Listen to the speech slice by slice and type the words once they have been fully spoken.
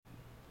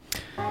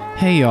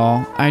Hey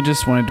y'all, I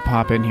just wanted to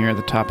pop in here at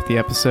the top of the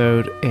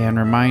episode and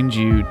remind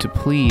you to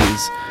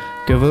please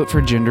go vote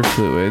for Gender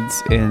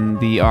Fluids in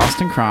the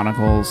Austin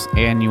Chronicles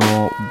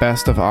annual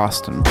Best of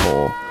Austin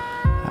poll.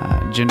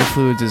 Gender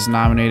Fluids is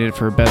nominated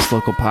for Best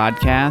Local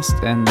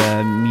Podcast in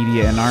the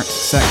Media and Arts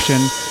section,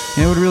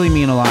 and it would really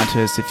mean a lot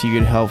to us if you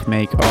could help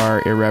make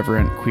our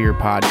irreverent queer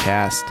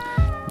podcast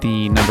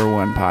the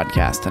 #1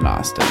 podcast in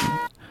Austin.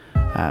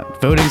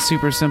 Voting's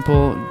super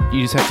simple.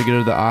 You just have to go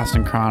to the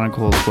Austin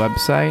Chronicles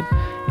website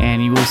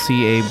and you will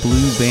see a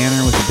blue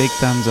banner with a big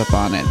thumbs up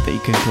on it that you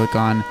can click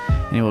on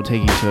and it will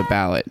take you to a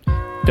ballot.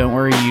 Don't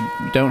worry, you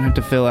don't have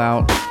to fill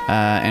out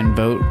and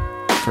vote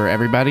for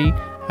everybody.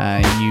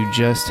 You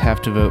just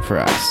have to vote for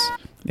us.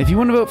 If you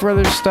want to vote for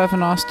other stuff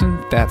in Austin,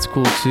 that's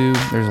cool too.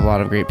 There's a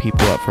lot of great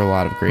people up for a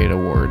lot of great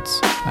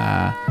awards.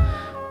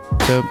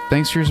 So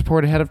thanks for your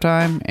support ahead of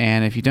time,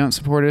 and if you don't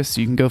support us,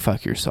 you can go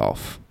fuck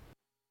yourself.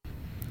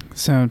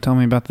 So tell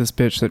me about this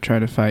bitch that tried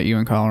to fight you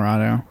in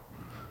Colorado.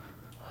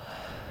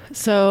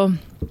 So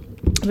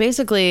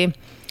basically,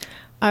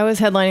 I was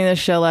headlining this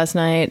show last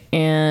night,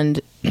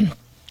 and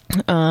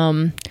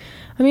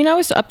I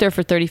was up there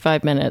for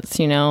 35 minutes,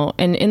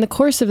 and in the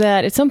course of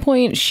that, at some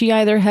point, she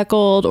either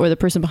heckled or the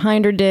person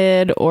behind her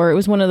did, or it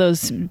was one of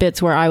those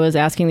bits where I was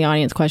asking the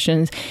audience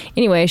questions.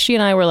 Anyway, she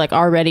and I were like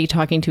already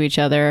talking to each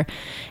other,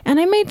 and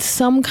I made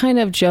some kind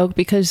of joke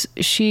because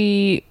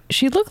she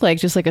looked like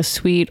just like a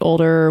sweet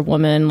older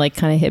woman, like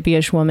kind of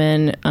hippie-ish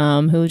woman,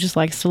 who just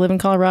likes to live in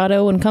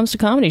Colorado and comes to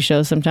comedy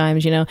shows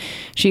sometimes.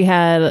 She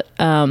had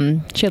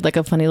like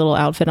a funny little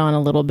outfit on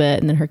a little bit,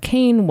 and then her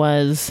cane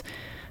was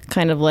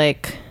kind of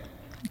like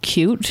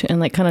cute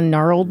and like kind of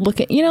gnarled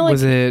looking, like,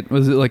 was it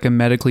like a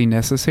medically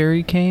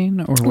necessary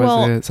cane, or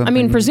was it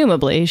something?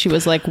 Presumably she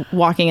was like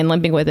walking and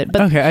limping with it,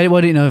 but okay, I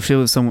didn't know if it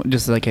was some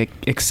just like an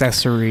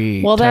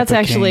accessory. Well, that's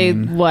actually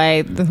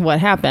why what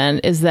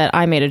happened is that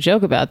I made a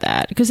joke about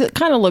that, because it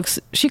kind of looks,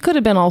 she could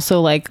have been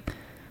also like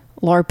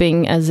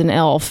LARPing as an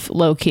elf,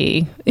 low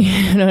key.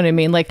 You know what I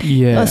mean? Like,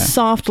 yeah, a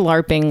soft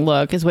LARPing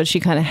look is what she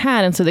kind of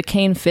had, and so the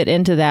cane fit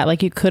into that.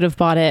 Like, you could have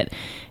bought it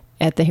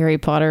at the Harry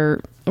Potter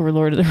or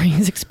Lord of the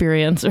Rings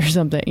experience or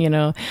something,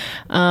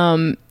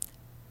 and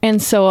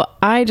so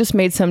I just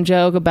made some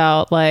joke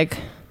about like,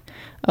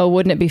 oh,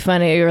 wouldn't it be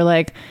funny, or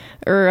like,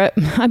 or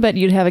I bet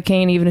you'd have a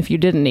cane even if you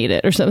didn't need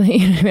it or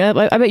something.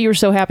 I bet you were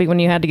so happy when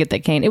you had to get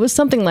that cane. It was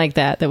something like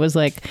that. That was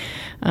like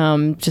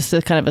just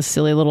a kind of a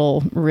silly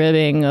little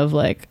ribbing of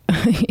like,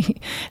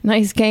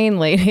 nice cane,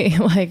 lady.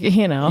 Like,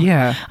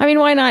 Yeah. I mean,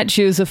 why not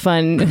choose a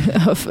fun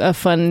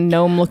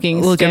gnome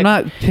looking stick? I'm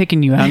not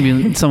picking you out and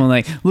being someone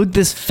like, look,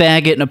 this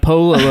faggot in a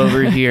polo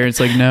over here.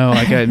 It's like, no,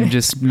 like I'm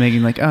just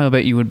making like, oh, I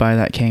bet you would buy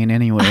that cane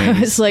anyway.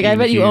 It's like, I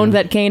bet you owned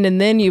that cane and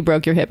then you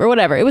broke your hip or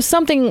whatever. It was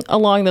something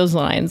along those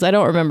lines. I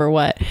don't remember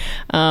what.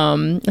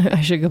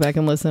 I should go back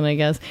and listen, I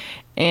guess.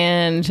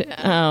 And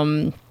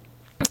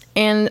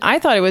I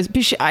thought it was,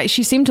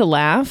 she seemed to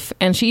laugh,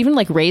 and she even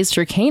like raised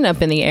her cane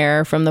up in the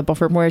air from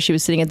where she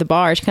was sitting at the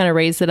bar. She kind of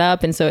raised it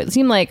up, and so it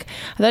seemed like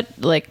I thought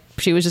like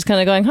she was just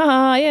kind of going,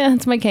 ha, yeah,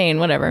 it's my cane,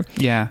 whatever.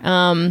 Yeah.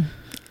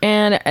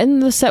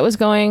 And the set was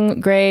going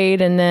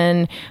great, and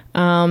then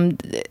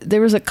there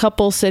was a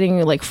couple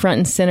sitting like front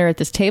and center at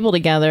this table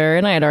together,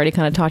 and I had already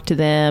kind of talked to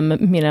them,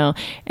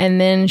 and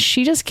then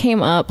she just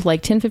came up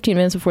like 10-15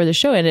 minutes before the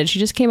show ended. She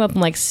just came up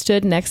and like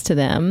stood next to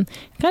them,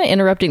 kind of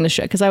interrupting the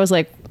show, because I was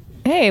like,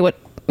 hey,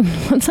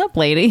 what's up,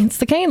 lady? It's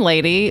the cane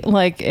lady.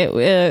 Like,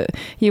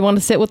 you want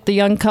to sit with the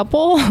young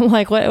couple?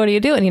 Like, what are you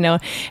doing?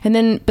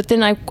 But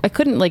then I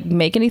couldn't like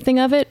make anything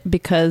of it,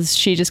 because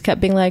she just kept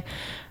being like,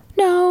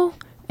 no.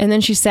 And then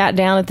she sat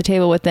down at the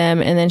table with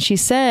them, and then she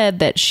said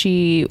that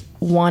she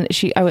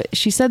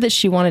said that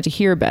she wanted to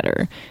hear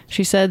better.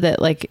 She said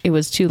that like it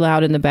was too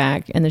loud in the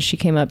back, and then she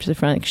came up to the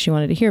front because she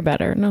wanted to hear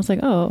better. And I was like,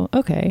 oh,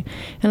 okay.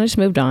 And I just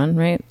moved on,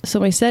 right? So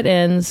my set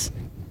ends,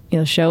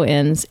 show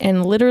ends,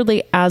 and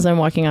literally as I'm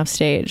walking off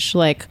stage,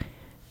 like,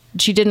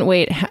 she didn't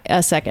wait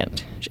a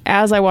second.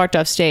 As I walked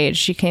off stage,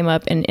 she came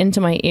up and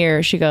into my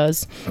ear, she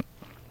goes,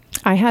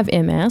 I have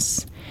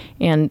MS.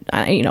 And,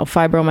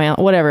 fibromyalgia,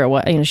 whatever it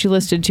was, she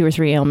listed 2 or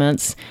 3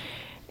 ailments.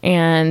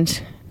 And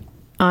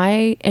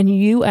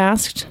you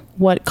asked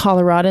what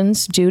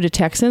Coloradans do to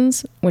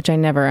Texans, which I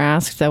never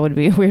asked. That would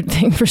be a weird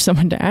thing for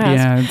someone to ask.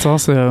 Yeah, it's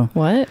also...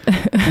 What?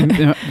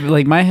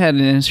 Like, my head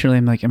initially,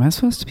 I'm like, am I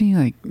supposed to be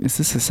like, is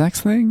this a sex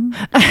thing?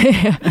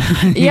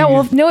 Yeah,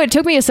 well, no, it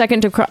took me a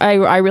second to cry.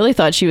 I really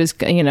thought she was,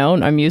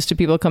 I'm used to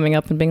people coming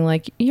up and being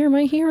like, you're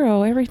my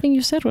hero. Everything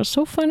you said was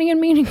so funny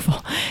and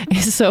meaningful.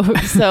 So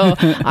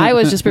I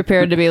was just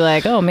prepared to be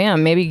like, oh,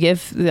 man, maybe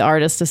give the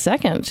artist a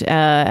second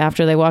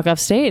after they walk off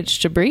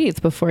stage to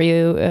breathe before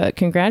you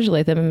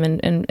congratulate them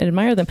and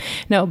admire them.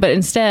 No, but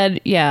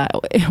instead, yeah,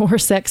 or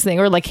sex thing,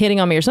 or like hitting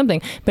on me or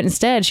something. But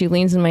instead, she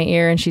leans in my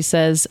ear and she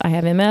says, I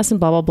have MS and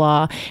blah, blah,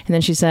 blah. And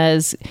then she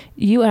says,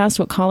 you asked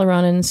what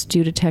Coloradans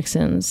do to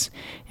Texans,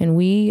 and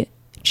we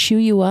chew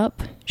you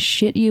up,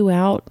 shit you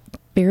out,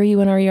 bury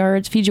you in our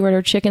yards, feed you at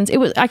our chickens.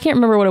 I can't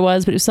remember what it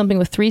was, but it was something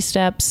with 3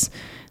 steps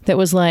that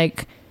was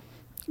like,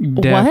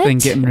 death what?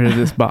 and getting rid of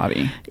this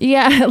body.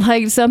 Yeah,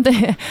 like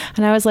something.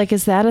 And I was like,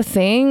 is that a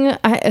thing?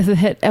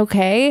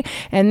 Okay.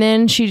 And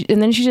then she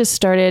just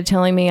started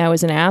telling me I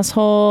was an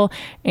asshole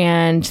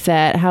and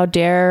that how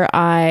dare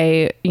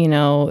I,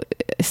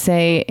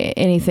 say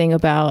anything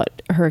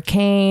about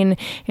Hurricane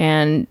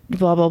and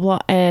blah, blah, blah.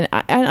 And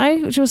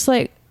I just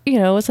like,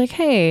 it's like,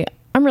 hey,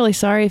 I'm really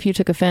sorry if you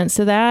took offense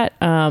to that.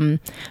 I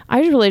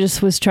really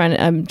just was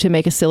trying to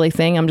make a silly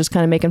thing. I'm just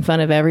kind of making fun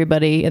of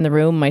everybody in the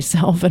room,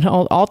 myself, and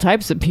all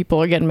types of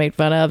people are getting made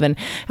fun of. And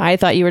I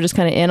thought you were just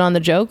kind of in on the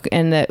joke,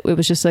 and that it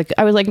was just like,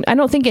 I was like, I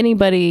don't think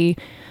anybody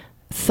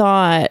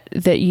thought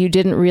that you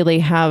didn't really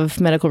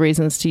have medical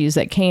reasons to use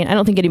that cane. I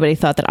don't think anybody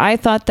thought that I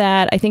thought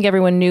that. I think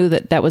everyone knew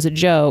that that was a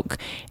joke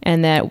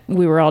and that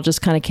we were all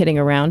just kind of kidding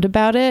around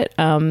about it,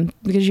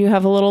 because you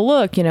have a little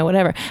look,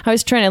 whatever. I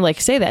was trying to like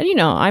say that,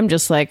 I'm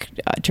just like,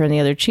 turn the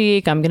other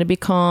cheek. I'm going to be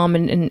calm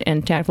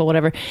and tactful,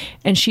 whatever.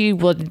 And she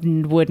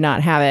would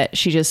not have it.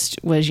 She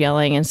just was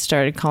yelling and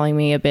started calling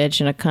me a bitch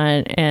and a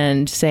cunt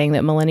and saying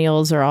that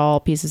millennials are all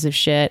pieces of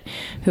shit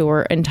who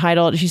are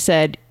entitled. She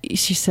said,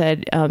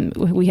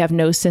 we have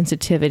no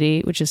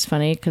sensitivity, which is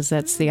funny because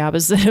that's the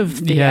opposite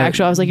of the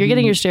actual. I was like, you're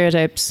getting your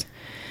stereotypes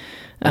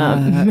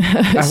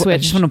I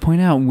switched. just want to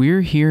point out,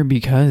 we're here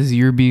because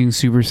you're being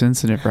super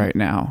sensitive right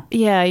now.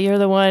 Yeah, you're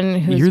the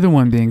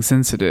one being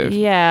sensitive.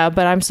 Yeah,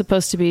 but I'm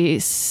supposed to be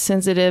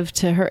sensitive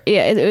to her.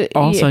 Yeah.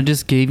 I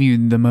just gave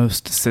you the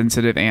most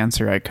sensitive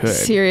answer I could.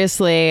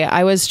 Seriously,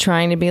 I was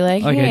trying to be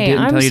like, hey,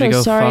 I'm tell you so to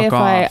go sorry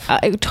fuck if off.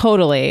 I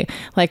totally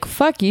like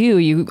fuck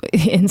you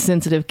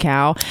insensitive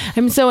cow.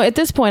 I mean, so at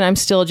this point, I'm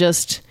still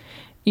just.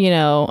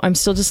 I'm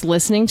still just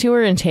listening to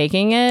her and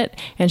taking it.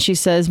 And she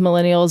says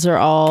millennials are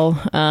all,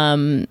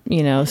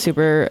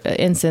 super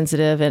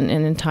insensitive and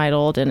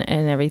entitled and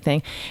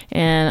everything.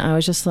 And I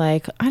was just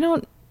like, I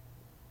don't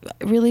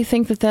really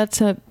think that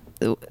that's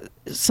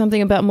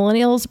something about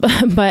millennials,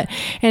 but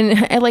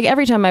like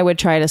every time I would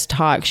try to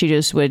talk, she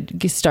just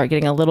would start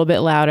getting a little bit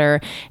louder.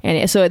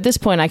 And so at this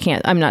point I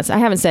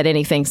haven't said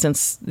anything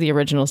since the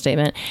original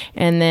statement.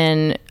 And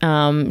then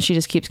she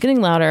just keeps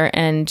getting louder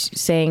and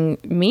saying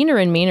meaner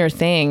and meaner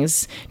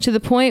things to the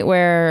point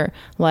where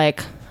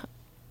like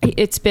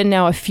it's been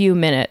now a few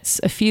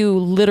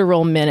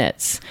literal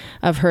minutes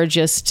of her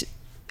just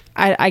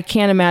I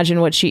can't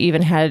imagine what she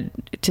even had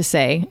to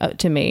say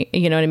to me,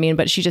 you know what I mean?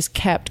 But she just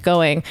kept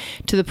going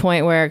to the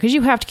point where, because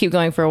you have to keep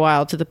going for a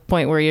while to the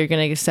point where you're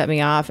going to set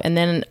me off. And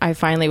then I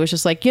finally was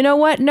just like, you know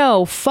what?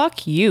 No,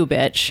 fuck you,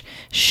 bitch.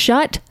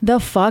 Shut the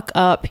fuck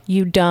up,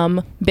 you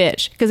dumb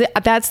bitch. Because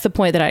that's the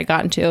point that I had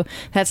gotten to.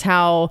 That's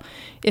how,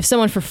 if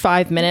someone for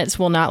 5 minutes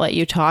will not let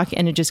you talk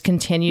and it just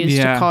continues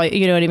to call you,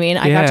 you know what I mean?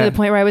 I got to the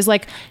point where I was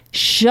like,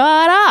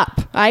 shut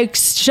up.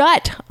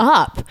 Shut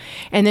up.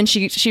 And then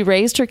she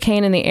raised her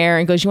cane in the air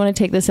and goes, you want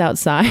to take this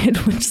outside?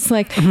 Which is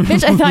like,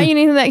 bitch, I thought you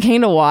needed that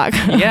cane to walk.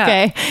 Yeah.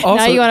 Okay. Also,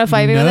 now you want to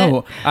fight me with it?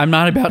 No, I'm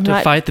not about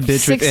to fight the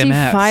bitch with MS.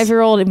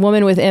 65-year-old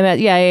woman with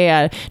MS.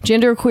 Yeah.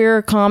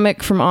 Genderqueer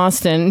comic from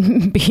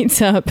Austin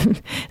beats up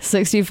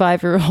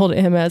 65-year-old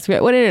MS.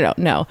 What did it?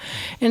 No.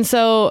 And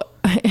so,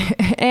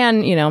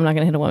 and I'm not going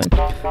to hit a woman.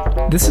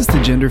 This is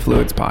the Gender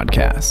Fluids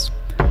Podcast.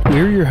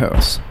 We're your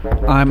hosts.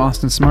 I'm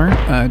Austin Smart,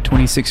 a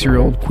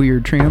 26-year-old queer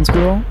trans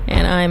girl.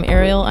 And I'm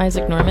Ariel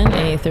Isaac Norman,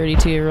 a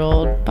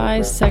 32-year-old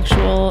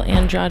bisexual,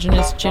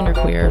 androgynous,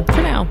 genderqueer,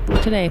 for now,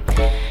 today.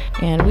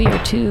 And we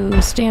are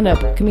two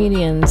stand-up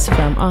comedians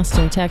from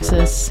Austin,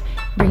 Texas,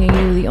 bringing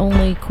you the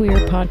only queer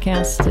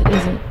podcast that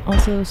isn't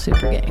also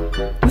super gay.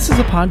 This is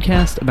a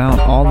podcast about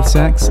all the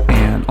sex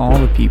and all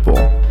the people.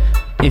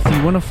 If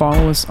you want to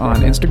follow us on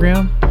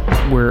Instagram,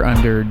 we're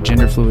under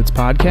Gender Fluids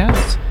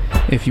Podcasts.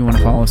 If you want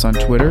to follow us on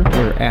Twitter,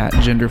 we're at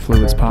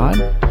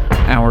GenderFluidsPod.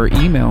 Our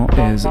email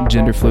is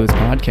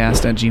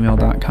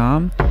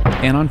genderfluidspodcast@gmail.com.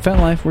 And on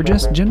FetLife, we're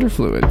just Gender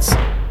Fluids.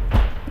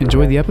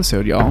 Enjoy the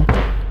episode, y'all.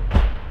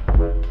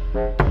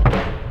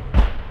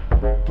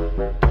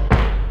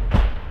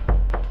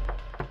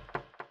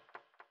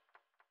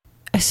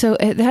 So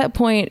at that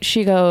point,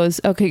 she goes,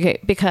 okay,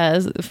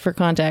 because for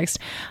context,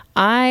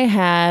 I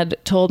had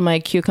told my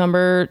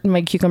cucumber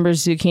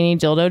zucchini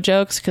dildo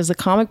jokes because the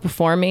comic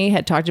before me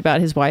had talked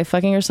about his wife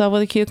fucking herself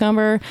with a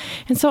cucumber.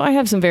 And so I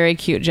have some very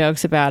cute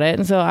jokes about it.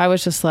 And so I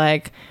was just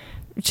like,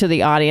 to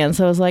the audience,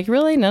 I was like,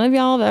 really? None of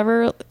y'all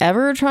have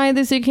ever tried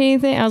the zucchini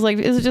thing? I was like,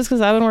 is it just because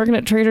I've been working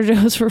at Trader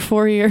Joe's for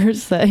 4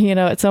 years that,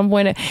 at some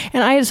point,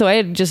 and I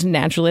had just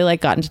naturally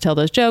like gotten to tell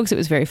those jokes. It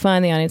was very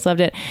fun. The audience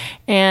loved it.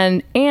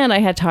 And I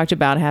had talked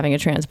about having a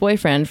trans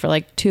boyfriend for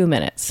like 2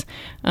 minutes.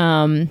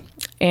 And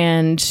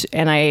so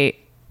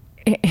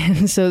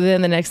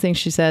then the next thing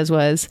she says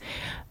was,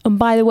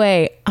 by the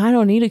way, I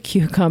don't need a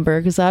cucumber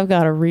because I've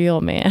got a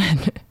real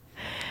man.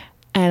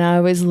 And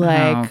I was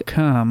like, oh,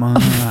 come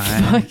on.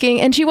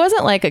 And she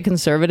wasn't like a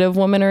conservative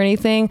woman or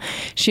anything.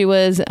 She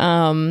was, you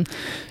know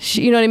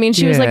what I mean?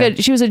 She was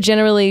she was a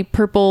generally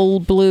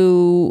purple,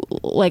 blue,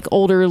 like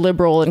older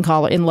liberal in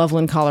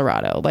Loveland,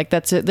 Colorado. Like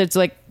that's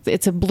like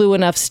it's a blue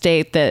enough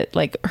state that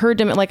like her,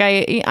 like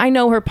I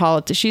know her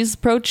politics. She's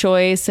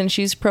pro-choice and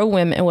she's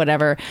pro-women and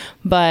whatever.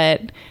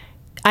 And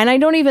I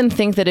don't even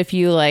think that if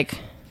you like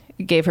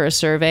gave her a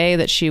survey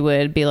that she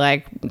would be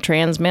like,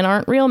 trans men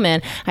aren't real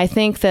men. I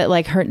think that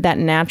like that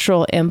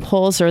natural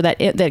impulse or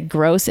that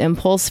gross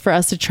impulse for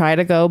us to try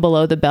to go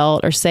below the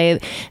belt or say,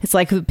 it's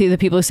like the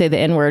people who say the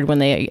N-word when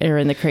they are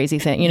in the crazy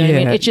thing, you know what I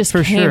mean? It just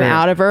came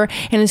out of her.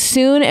 And as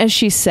soon as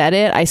she said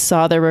it, I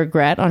saw the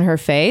regret on her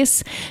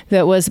face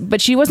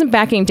but she wasn't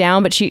backing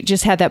down, but she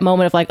just had that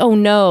moment of like, oh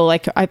no,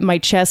 like my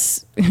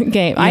chess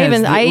game. I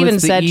even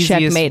said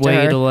checkmate to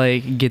her. To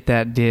like get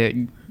that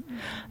dig.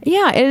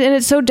 Yeah, and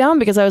it's so dumb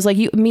because I was like,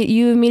 you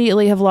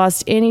immediately have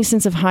lost any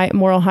sense of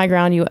moral high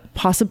ground you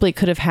possibly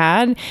could have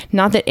had.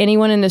 Not that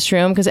anyone in this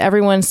room, because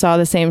everyone saw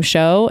the same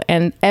show,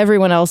 and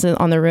everyone else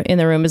in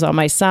the room is on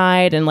my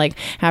side, and like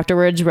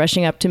afterwards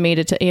rushing up to me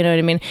to you know what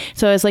I mean.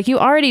 So I was like, you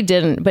already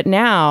didn't, but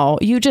now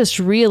you just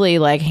really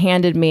like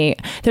handed me.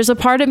 There's a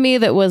part of me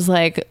that was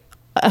like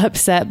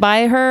upset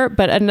by her,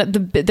 but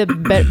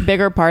the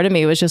bigger part of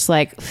me was just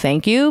like,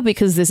 thank you,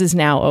 because this is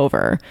now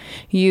over.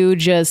 You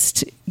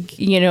just,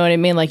 you know what I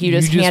mean, like you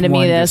just handed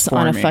me this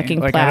on a fucking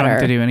platter. I don't have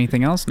to do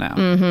anything else now.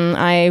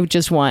 I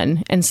just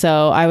won. And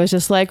so I was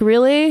just like,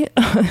 really?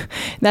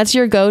 That's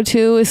your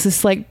go-to, is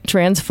this like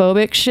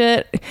transphobic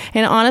shit?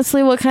 And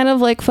honestly, what kind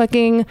of like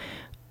fucking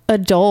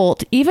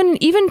adult, even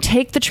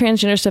take the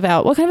transgender stuff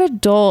out, what kind of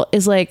adult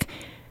is like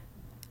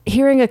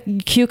hearing a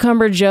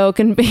cucumber joke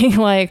and being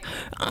like,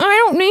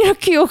 I don't need a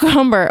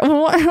cucumber.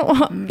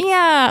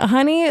 Yeah,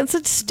 honey,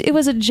 it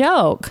was a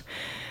joke.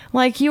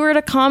 Like you were at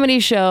a comedy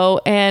show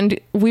and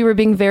we were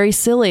being very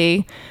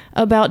silly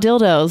about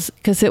dildos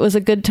because it was a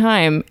good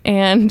time.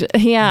 And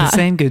yeah, the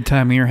same good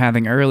time we were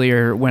having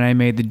earlier when I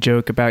made the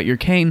joke about your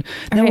cane.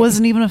 That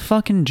wasn't even a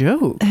fucking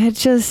joke. Honestly,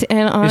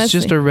 it's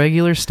just a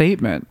regular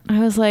statement. I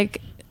was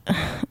like,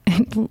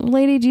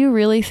 lady, do you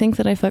really think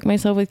that I fuck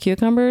myself with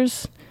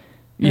cucumbers?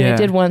 And I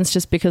did once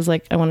just because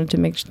like I wanted to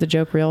make the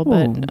joke real,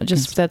 but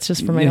that's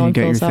just for my own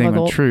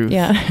philosophical truth.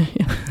 Yeah.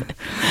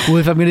 Well,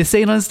 if I'm going to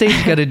say it on stage,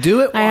 you got to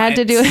do it. I had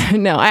to do it.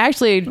 No, I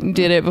actually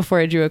did it before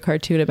I drew a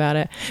cartoon about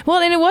it.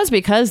 Well, and it was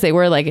because they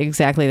were like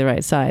exactly the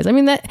right size. I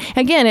mean, that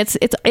again,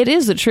 it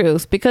is the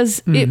truth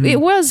because it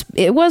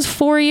was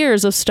 4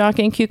 years of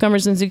stocking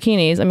cucumbers and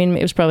zucchinis. I mean,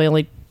 it was probably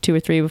only 2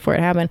 or 3 before it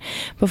happened.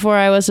 Before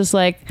I was just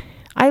like,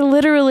 I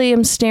literally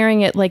am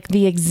staring at like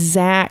the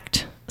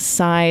exact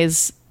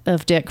size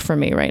of dick for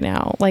me right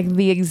now, like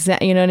the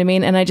exact, you know what I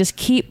mean? And I just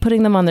keep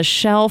putting them on the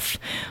shelf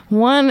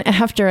one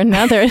after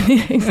another,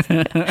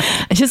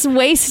 just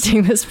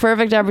wasting this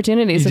perfect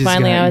opportunity. So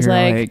finally I was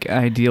like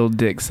ideal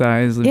dick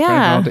size.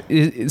 Yeah.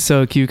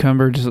 So a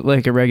cucumber, just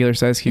like a regular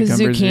size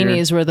cucumber.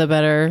 Zucchinis were the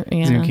better.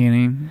 Yeah.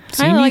 Zucchini.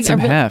 So you need some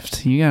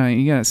heft.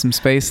 You got some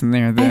space in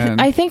there then.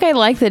 I think I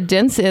like the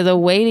density, the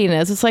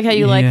weightiness. It's like how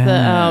you like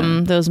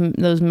the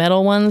those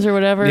metal ones or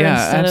whatever.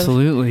 Yeah,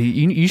 absolutely.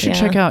 You should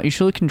check out, you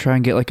should look and try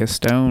and get like a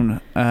stone.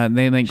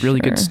 They make really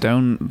good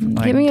stone.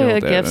 Like, give me dildos.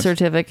 a gift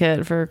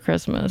certificate for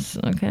Christmas,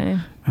 okay?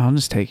 I'll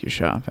just take you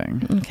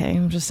shopping. Okay,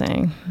 I'm just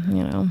saying,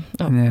 you know.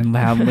 Oh. And then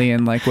loudly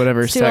in like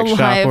whatever sex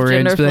shop we're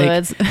in,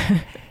 like,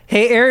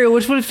 hey Ariel,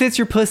 which one fits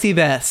your pussy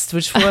best?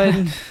 Which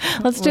one?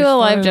 Let's do a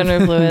live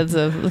gender fluids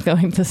of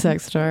going to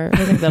sex star.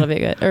 I think that'll be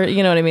good. Or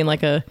you know what I mean,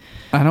 like a.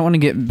 I don't want to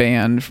get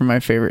banned from my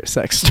favorite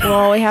sex star.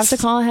 Well, we have to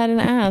call ahead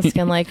and ask,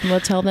 and like we'll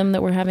tell them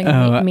that we're having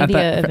a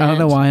media event. I don't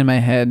know why in my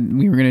head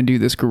we were gonna do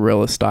this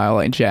guerrilla style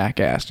like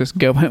Jackass. Just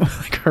go in with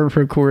like our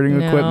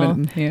recording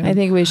equipment. Yeah. I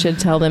think we should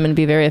tell them and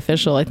be very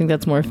official. I think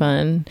that's more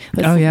fun.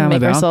 Let's make I'm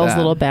ourselves that.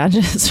 Little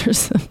badges or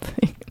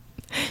something.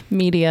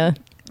 Media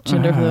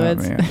gender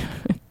fluids. Man.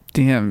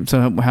 Damn.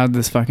 So how'd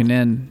this fucking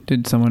end?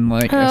 Did someone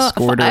like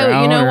escort her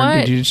out? You know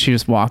what? Did she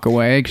just walk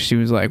away? Because she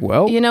was like,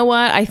 well, you know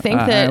what? I think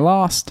that I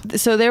lost.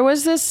 So there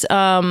was this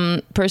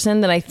person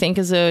that I think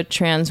is a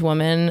trans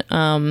woman,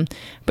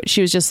 but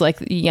she was just like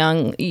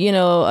young, you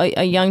know,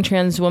 a young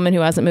trans woman who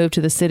hasn't moved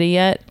to the city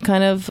yet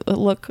kind of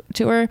look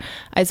to her.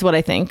 That's what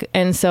I think.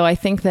 And so I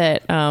think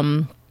that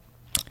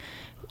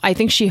I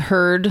think she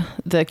heard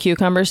the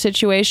cucumber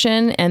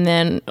situation and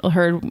then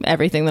heard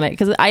everything that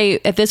because I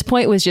at this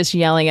point was just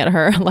yelling at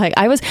her. Like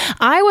I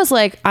was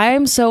like,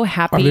 I'm so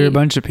happy. Are there a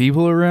bunch of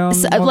people around?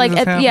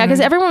 Yeah, because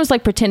everyone was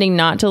like pretending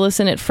not to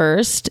listen at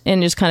first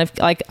and just kind of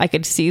like I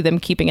could see them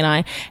keeping an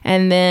eye.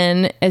 And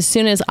then as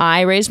soon as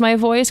I raised my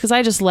voice, because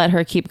I just let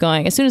her keep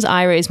going. As soon as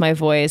I raised my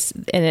voice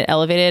and it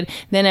elevated,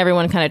 then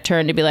everyone kind of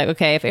turned to be like,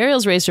 okay, if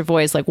Ariel's raised her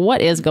voice, like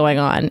what is going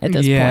on at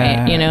this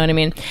point? You know what I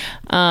mean?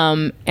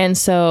 And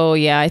so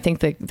yeah. I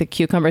think the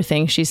cucumber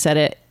thing, she said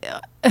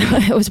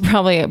it was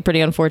probably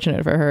pretty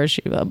unfortunate for her.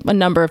 A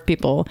number of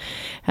people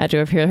had to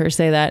have heard her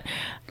say that.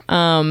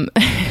 And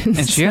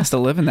she has to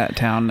live in that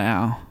town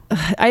now.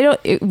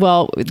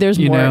 There's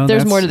more.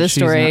 There's more to the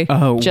story.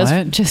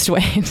 Just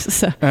wait.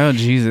 So, oh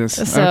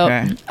Jesus. So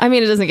okay. I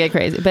mean, it doesn't get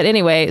crazy, but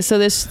anyway. So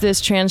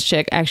this trans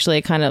chick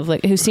actually kind of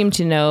like who seemed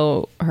to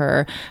know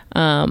her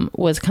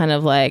was kind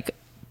of like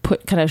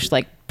kind of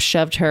like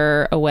shoved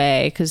her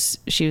away because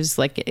she was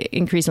like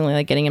increasingly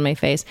like getting in my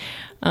face.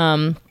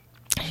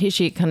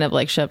 She kind of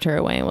like shoved her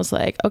away and was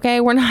like,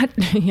 okay, we're not,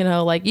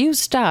 like, you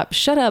stop,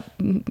 shut up,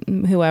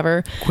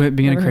 whoever. Quit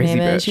being a whatever her crazy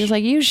name is. bitch. She was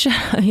like, you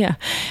shut up. Yeah.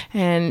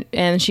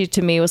 And she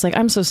to me was like,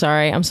 I'm so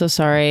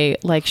sorry.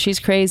 Like, she's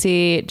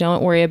crazy.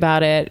 Don't worry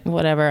about it.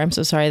 Whatever. I'm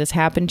so sorry this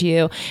happened to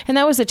you. And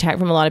that was the attack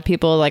from a lot of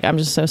people. Like, I'm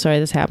just so sorry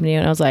this happened to you.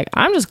 And I was like,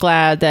 I'm just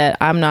glad that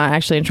I'm not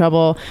actually in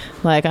trouble.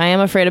 Like, I am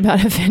afraid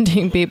about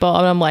offending people.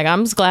 And I'm like,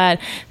 I'm just glad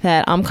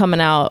that I'm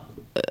coming out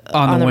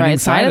on the right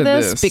side of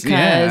this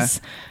because...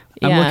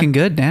 Yeah. I'm looking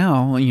good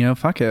now.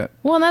 Fuck it.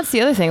 Well, and that's the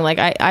other thing. Like,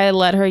 I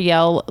let her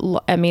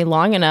yell at me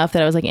long enough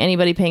that I was like,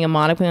 anybody paying a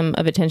modicum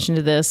of attention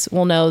to this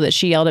will know that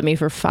she yelled at me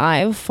for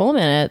 5 full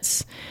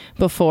minutes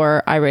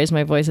before I raised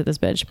my voice at this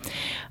bitch.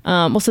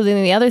 Well, so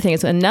then the other thing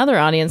is another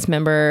audience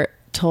member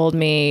told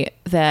me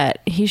that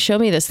he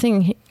showed me this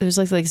thing. There's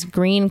like this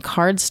green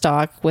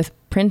cardstock with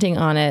printing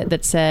on it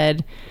that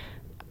said,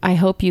 I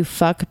hope you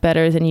fuck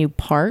better than you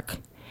park.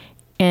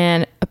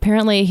 And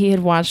apparently he had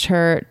watched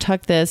her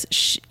tuck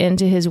this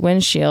into his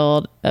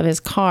windshield of his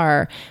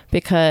car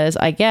because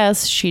I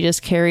guess she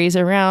just carries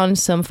around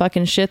some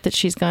fucking shit that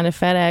she's gone to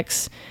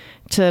FedEx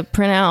to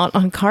print out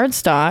on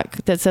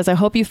cardstock that says, I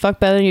hope you fuck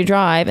better than you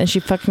drive. And she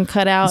fucking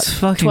cut out It's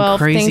fucking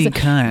 12 crazy things.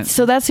 cunt.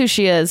 So that's who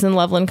she is in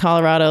Loveland,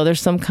 Colorado. There's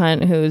some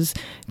cunt who's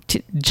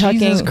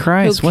Jesus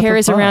Christ, who what the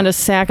carries fuck? around a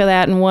sack of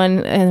that in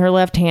her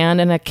left hand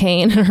and a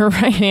cane in her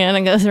right hand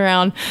and goes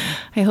around,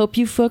 I hope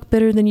you fuck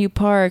better than you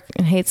park,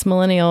 and hates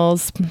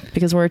millennials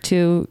because we're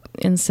too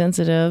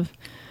insensitive.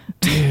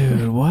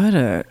 Dude, what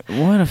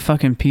a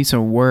fucking piece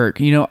of work.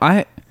 Hearing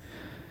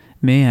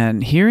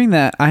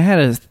that, I had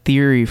a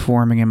theory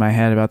forming in my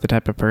head about the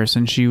type of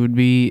person she would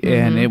be,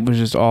 and it was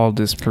just all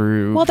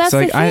disproved. Well, that's So,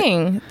 the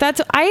thing.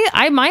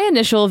 My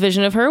initial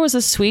vision of her was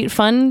a sweet,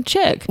 fun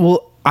chick.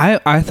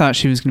 I thought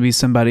she was going to be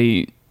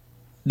somebody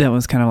that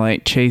was kind of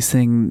like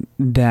chasing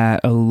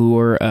that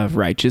allure of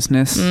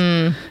righteousness.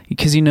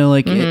 Because,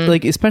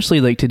 like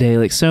especially like today,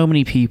 like so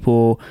many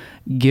people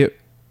get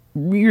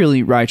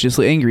really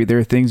righteously angry. There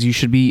are things you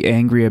should be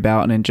angry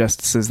about and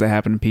injustices that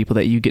happen to people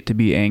that you get to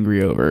be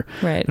angry over.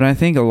 Right. But I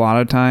think a lot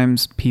of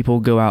times people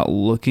go out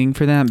looking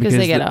for that because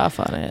they get off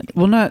on it.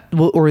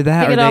 Or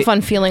that. They get off on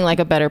feeling like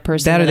a better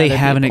person. That or than they other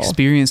haven't people.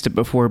 experienced it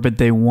before, but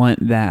they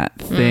want that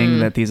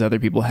thing that these other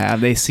people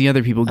have. They see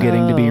other people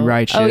getting to be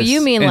righteous. Oh,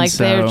 you mean and like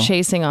they're so-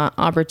 chasing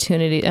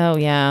opportunity? Oh,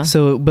 yeah.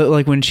 So, but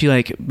like when she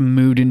like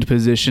moved into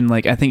position,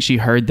 like I think she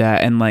heard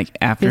that, and like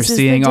after This is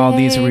seeing the all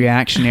these day.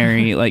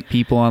 reactionary like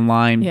people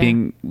online Yeah.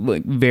 being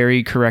like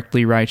very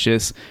correctly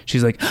righteous,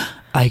 she's like,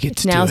 I get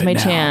to Now's do it my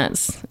now.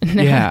 chance.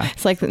 Yeah.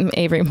 It's like the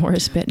Avery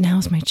Morris bit.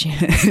 Now's my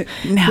chance.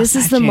 Now's This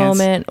is my the chance.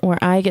 moment where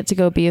I get to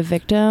go be a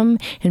victim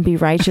and be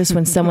righteous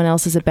when someone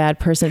else is a bad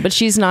person. But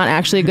she's not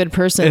actually a good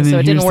person, And so then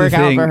it didn't here's the work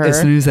out thing, for her. As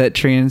soon as that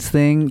trans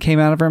thing came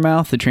out of her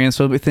mouth, the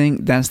transphobic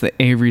thing, that's the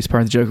Avery's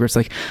part of the joke where it's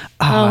like,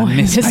 I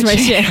missed my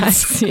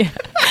chance. Yeah.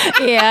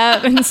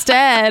 Yeah.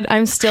 Instead,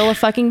 I'm still a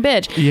fucking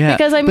bitch. Yeah.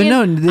 Because I But mean,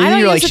 no, then I don't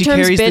you're use like, the she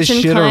terms carries bitch this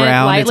and shit cunt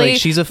around. lightly, It's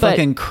like she's a but-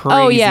 fucking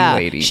crazy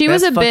lady. She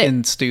That's was a bit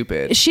fucking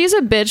stupid. She's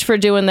a bitch for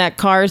doing that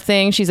car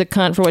thing. She's a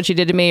cunt for what she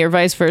did to me, or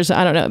vice versa.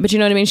 I don't know, but you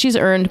know what I mean. She's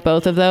earned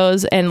both of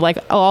those. And like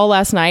all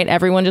last night,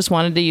 everyone just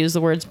wanted to use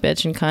the words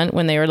bitch and cunt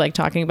when they were like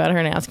talking about her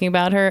and asking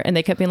about her, and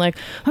they kept being like,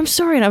 "I'm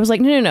sorry," and I was like,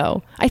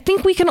 "No. I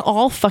think we can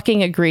all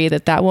fucking agree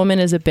that woman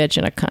is a bitch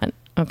and a cunt."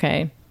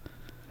 Okay.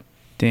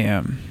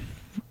 Damn.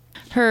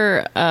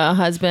 Her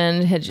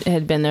husband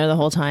had been there the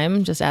whole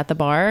time, just at the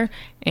bar,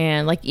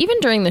 and like even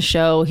during the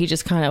show, he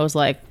just kind of was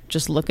like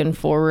just looking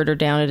forward or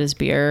down at his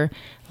beer.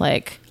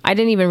 Like I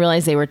didn't even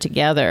realize they were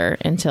together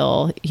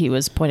until he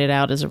was pointed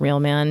out as a real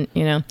man.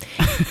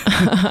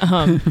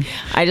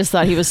 I just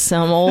thought he was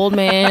some old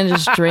man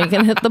just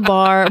drinking at the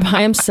bar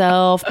by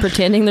himself,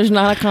 pretending there's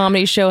not a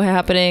comedy show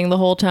happening the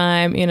whole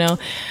time.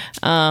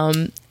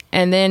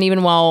 And then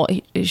even while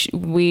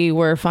we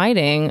were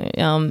fighting,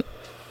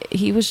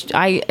 he was.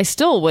 I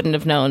still wouldn't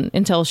have known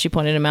until she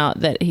pointed him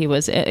out that he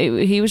was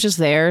just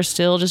there,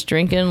 still just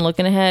drinking,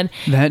 looking ahead.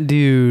 That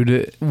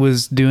dude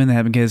was doing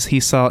that because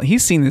he's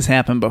seen this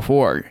happen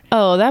before.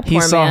 Oh, that poor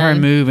man. He saw her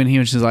move and he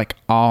was just like,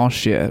 "Oh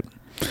shit,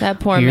 That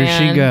poor here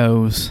man. she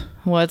goes."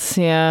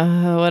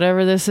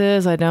 Whatever this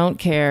is, I don't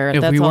care.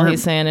 If That's we all weren't-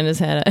 he's saying in his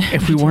head.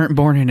 If we weren't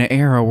born in an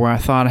era where I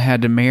thought I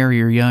had to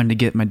marry or young to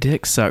get my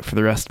dick sucked for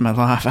the rest of my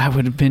life, I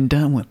would have been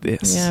done with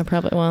this. Yeah,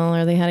 probably. Well,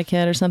 or they had a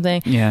kid or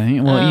something.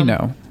 Yeah.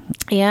 Well,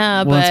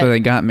 Yeah, Well, that's why but they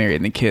got married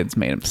and the kids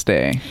made them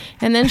stay.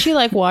 and then she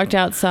like walked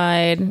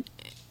outside.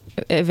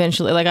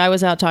 Eventually, like I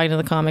was out talking to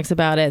the comics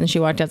about it, and she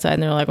walked outside,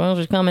 and they're like, "Well,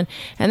 she's coming."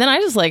 And then I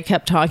just like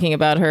kept talking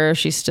about her.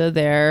 She stood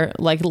there,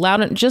 like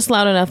loud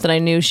enough that I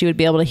knew she would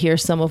be able to hear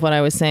some of what I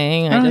was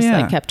saying. I just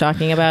like kept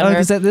talking about her.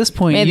 Because at this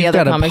point, Made the you've other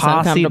got a comics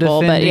posse uncomfortable,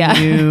 but defending yeah.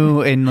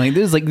 you, and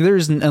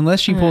there's unless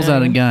she pulls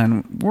out a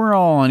gun, we're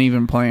all on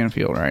even playing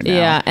field right now.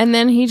 Yeah, and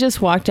then he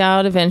just walked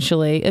out.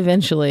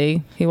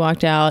 Eventually, he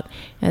walked out,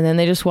 and then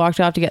they just walked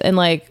off together. And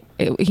like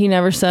He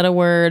never said a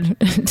word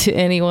to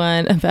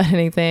anyone about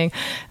anything.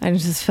 I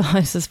just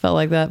felt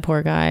like that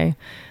poor guy.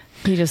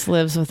 He just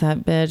lives with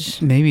that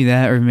bitch. Maybe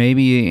that, or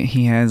maybe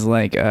he has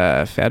like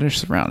a fetish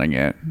surrounding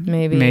it.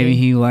 Maybe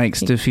he likes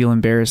to feel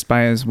embarrassed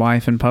by his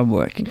wife in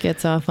public. He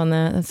gets off on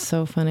that. That's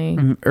so funny.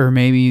 Or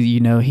maybe,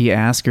 he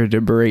asked her to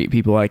berate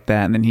people like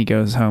that, and then he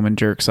goes home and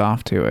jerks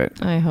off to it.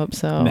 I hope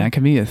so. That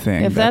could be a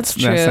thing. If that's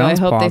true, I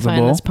hope they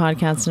find this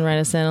podcast and write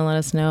us in and let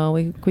us know.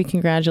 We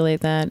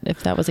congratulate that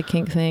if that was a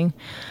kink thing.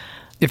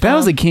 If that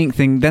was a kink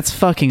thing, that's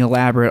fucking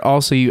elaborate.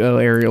 Also, you owe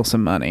Ariel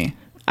some money.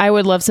 I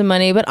would love some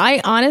money, but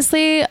I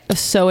honestly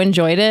so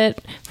enjoyed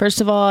it. First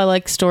of all, I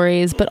like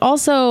stories, but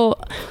also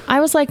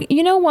I was like,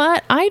 you know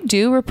what? I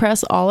do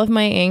repress all of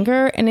my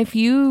anger. And if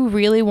you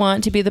really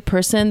want to be the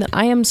person that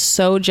I am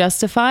so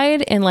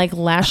justified in like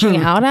lashing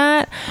out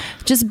at,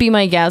 just be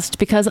my guest,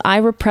 because I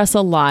repress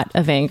a lot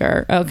of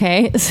anger.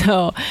 Okay.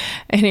 So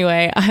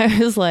anyway,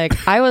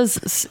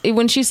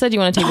 when she said, you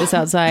want to take this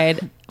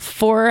outside,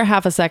 for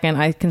half a second,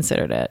 I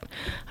considered it.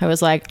 I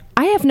was like,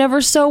 I have never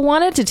so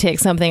wanted to take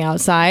something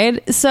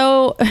outside.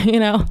 So,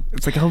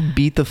 It's like, I'll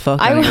beat the fuck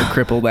out of your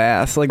crippled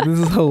ass. Like, this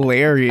is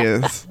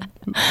hilarious.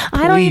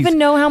 I don't even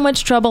know how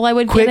much trouble I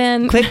would get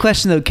in. Quick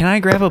question though. Can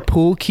I grab a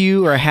pool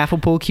cue or a half a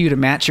pool cue to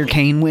match your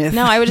cane with?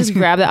 No, I would just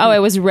grab that. Oh, I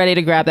was ready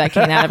to grab that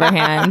cane out of her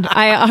hand.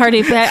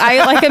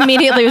 I like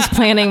immediately was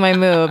planning my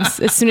moves.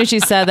 As soon as she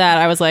said that,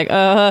 I was like,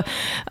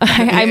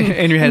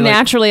 I'm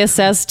naturally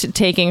assessed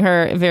taking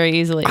her very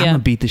easily. I'm gonna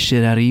beat the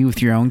shit out of you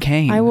with your own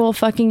cane. I will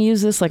fucking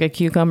use this like a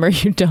cucumber,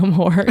 you dumb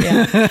whore.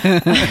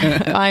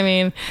 Yeah. I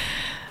mean,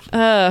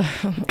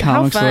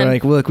 comics were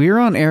like, look, we were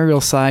on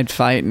Ariel's side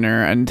fighting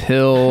her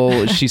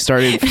until she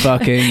started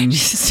fucking.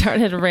 She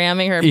started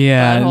ramming her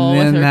butthole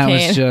with her that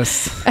cane. Was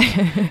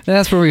just.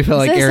 That's where we felt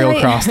like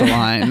Ariel crossed the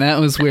line. That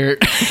was where.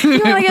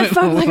 You want to get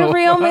fucked like a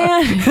real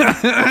man?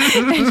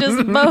 And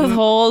just both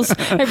holes.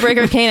 I break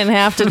her cane in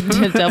half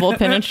to double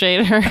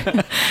penetrate her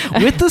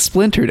with the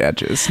splintered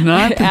edges.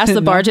 Not ask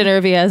the bartender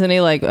if he has any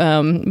like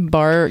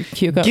bar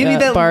cucumber. Give me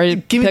that bar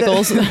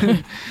pickles.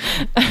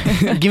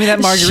 Give me that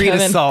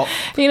margarita salt.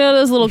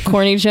 Those little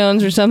corny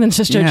Jones or something,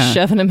 just start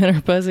shoving them in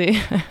her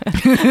pussy.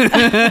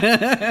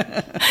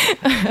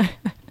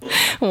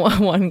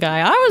 One guy,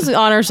 I was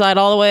on her side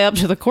all the way up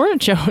to the corner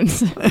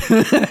Jones.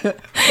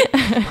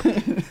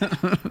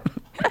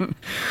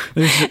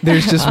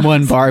 there's just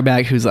one bar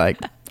back who's like,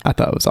 I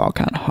thought it was all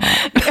kind of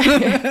hot.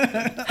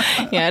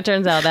 Yeah, it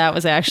turns out that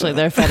was actually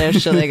their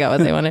fetish, so they got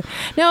what they wanted.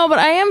 No, but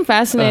I am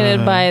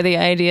fascinated by the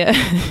idea.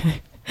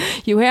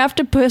 You have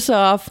to piss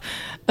off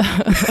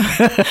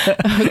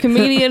a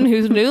comedian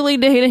who's newly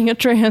dating a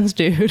trans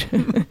dude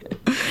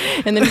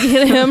and then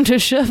get him to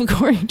shove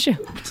Corey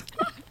Jones.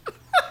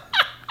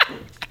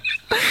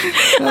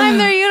 I'm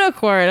their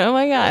unicorn. Oh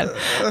my God.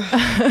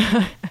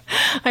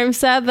 I'm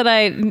sad that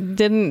I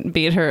didn't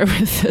beat her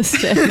with this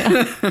stick.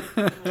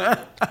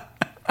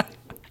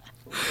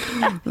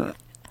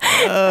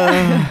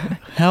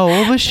 How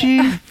old was she?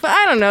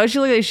 I don't know. She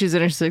looked like she's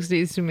in her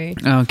 60s to me.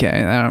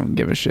 Okay, I don't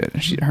give a shit.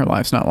 Her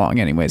life's not long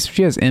anyways. If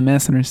she has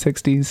MS in her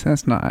 60s,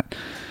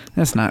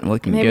 that's not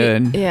looking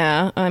good.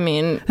 Yeah, I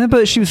mean...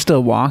 But she was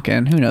still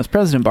walking. Who knows?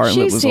 President Bartlett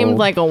was old. She seemed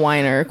like a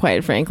whiner,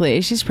 quite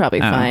frankly. She's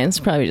probably fine. It's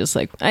probably just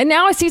like...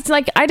 Now I see it's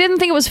like... I didn't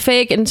think it was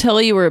fake until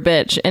you were a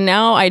bitch. And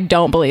now I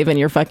don't believe in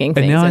your fucking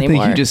things anymore. And now I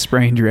think you just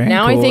sprained your ankle.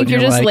 Now I think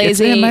you're just like,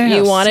 lazy.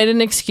 You wanted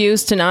an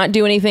excuse to not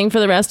do anything for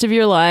the rest of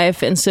your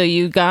life. And so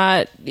you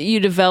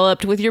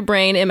developed with your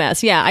brain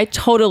MS. Yeah, I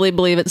totally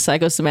believe it's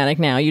psychosomatic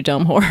now, you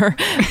dumb whore.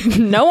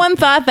 No one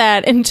thought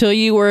that until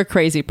you were a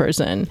crazy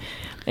person.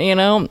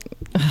 I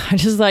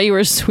just thought you were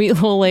a sweet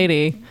little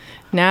lady.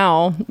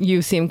 Now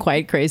you seem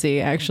quite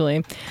crazy,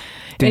 actually.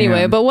 Damn.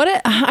 Anyway,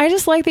 but I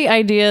just like the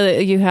idea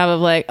that you have of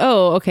like,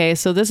 oh, okay,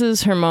 so this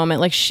is her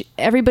moment. Like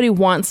everybody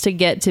wants to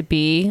get to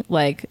be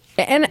like,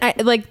 and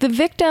like the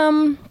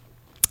victim.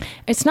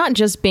 It's not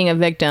just being a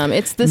victim.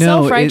 It's the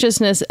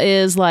self-righteousness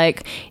is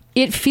like,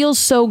 it feels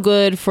so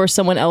good for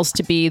someone else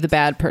to be the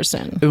bad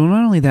person. Well,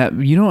 not only that,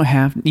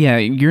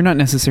 you're not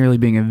necessarily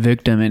being a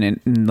victim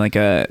in like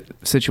a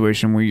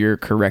situation where you're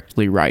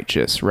correctly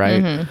righteous,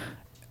 right? Mm-hmm.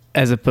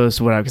 As opposed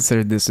to what I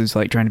consider this is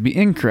like trying to be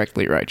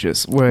incorrectly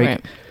righteous. Where,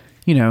 right.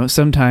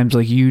 Sometimes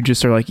like you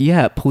just are like,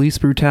 yeah, police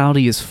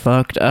brutality is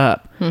fucked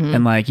up. Mm-hmm.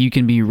 And like you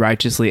can be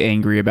righteously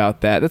angry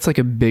about that. That's like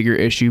a bigger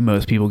issue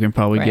most people can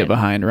probably get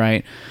behind,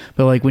 right?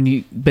 But like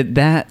but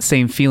that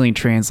same feeling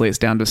translates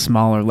down to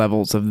smaller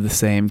levels of the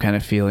same kind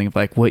of feeling of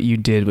like what you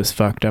did was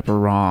fucked up or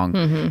wrong,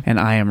 and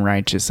I am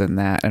righteous in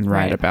that and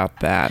right about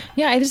that.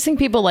 Yeah, I just think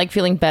people like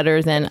feeling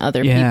better than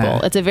other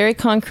people. It's a very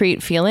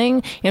concrete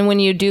feeling, and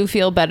when you do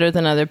feel better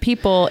than other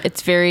people,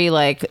 it's very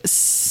like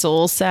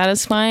soul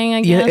satisfying,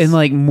 I guess. Yeah, and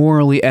like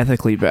morally,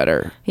 ethically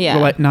better. Yeah,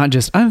 like not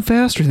just I'm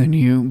faster than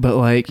you, but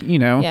like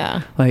know?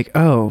 Yeah. Like,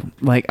 oh,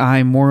 like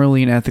I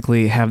morally and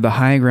ethically have the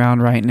high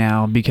ground right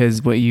now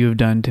because what you have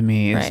done to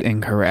me is Right.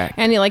 incorrect.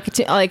 And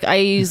like I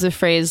use the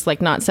phrase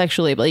like not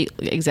sexually, but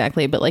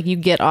exactly, but like you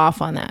get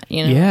off on that,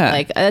 you know? Yeah.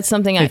 Like that's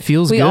something It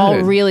feels we all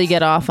good. really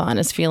get off on,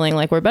 is feeling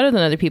like we're better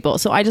than other people.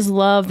 So I just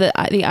love the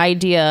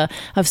idea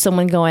of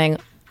someone going,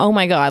 oh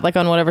my God, like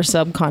on whatever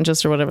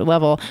subconscious or whatever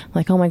level,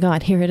 like, oh my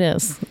God, here it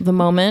is. The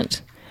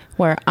moment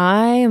where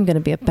I am going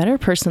to be a better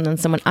person than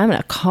someone. I'm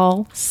going to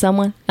call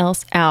someone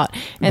else out.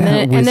 And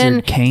that Wizard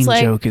then Kane it's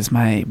like, joke is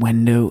my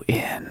window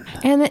in.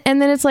 and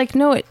then it's like,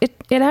 no, it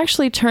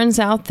actually turns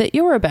out that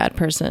you're a bad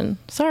person.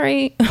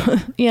 Sorry.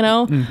 You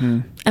know,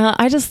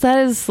 that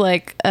is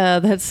like,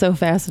 that's so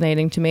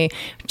fascinating to me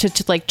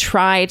to like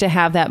try to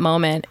have that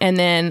moment. And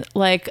then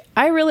like,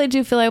 I really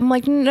do feel like, I'm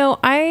like, no,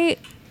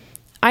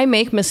 I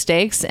make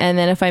mistakes, and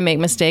then if I make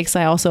mistakes,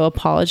 I also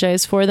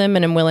apologize for them,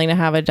 and I'm willing to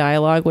have a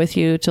dialogue with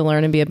you to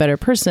learn and be a better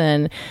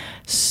person.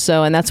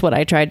 So, and that's what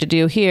I tried to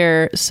do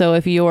here. So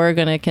if you're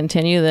going to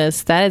continue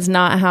this, that is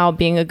not how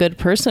being a good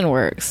person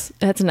works.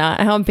 That's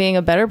not how being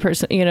a better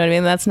person, you know what I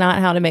mean? That's not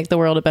how to make the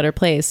world a better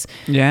place.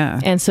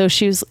 Yeah. And so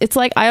it's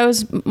like, I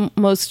always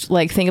most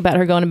like think about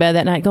her going to bed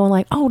that night going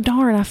like, oh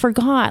darn, I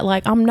forgot.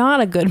 Like, I'm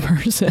not a good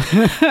person.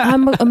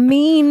 I'm a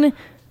mean...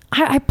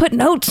 I put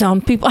notes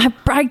on people.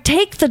 I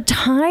take the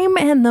time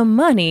and the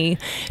money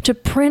to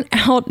print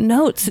out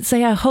notes that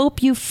say, I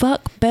hope you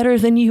fuck better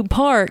than you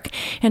park,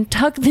 and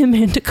tuck them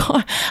into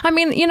car. I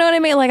mean, you know what I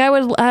mean? Like I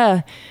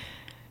would,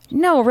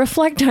 no,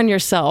 reflect on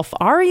yourself.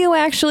 Are you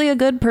actually a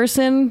good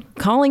person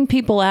calling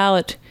people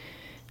out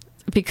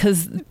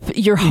because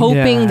you're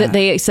hoping that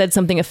they said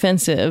something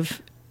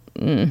offensive?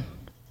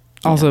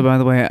 Also, by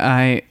the way,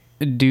 I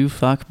do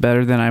fuck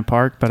better than I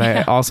park, but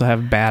I also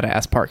have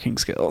badass parking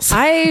skills.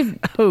 I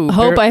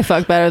hope I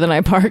fuck better than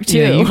I park too.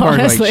 Yeah, you park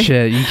honestly. like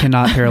shit. You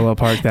cannot parallel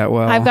park that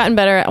well. I've gotten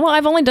better. Well,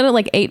 I've only done it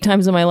like 8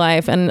 times in my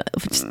life, and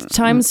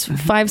times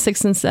 5, 6,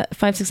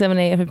 7,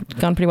 8 have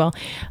gone pretty well.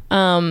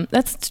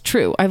 That's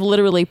true. I've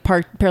literally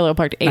parallel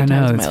parked 8 I know,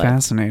 times in my it's life.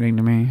 fascinating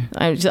to me.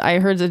 I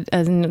heard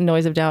a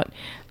noise of doubt.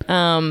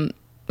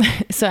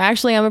 So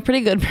actually, I'm a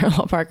pretty good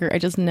parallel parker. I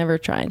just never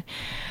tried.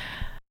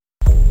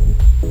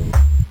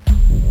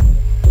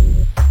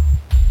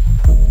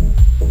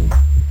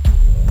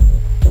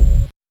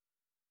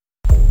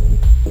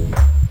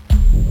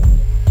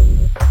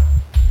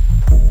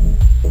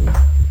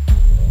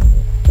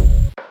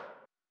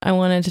 I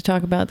wanted to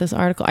talk about this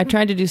article. I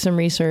tried to do some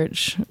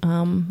research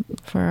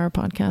for our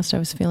podcast. I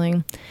was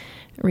feeling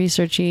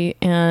researchy,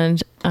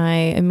 and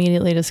I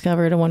immediately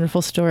discovered a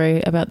wonderful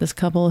story about this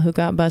couple who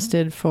got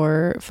busted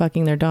for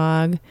fucking their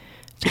dog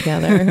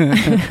together.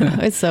 I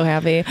was so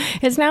happy.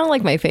 It's now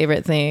like my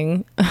favorite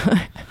thing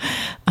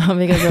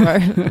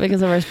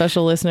because of our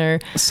special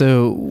listener.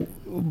 So,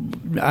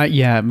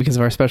 yeah, because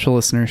of our special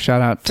listener,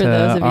 shout out For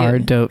those to of our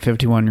you- dope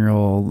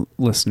 51-year-old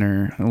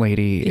listener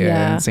lady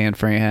Yeah. in San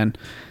Fran.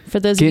 For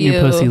those Getting of you,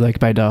 your pussy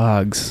licked by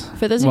dogs.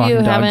 for those of Walking you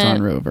who dogs on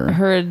haven't Rover.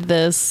 heard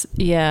this,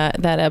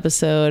 that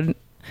episode,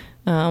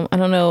 I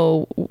don't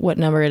know what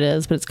number it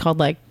is, but it's called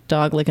like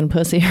Dog Licking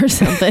Pussy or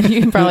something.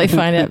 You can probably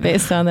find it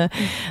based on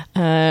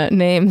the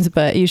names,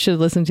 but you should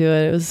listen to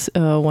it. It was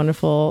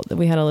wonderful.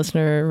 We had a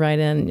listener write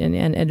in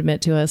and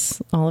admit to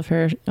us all of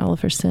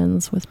her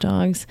sins with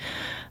dogs,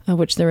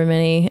 which there were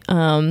many,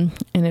 and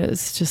it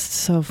was just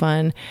so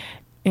fun.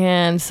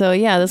 And so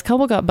yeah, this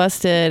couple got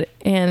busted,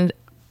 and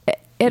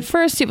at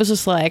first it was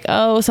just like,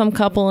 oh, some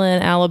couple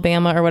in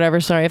Alabama or whatever.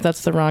 Sorry if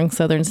that's the wrong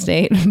southern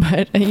state,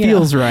 but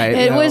Feels right,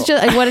 It though. was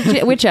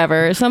just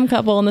whichever, some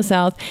couple in the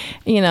South,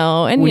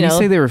 and When you you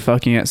say they were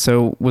fucking it,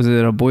 so was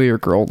it a boy or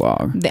girl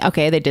dog?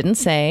 they didn't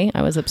say.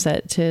 I was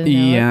upset to know.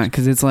 Yeah,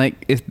 because it's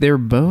like if they're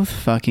both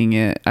fucking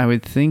it, I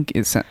would think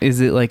is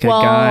it like a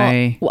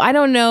guy? Well, I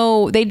don't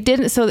know. They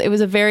didn't. So it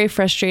was a very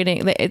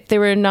frustrating. They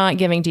were not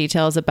giving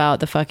details about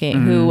the fucking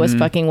who was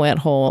fucking what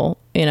hole.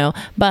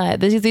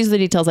 But these are the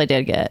details I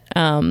did get.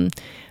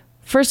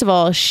 First of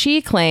all,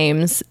 she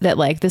claims that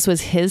like this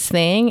was his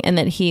thing, and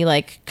that he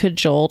like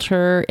cajoled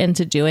her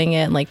into doing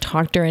it, and like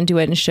talked her into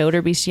it, and showed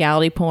her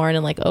bestiality porn,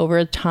 and like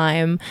over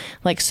time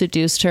like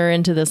seduced her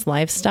into this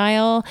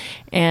lifestyle.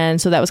 And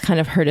so that was kind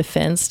of her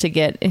defense to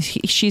get.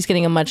 She's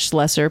getting a much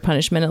lesser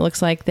punishment, it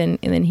looks like, than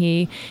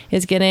he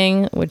is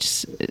getting,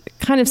 which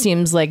kind of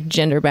seems like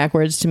gender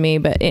backwards to me.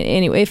 But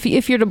anyway,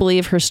 if you're to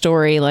believe her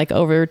story, like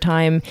over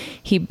time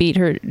he beat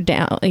her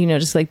down,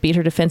 just like beat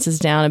her defenses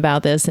down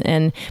about this.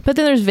 But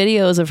then there's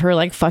videos of her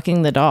like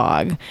fucking the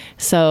dog.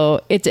 So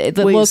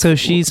So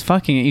she's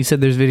fucking it. You said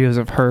there's videos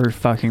of her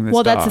fucking this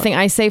well, dog. that's the thing.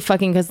 I say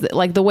fucking because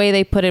like the way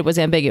they put it was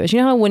ambiguous. You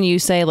know how when you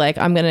say like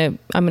I'm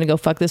gonna go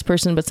fuck this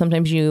person, but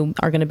sometimes you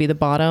are gonna be the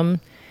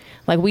bottom.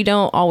 Like we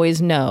don't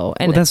always know.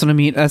 And well, that's what I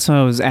mean. That's what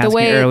I was asking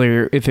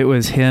earlier. If it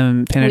was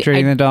him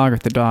penetrating the dog, or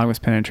if the dog was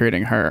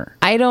penetrating her.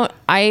 I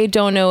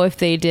don't know if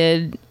they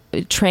did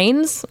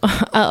trains,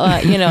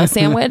 a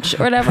sandwich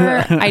or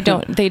whatever.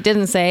 They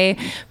didn't say,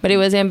 but it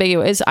was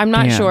ambiguous. I'm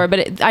not sure,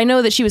 but I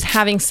know that she was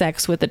having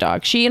sex with the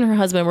dog. She and her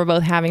husband were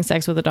both having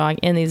sex with the dog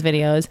in these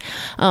videos.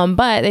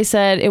 But they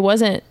said it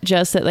wasn't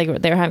just that,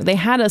 like, they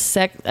had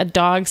a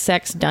dog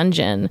sex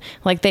dungeon,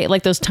 like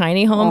those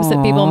tiny homes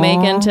that people make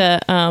into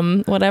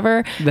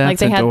whatever. That's like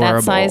they had adorable.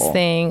 that size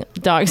thing,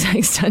 dog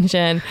sex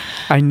dungeon.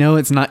 I know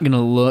it's not going to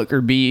look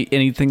or be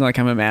anything like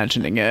I'm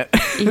imagining it.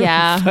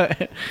 Yeah.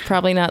 But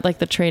Probably not like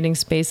the Trading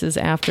Spaces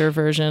after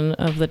version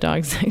of the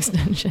dog sex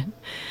dungeon.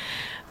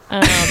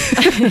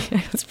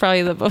 It's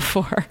probably the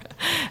before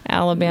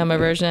Alabama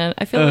version.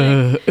 I feel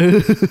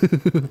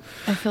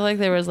like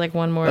there was like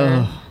one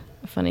more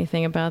funny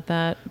thing about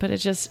that, but it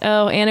just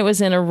and it was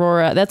in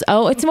Aurora.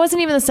 It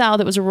wasn't even the South.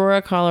 It was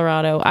Aurora,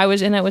 Colorado. I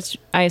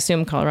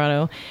assume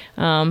Colorado,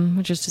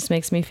 which just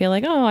makes me feel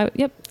like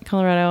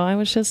Colorado. I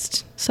was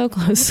just so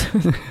close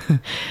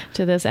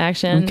to this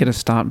action. we could have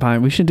stopped by.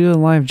 We should do a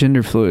live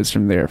Gender Fluids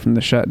from there, from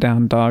the shut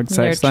down dog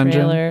Their sex dungeon.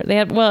 trailer. They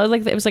had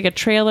it was like a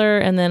trailer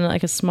and then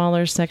like a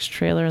smaller sex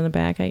trailer in the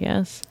back, I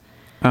guess.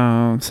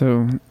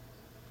 So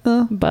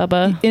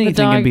Bubba.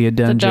 anything could be a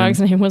dungeon. The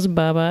dog's name was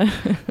Bubba.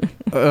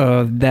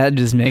 That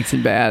just makes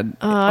it bad.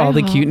 All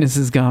the cuteness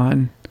is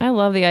gone. I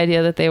love the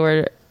idea that they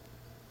were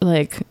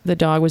like, the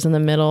dog was in the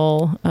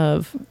middle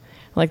of,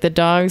 like, the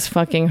dog's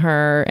fucking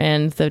her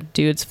and the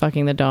dude's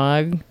fucking the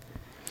dog.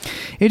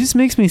 It just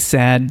makes me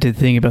sad to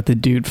think about the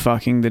dude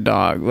fucking the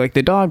dog. Like,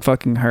 the dog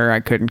fucking her,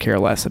 I couldn't care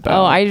less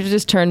about. I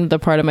just turned the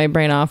part of my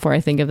brain off where I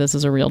think of this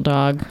as a real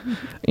dog.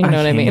 You know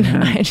what I mean?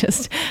 I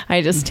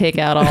just take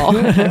out all.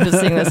 I'm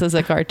just seeing this as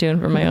a cartoon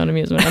for my own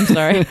amusement. I'm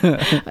sorry.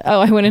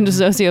 I went into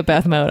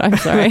sociopath mode. I'm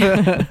sorry.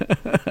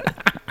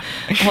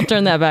 I'll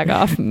turn that back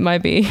off.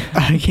 Might be.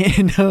 I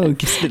can't,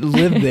 just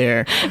live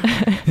there.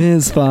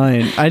 It's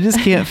fine. I just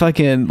can't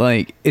fucking,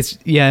 like,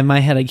 in my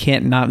head I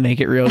can't not make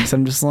it real, because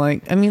I'm just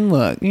like, I mean,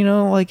 look,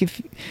 like,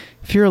 if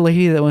you're a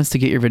lady that wants to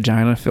get your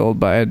vagina filled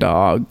by a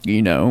dog,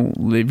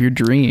 live your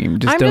dream.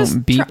 Just don't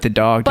beat the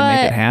dog to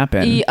make it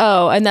happen.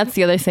 And that's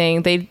the other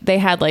thing. They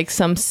had like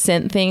some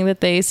scent thing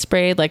that they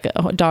sprayed, like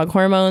dog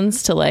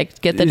hormones, to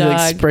like get the dog.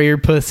 Like spray your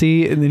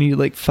pussy and then you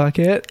like fuck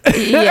it.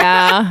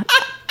 Yeah.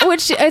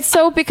 Which it's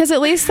so, because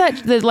at least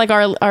like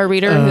our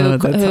reader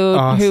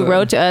who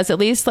wrote to us, at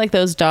least like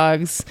those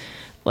dogs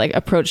like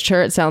approached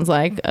her, it sounds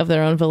like, of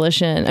their own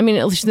volition. I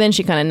mean, then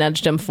she kind of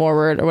nudged him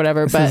forward or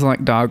whatever. This but is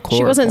like dog chloroform.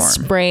 She wasn't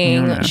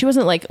spraying. She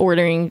wasn't like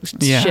ordering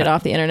shit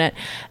off the internet.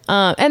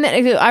 And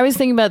then I was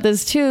thinking about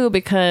this too,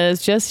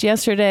 because just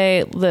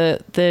yesterday,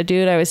 the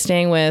dude I was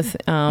staying with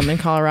in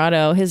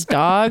Colorado, his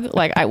dog,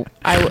 like I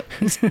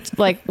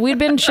like, we'd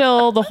been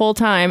chill the whole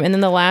time, and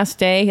then the last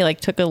day he like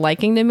took a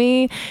liking to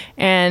me,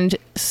 and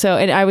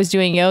I was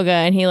doing yoga,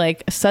 and he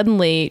like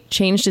suddenly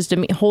changed his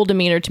whole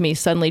demeanor to me.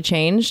 Suddenly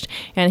changed,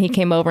 and he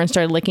came over and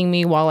started licking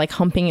me while like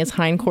humping his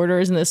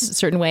hindquarters in this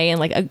certain way, and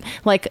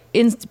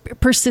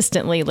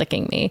persistently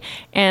licking me.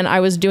 And I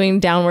was doing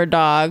downward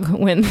dog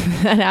when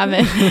that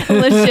happened.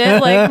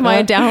 Legit, like,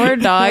 my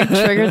downward dog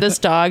triggered this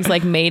dog's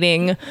like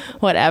mating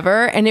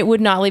whatever, and it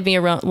would not leave me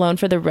alone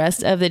for the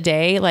rest of the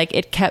day. Like,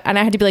 it kept, and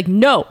I had to be like,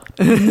 no,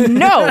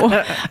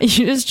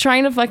 you're just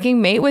trying to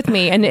fucking mate with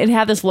me. And it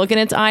had this look in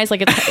its eyes,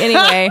 like, it's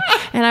anyway.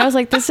 And I was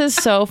like, this is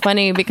so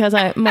funny, because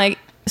I'm like,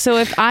 so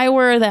if I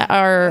were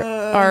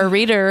our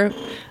reader,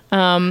 who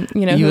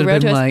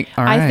wrote to us, like,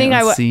 all right, I think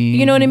I would, see.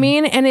 you know what I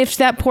mean? And if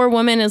that poor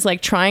woman is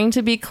like trying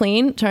to be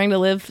clean, trying to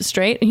live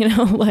straight,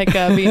 like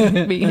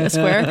be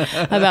square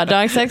about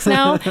dog sex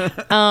now,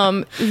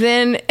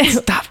 then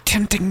stop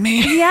tempting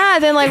me. Yeah.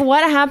 Then like,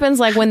 what happens?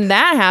 Like, when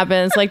that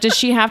happens, like, does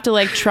she have to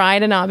like try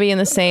to not be in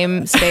the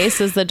same space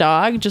as the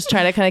dog? Just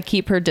try to kind of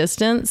keep her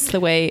distance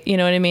the way, you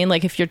know what I mean?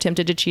 Like, if you're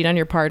tempted to cheat on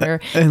your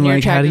partner, and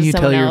like, how do you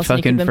tell your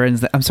fucking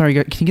friends that, I'm sorry,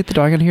 can you get the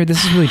dog out of here?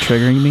 This is really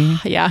triggering me.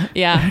 Yeah.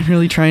 I'm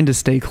really trying to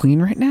stay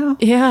clean right now.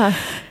 Yeah.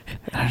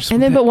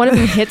 And then, but one of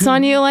them hits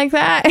on you like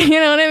that, you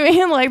know what I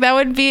mean? Like, that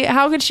would be,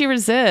 how could she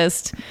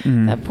resist?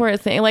 That poor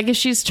thing. Like, if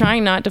she's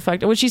trying not to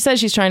fuck, well, she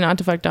says she's trying not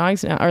to fuck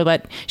dogs, or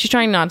she's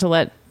trying not to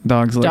let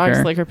dogs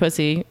lick her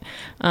pussy,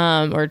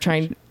 or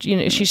trying,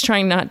 she's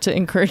trying not to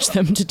encourage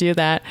them to do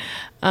that.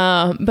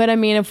 But I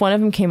mean, if one of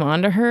them came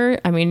on to her,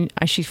 I mean,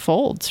 she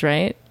folds,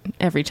 right?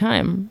 Every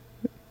time.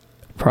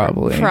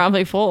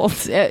 Probably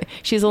folds.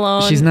 She's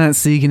alone. She's not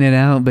seeking it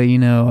out, but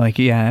like,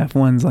 yeah, if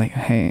one's like,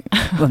 hey,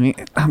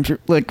 I'm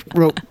just like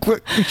real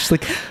quick. She's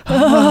like,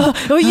 oh,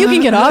 you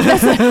can get off.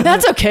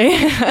 That's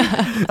okay.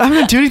 I'm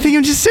not doing anything.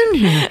 I'm just sitting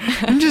here.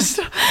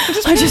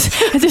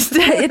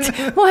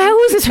 Well, who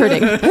is this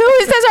hurting? Who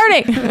is this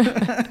hurting?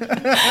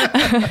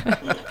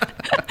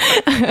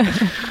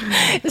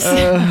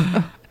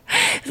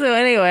 So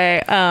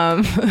anyway,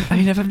 I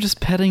mean, if I'm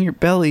just petting your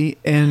belly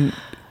and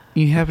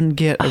you happen to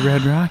get a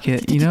red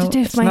rocket,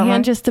 If my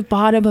hand, just the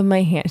bottom of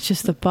my hand. It's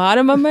just the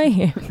bottom of my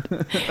hand.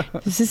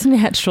 This is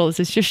natural.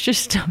 This is just your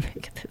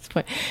stomach at this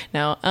point.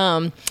 No.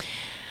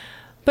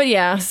 But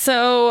yeah,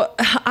 so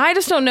I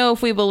just don't know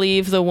if we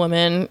believe the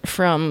woman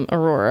from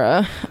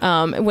Aurora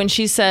when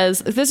she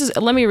says,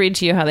 let me read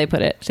to you how they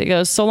put it. It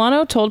goes,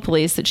 Solano told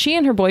police that she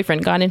and her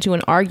boyfriend got into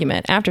an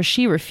argument after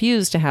she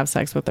refused to have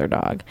sex with their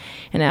dog.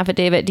 An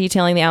affidavit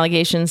detailing the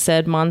allegations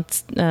said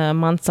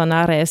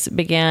Manzanares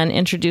began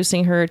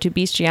introducing her to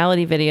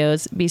bestiality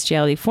videos,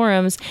 bestiality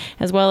forums,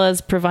 as well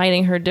as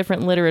providing her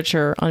different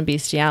literature on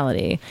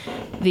bestiality.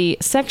 The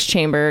sex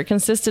chamber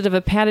consisted of a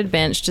padded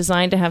bench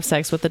designed to have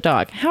sex with the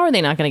dog. How are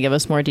they not going to give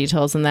us more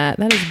details than that?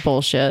 That is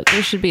bullshit.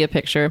 There should be a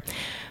picture.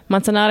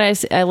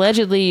 Manzanares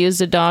allegedly used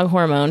a dog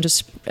hormone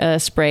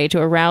spray to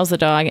arouse the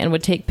dog and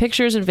would take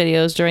pictures and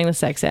videos during the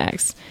sex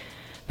acts.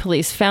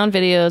 Police found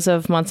videos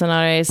of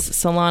Manzanares,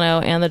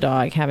 Solano, and the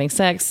dog having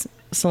sex.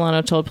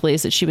 Solano told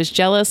police that she was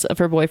jealous of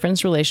her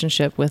boyfriend's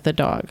relationship with the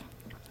dog.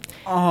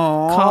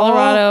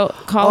 Colorado.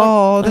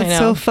 Oh, that's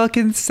so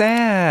fucking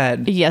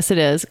sad. Yes, it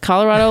is.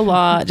 Colorado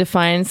law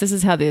defines, this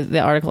is how the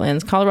article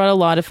ends. Colorado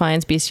law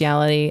defines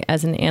bestiality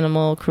as an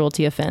animal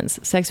cruelty offense.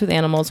 Sex with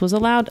animals was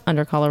allowed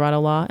under Colorado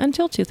law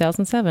until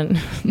 2007.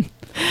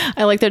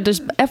 I like that.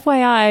 Just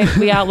FYI,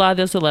 we outlawed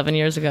this 11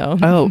 years ago.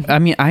 Oh, I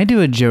mean, I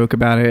do a joke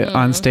about it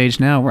on stage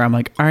now where I'm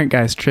like, all right,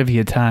 guys,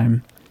 trivia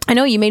time. I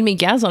know you made me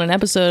guess on an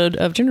episode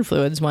of Gender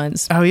Fluids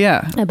once. Oh,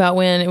 yeah. About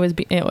when it was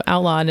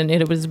outlawed and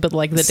it was but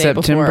like the day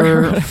before.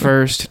 September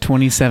 1st,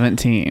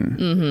 2017.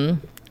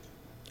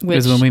 Mm-hmm. Which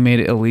is when we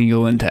made it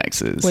illegal in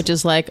Texas. Which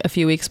is like a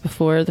few weeks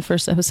before the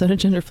first episode of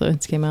Gender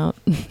Fluids came out.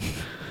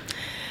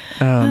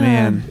 Oh,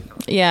 man.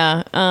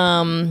 Yeah.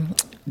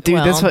 Dude,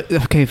 that's what.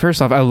 Okay,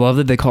 first off, I love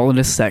that they call it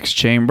a sex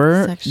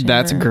chamber.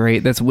 That's great.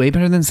 That's way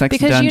better than sex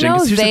dungeon.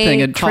 Because here's the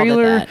thing, a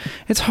trailer.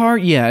 It's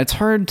hard. Yeah, it's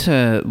hard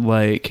to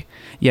like.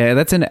 Yeah,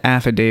 that's an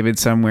affidavit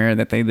somewhere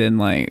that they then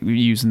like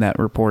use in that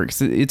report.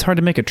 'Cause it's hard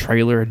to make a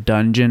trailer a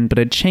dungeon, but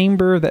a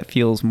chamber that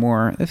feels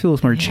more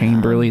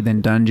chamberly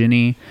than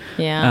dungeony.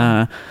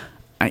 Yeah.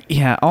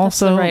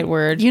 Also, that's the right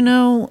word. You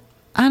know,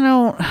 I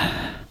don't.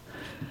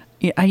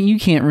 Yeah, you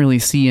can't really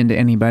see into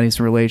anybody's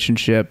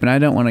relationship, and I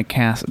don't want to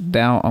cast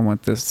doubt on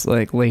what this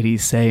like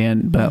lady's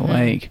saying, but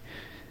like,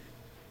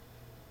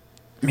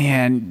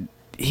 man,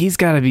 he's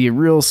got to be a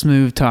real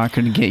smooth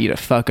talker to get you to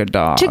fuck a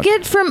dog. To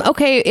get from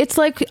it's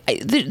like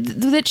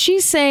that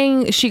she's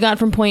saying she got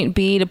from point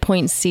B to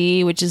point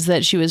C, which is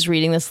that she was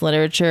reading this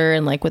literature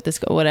and like with this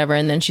whatever,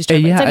 and then she's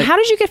talking. It's like, how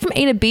did you get from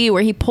A to B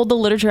where he pulled the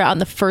literature out in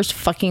the first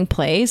fucking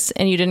place,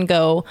 and you didn't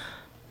go,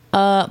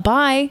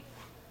 bye.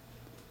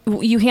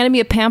 You handed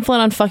me a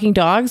pamphlet on fucking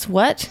dogs?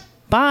 What?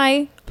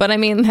 Bye. But I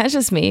mean, that's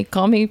just me.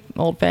 Call me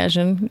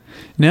old-fashioned.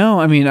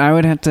 No, I mean, I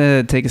would have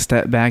to take a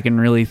step back and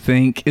really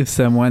think if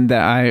someone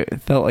that I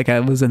felt like I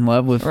was in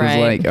love with was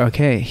like,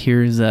 okay,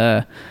 here's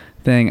a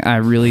thing I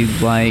really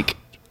like.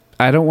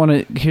 I don't want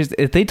to.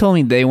 If they told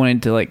me they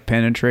wanted to like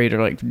penetrate or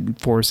like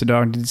force a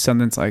dog to do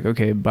something, it's like,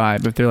 okay, bye.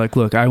 But if they're like,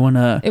 look, I want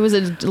to. It was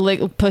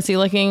a pussy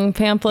licking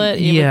pamphlet.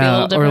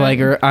 Yeah,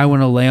 or I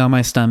want to lay on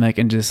my stomach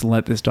and just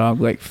let this dog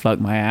like fuck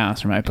my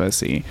ass or my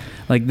pussy.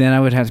 Like then I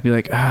would have to be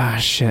like,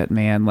 shit,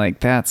 man, like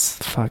that's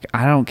fuck.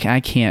 I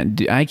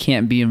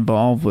can't be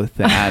involved with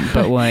that.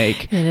 But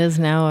like, it is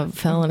now a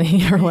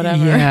felony or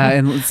whatever. Yeah,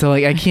 and so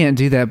like I can't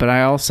do that. But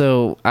I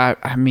also,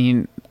 I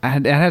mean.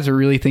 I'd have to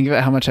really think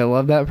about how much I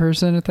love that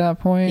person at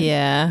that point.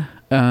 Yeah.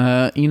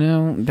 You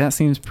know, that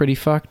seems pretty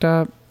fucked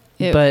up.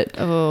 But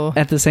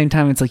at the same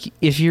time, it's like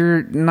if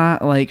you're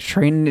not like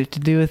training it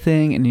to do a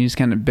thing and you just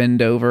kind of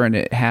bend over and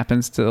it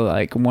happens to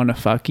like want to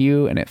fuck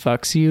you and it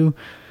fucks you.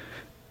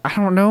 I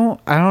don't know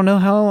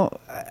how.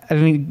 I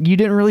mean, you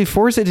didn't really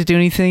force it to do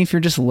anything if you're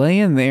just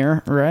laying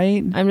there,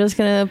 right? I'm just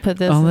gonna put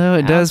this. Although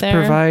it does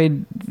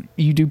provide,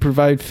 you do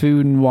provide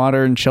food and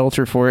water and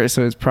shelter for it,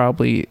 so it's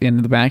probably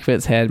in the back of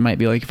its head might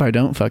be like, if I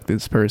don't fuck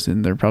this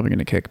person, they're probably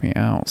gonna kick me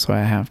out, so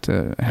I have to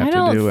do it. I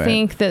don't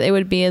think that it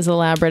would be as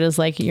elaborate as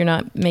like you're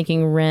not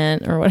making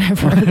rent or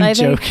whatever. I'm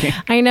joking.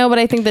 I know, but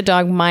I think the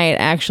dog might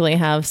actually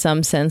have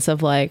some sense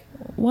of like,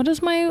 what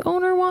does my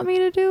owner want me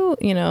to do?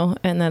 You know,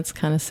 and that's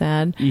kind of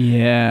sad.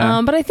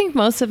 Yeah. But I think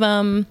most of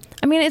them,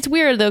 I mean, it's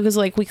weird though, because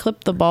like we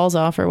clip the balls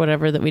off or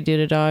whatever that we do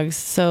to dogs.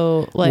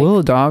 So like, will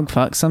a dog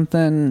fuck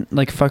something,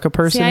 like fuck a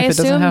person if it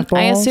doesn't have balls?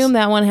 I assume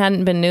that one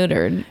hadn't been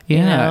neutered. Yeah.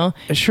 You know?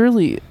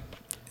 Surely,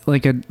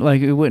 like it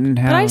wouldn't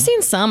have. But I've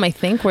seen some, I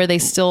think, where they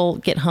still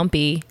get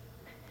humpy.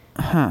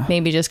 Huh.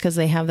 Maybe just because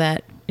they have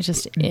that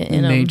just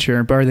in nature.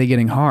 them. But are they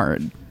getting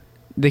hard?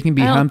 They can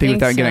be humpy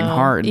without getting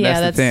hard.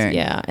 Yeah, that's the thing.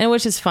 Yeah, and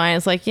which is fine.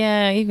 It's like,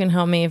 yeah, you can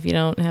hump me if you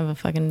don't have a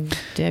fucking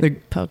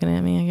dick poking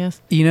at me, I guess.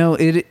 You know,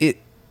 it.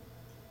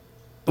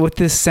 What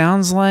this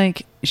sounds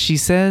like, she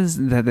says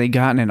that they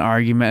got in an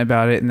argument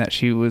about it and that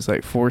she was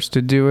like forced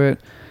to do it.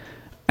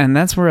 And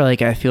that's where,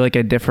 like, I feel like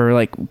I differ,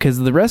 like, because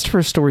the rest of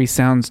her story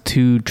sounds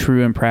too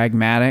true and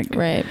pragmatic.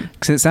 Right.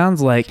 Because it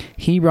sounds like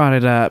he brought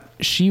it up,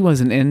 she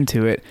wasn't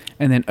into it,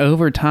 and then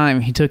over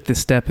time, he took the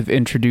step of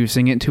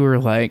introducing it to her,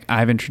 like,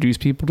 I've introduced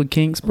people to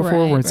kinks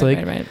before, where it's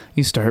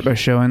you start by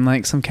showing,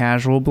 like, some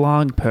casual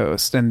blog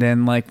post, and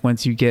then, like,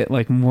 once you get,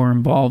 like, more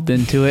involved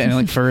into it, and,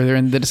 like, further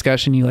in the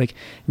discussion, you, like,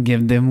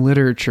 give them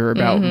literature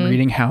about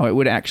reading how it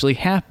would actually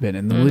happen,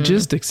 and the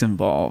logistics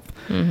involved.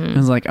 I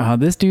was like, oh,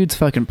 this dude's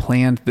fucking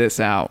planned this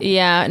out.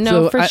 Yeah,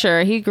 no, for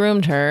sure. He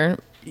groomed her.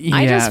 Yeah,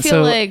 I just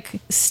feel like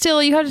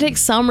still you have to take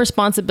some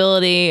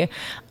responsibility.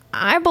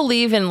 I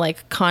believe in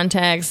like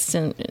context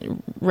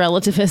and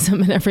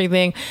relativism and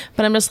everything,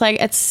 but I'm just like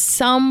at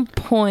some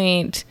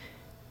point,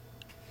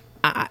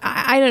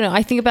 I don't know.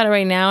 I think about it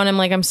right now and I'm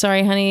like, I'm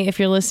sorry, honey, if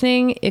you're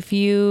listening, if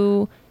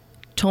you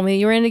told me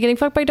you were into getting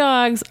fucked by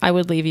dogs, I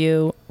would leave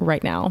you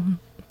right now.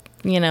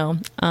 You know,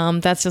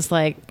 that's just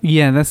like,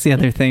 yeah, that's the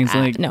other thing. It's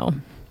like, no.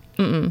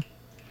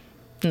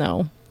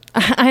 No.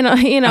 I know,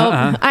 you know,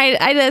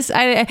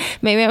 I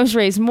maybe I was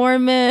raised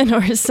Mormon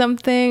or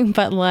something,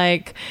 but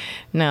like,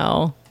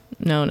 no.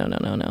 No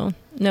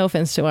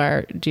offense to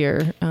our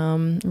dear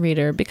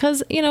reader,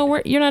 because you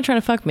know you're not trying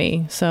to fuck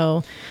me,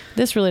 so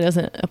this really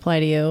doesn't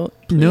apply to you.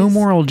 Please. No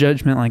moral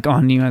judgment like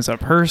on you as a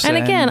person.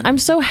 And again, I'm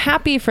so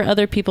happy for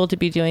other people to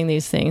be doing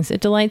these things.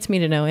 It delights me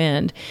to no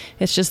end.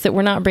 It's just that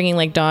we're not bringing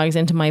like dogs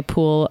into my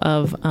pool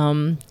of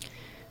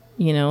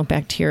you know,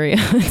 bacteria,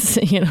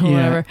 you know,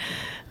 whatever.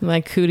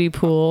 My cootie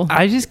pool.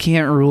 I just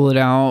can't rule it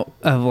out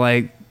of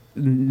like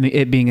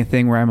it being a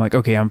thing where I'm like,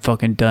 okay, I'm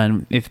fucking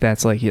done if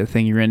that's like a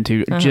thing you're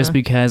into, just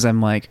because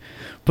I'm like,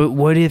 but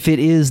what if it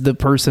is the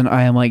person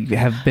I am like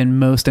have been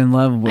most in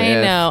love with?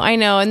 I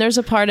know, and there's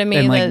a part of me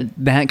and like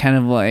that kind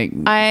of like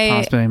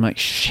possibility. I'm like,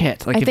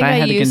 shit. Like if I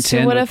had to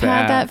contend would have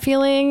had that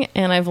feeling,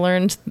 and I've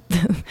learned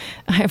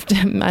I have to.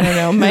 I don't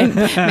know.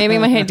 Maybe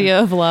my idea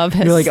of love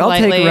has. You're like, I'll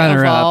take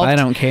runner up. I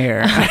don't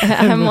care.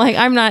 I'm like,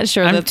 I'm not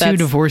sure I'm that's 2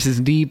 divorces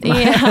deep.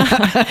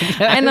 Yeah,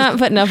 I'm not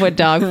putting up with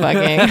dog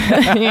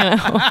fucking. You know,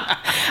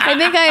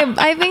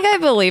 I think I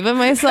believe in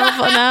myself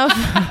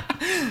enough.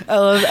 I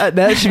love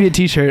that. Should be a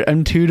t-shirt.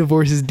 I'm 2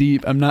 divorces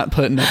deep. I'm not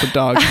putting up with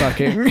dog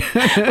fucking.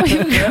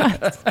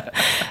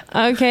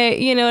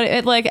 Okay, you know,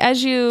 it like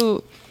as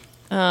you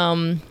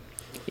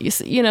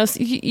you know,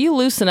 you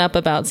loosen up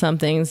about some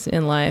things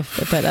in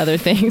life, but other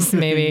things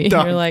maybe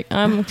you're like,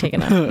 I'm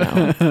taking up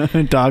now.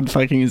 Dog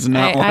fucking is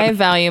not one. I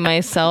value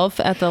myself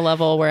at the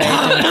level where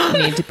I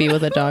don't need to be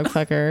with a dog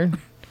fucker.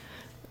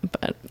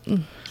 But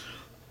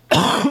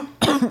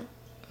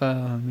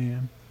oh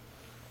man.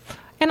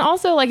 And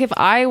also, like, if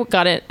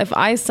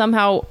I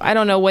somehow, I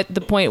don't know what the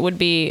point would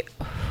be,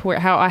 where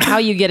how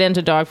you get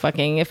into dog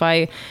fucking. If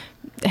I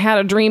had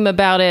a dream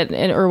about it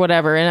or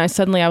whatever, and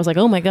I was like,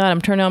 oh my God,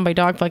 I'm turned on by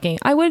dog fucking,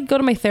 I would go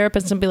to my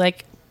therapist and be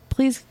like,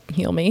 please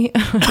heal me.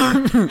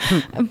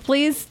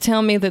 Please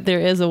tell me that there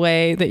is a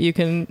way that you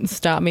can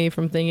stop me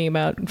from thinking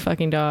about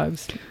fucking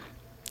dogs.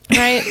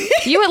 Right?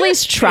 You at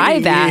least try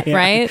that,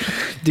 right?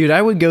 Dude,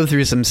 I would go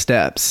through some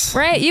steps.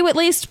 Right? You at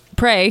least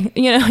pray.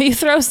 You know, you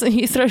throw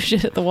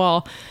shit at the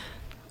wall.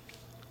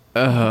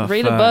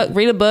 Read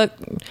a book,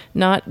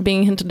 not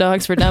being into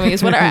dogs for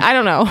dummies, whatever. I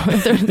don't know.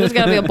 There's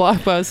got to be a blog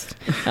post,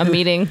 a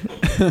meeting.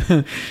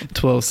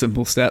 12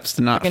 simple steps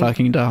to not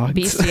fucking dogs.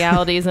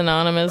 Bestialities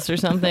Anonymous or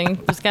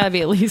something. There's got to be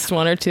at least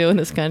 1 or 2 in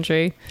this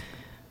country.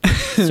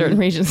 Certain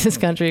regions of this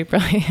country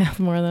probably have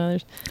more than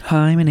others.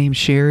 Hi, my name's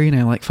Sherry and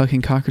I like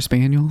fucking Cocker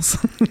Spaniels.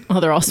 Oh,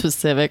 they're all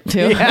specific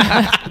too.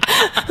 Yeah.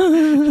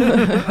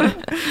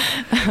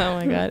 Oh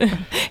my God.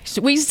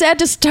 We said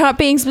to stop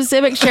being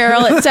specific,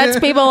 Cheryl. It sets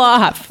people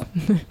off.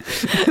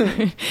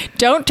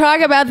 Don't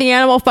talk about the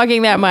animal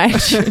fucking that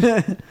much.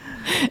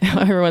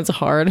 Everyone's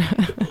hard.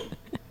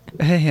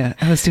 Hey,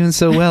 I was doing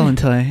so well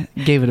until I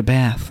gave it a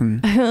bath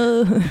and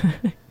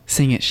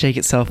seeing it shake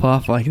itself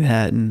off like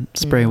that and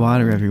spray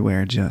water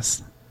everywhere.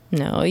 Just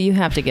no, you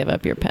have to give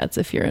up your pets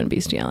if you're in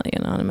Bestiality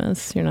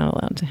Anonymous. You're not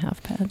allowed to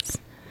have pets.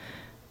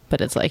 But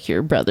it's like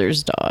your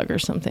brother's dog or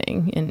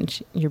something, and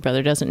your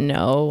brother doesn't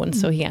know, and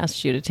so he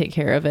asked you to take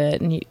care of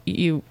it, and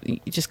you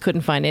just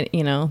couldn't find it.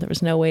 You know, there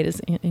was no way to,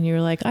 and you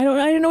were like, I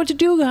don't know what to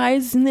do,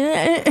 guys. And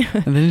then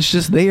it's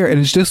just there, and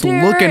it's just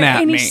looking at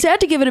me. And he said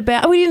to give it a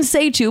bath. We didn't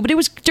say to, but it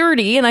was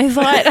dirty, and I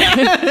thought,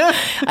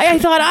 I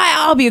thought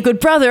I'll be a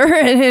good brother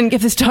and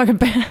give this dog a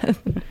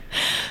bath.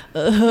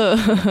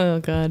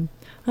 Oh God.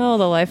 Oh,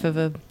 the life of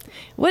a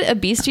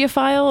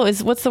bestiophile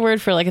is. What's the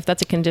word for like if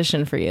that's a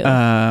condition for you?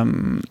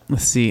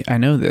 Let's see. I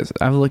know this.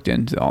 I've looked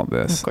into all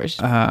this. Of course.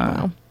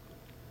 Wow.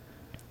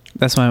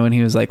 That's why when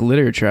he was like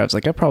literature, I was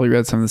like, I probably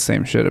read some of the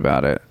same shit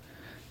about it.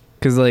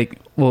 Because like,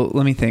 well,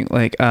 let me think.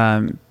 Like,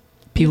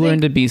 people are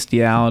into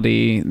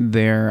bestiality.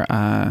 They're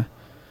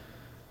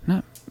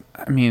not.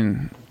 I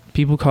mean,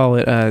 people call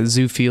it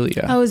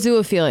zoophilia. Oh,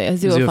 zoophilia,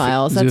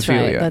 zoophiles. That's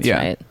zoophilia, right. That's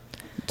right.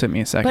 It took me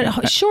a second.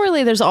 But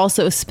surely there's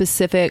also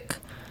specific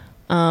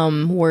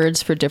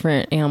words for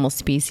different animal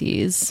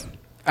species.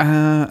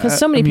 Because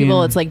so many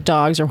people, it's like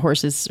dogs or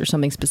horses or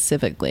something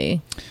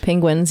specifically.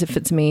 Penguins, if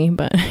it's me,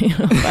 but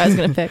if I was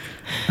gonna pick,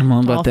 I'm all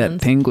about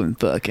dolphins. that penguin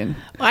fucking.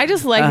 I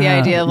just like the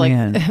idea of like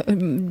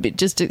man.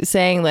 just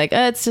saying like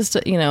it's just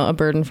a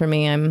burden for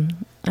me.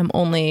 I'm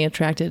only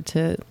attracted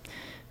to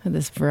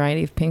this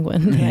variety of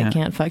penguin that I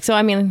can't fuck. So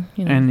I mean,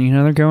 and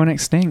they're going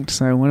extinct.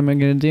 So what am I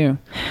gonna do?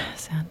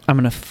 sad. I'm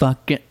gonna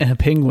fuck a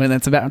penguin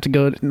that's about to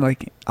go.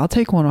 Like, I'll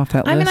take one off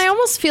that list. I mean, I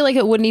almost feel like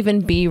it wouldn't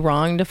even be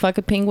wrong to fuck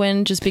a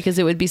penguin, just because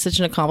it would be such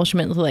an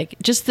accomplishment. Like,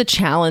 just the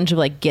challenge of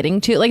like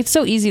getting to it. Like, it's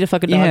so easy to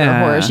fuck a dog or a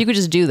horse. You could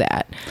just do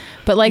that.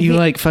 But like, you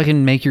like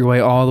fucking make your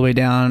way all the way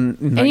down,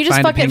 and you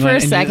just fuck it for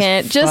a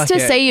second, just to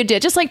say you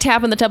did, just like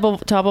tapping the top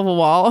of a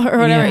wall or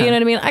whatever. You know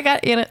what I mean?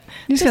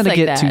 You just gotta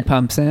get 2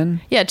 pumps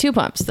in. Yeah, 2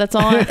 pumps. That's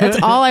all.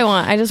 That's all I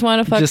want. I just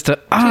want to fuck 2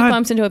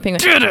 pumps into a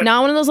penguin.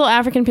 Not one of those little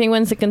African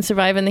penguins that can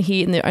survive in the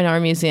heat in our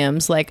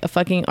museums, like a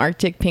fucking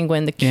Arctic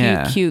penguin, the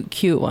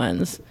cute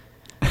ones.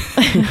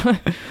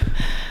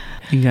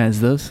 You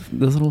guys, those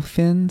little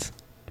fins.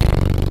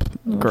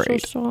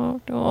 Great. So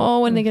soft.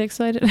 Oh, when they get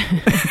excited.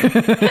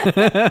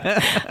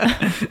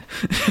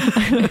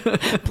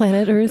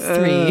 Planet Earth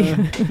 3.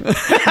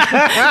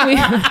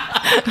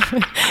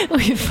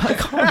 We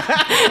fuck all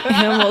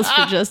animals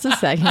for just a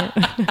second.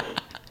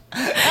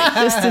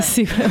 Just to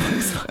see what it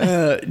looks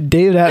like.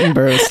 David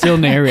Attenborough is still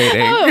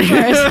narrating.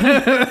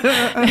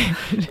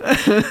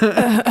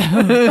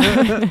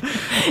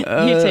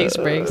 He takes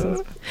breaks.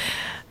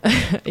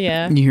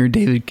 Yeah. You hear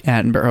David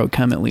Attenborough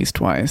come at least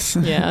twice.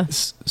 Yeah.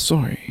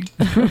 Sorry.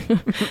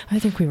 I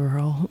think we were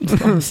all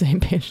on the same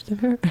page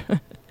there.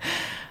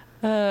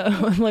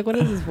 I'm like, what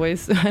is his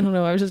voice? I don't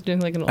know. I was just doing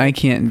like an old I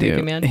can't do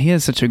it. Man. He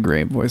has such a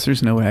great voice.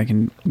 There's no way I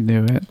can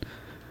do it.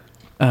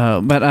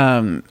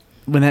 But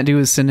when that dude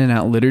was sending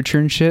out literature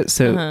and shit,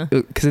 so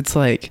because it's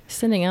like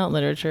sending out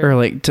literature or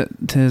like to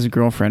his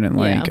girlfriend and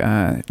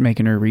like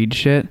making her read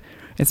shit,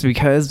 it's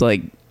because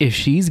like if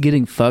she's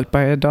getting fucked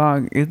by a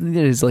dog, it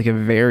is like a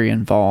very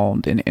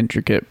involved and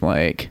intricate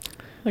like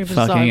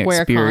fucking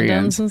wear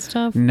experience condoms and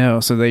stuff. No,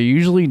 so they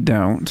usually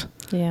don't.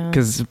 Yeah,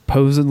 because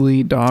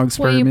supposedly dog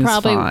sperm is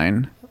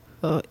fine.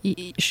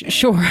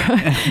 Sure. You're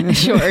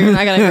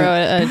not gonna grow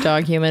a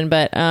dog human,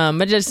 but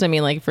just I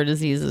mean like for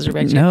diseases or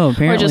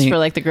bacteria, or just for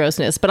like the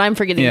grossness. But I'm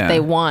forgetting that they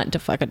want to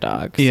fuck a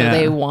dog, so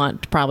they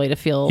want probably to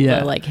feel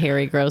the like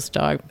hairy, gross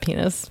dog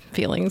penis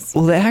feelings.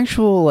 Well, the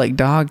actual like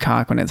dog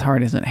cock when it's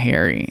hard isn't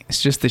hairy.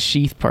 It's just the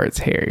sheath part's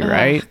hairy,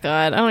 right?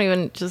 God, I don't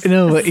even just.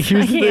 No, but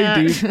here's the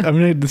thing, dude. I'm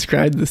gonna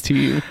describe this to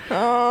you.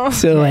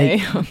 So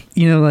like,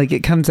 like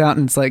it comes out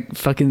and it's like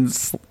fucking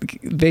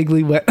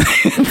vaguely wet,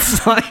 and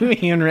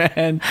slimy and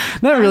red.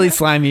 Not really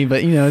slimy,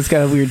 but it's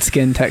got a weird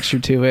skin texture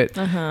to it.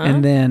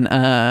 And then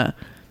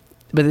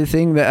but the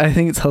thing that I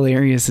think it's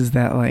hilarious is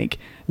that like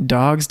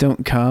dogs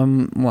don't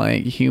come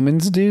like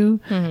humans do.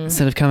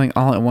 Instead of coming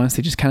all at once,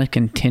 they just kind of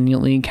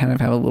continually kind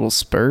of have a little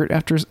spurt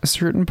after a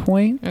certain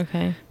point.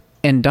 Okay.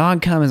 And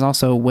dog cum is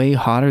also way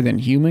hotter than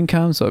human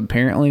cum, so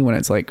apparently when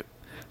it's like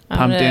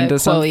pumped into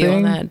something. You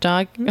on that.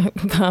 Dog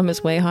cum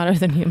is way hotter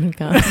than human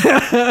cum.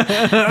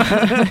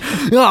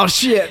 Oh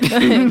shit!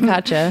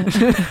 Gotcha.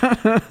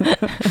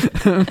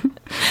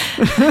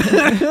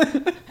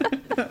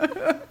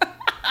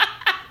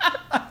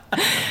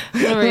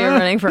 Whenever you're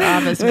running for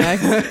office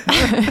next.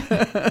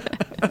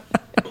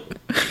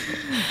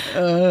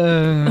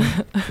 Oh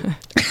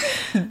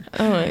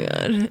my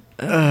god.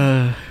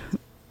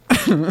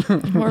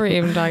 What were we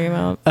even talking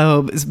about?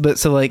 Oh, but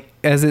so like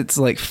as it's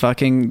like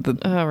fucking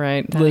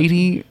the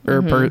lady or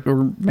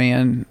or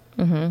man,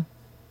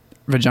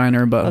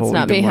 vagina or butthole. Let's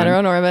not be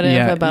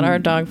heteronormative about our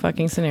dog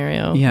fucking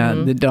scenario. Yeah,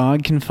 the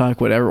dog can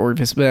fuck whatever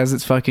orifice, but as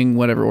it's fucking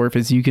whatever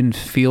orifice, you can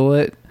feel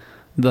it,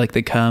 like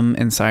the cum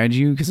inside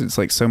you, because it's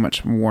like so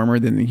much warmer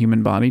than the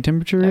human body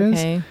temperature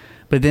is.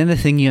 But then the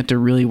thing you have to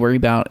really worry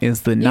about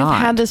is the knot.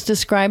 You've had this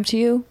described to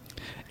you?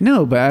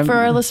 No, but for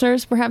our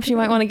listeners, perhaps you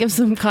might want to give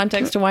some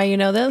context to why you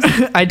know this.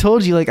 I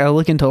told you, like, I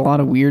look into a lot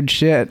of weird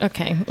shit.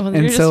 Okay. Well,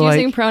 you're just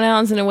using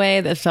pronouns in a way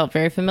that felt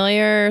very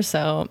familiar.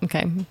 So,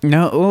 okay.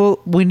 No, well,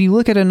 when you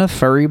look at enough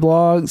furry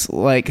blogs,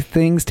 like,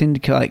 things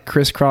tend to, like,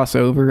 crisscross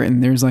over,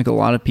 and there's, like, a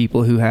lot of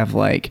people who have,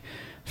 like,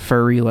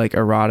 furry, like,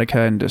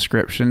 erotica and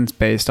descriptions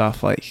based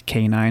off, like,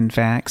 canine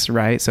facts,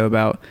 right? So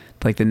about,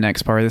 like, the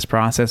next part of this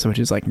process, which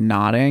is, like,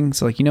 knotting.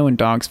 So, like, when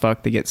dogs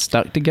fuck, they get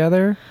stuck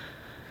together.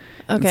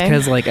 Okay. It's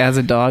because, like, as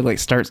a dog, like,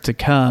 starts to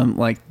come,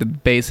 like, the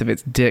base of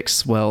its dick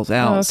swells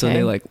out. So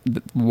they, like,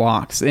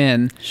 locks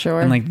in. Sure.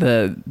 And, like,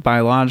 the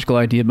biological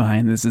idea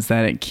behind this is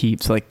that it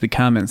keeps, like, the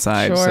cum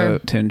inside so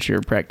to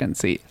ensure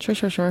pregnancy.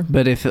 Sure.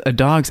 But if a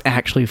dog's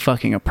actually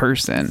fucking a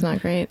person... It's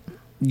not great.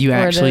 You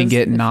actually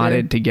get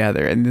knotted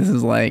together, and this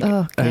is like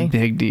a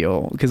big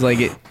deal because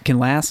like it can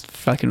last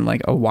fucking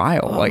like a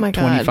while, like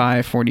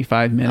 25,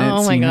 45 minutes.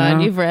 Oh my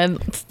god, you've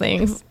read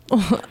things.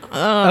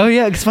 Oh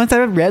yeah, because once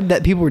I read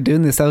that people were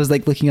doing this, I was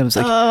like looking up, it's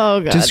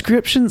like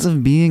descriptions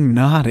of being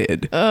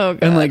knotted. Oh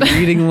god, and like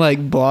reading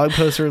like blog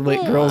posts where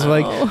like girls were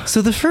like,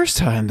 so the first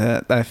time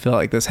that I felt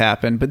like this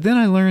happened, but then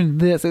I learned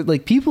this.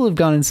 Like people have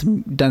done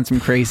some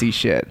crazy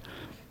shit.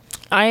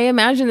 I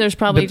imagine there's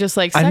probably But just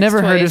like I've sex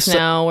never heard toys of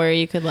now where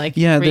you could like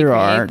Yeah, there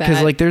recreate are, because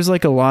that. like there's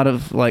like a lot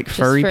of like Just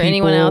furry for people.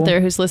 anyone out there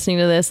who's listening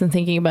to this and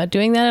thinking about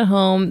doing that at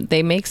home,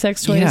 they make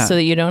sex toys Yeah. so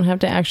that you don't have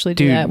to actually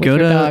do Dude, that with go your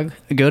to dog.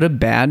 go to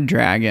Bad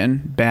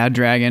Dragon. Bad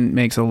Dragon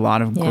makes a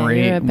lot of Yeah, you're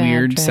great a bad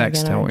weird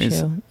sex dragon, aren't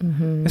toys. you?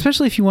 Mhm.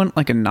 Especially if you want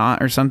like a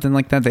knot or something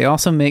like that. They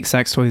also make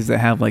sex toys that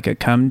have like a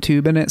cum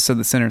tube in it, so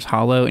the center's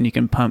hollow and you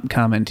can pump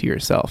cum into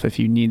yourself if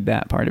you need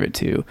that part of it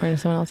too. Or to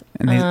someone else.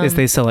 And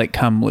they sell like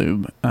cum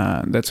lube.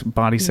 That's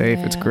body safe.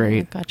 It's Yeah,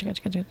 great. Gotcha.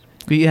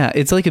 But yeah,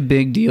 it's like a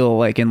big deal,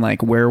 like in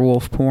like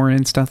werewolf porn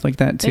and stuff like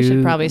that too. They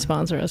should probably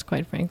sponsor us,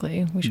 quite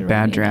frankly. We should write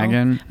Bad an email.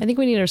 Dragon. I think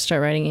we need to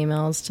start writing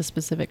emails to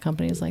specific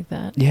companies like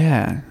that.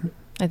 Yeah.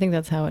 I think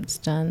that's how it's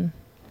done.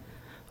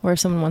 Or if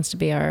someone wants to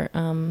be our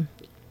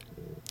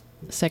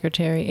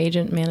secretary,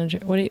 agent, manager.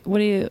 What do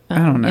you I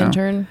don't know.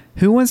 intern?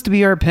 Who wants to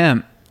be our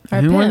pimp? Our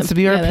Who pimp. wants to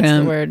be our Yeah, that's the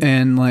pimp word.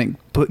 and like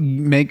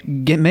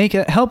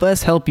help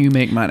us help you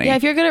make money? Yeah,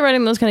 if you're good at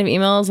writing those kind of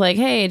emails, like,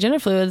 hey, gender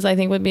fluids, I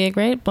think would be a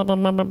great blah blah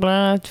blah blah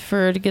blah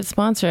to get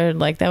sponsored.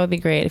 Like that would be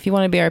great. If you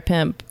want to be our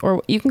pimp,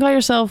 or you can call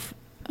yourself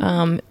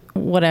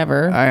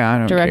whatever, I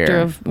don't director care.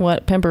 of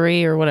what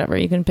pimpery or whatever.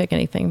 You can pick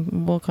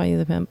anything. We'll call you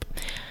the pimp.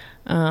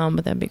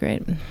 But that'd be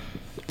great.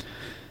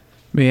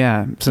 But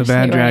yeah, so Just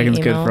Bad hate writing Dragon's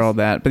good for emails. all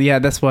that. But yeah,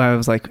 that's why I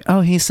was like,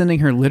 oh, he's sending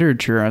her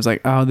literature. I was like,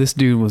 oh, this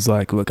dude was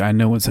like, look, I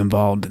know what's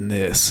involved in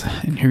this,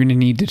 and you're gonna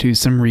need to do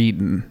some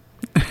reading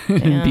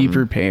and be Damn.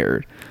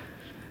 prepared.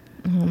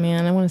 Oh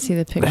man, I want to see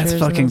the pictures.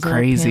 and fucking those little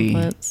crazy.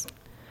 pamphlets.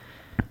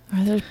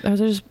 Are there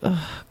just?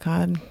 Oh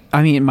God.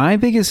 I mean, my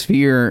biggest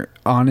fear,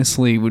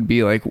 honestly, would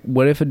be like,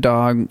 what if a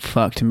dog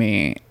fucked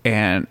me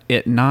and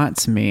it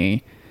knots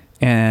me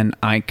and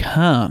I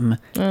come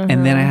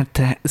and then I have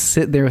to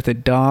sit there with a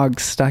dog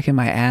stuck in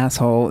my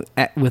asshole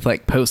with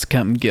like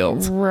post-cum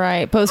guilt.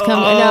 Right. Post cum.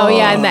 No,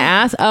 yeah, in the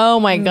ass.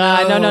 Oh my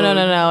God.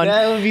 No.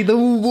 That would be the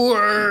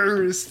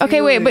worst.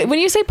 Okay, wait, but when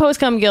you say post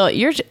cum guilt,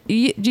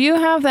 do you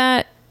have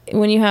that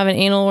when you have an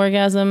anal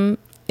orgasm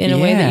in a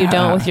way that you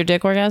don't Yeah. with your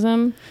dick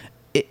orgasm?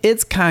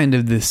 It's kind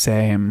of the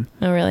same.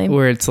 Oh, really?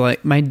 Where it's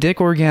like my dick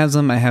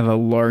orgasm, I have a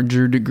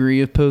larger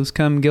degree of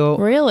post-cum guilt.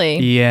 Really?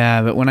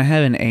 Yeah, but when I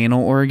have an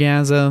anal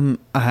orgasm,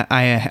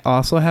 I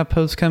also have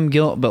post-cum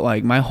guilt, but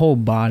like my whole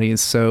body is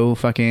so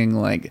fucking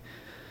like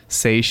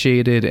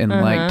satiated and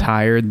like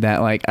tired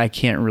that like I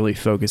can't really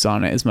focus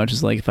on it as much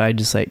as like if I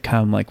just like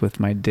come like with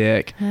my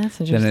dick, That's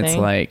then interesting. it's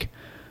like,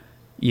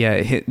 yeah,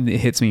 it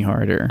hits me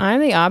harder. I'm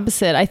the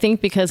opposite. I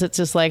think because it's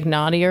just like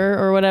naughtier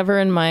or whatever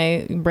in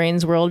my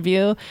brain's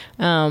worldview.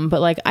 But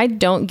like I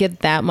don't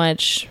get that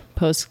much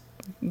post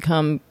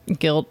cum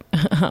guilt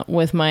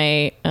with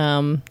my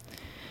God,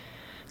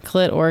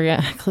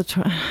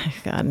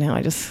 now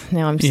I'm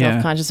Yeah.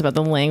 self-conscious about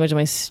the language of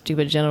my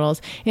stupid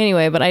genitals.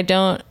 Anyway, but I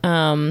don't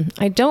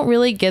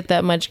really get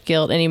that much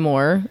guilt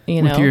anymore,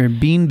 you know. With your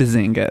bean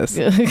bazingas.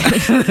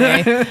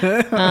 Okay.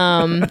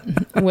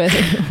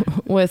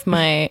 with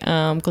my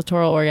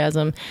clitoral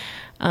orgasm.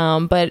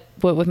 But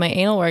with my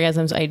anal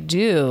orgasms, I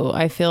do.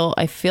 I feel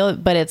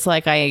it, but it's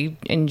like I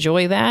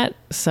enjoy that.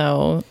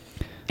 So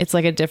it's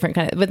like a different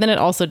kind of, but then it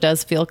also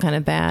does feel kind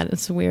of bad.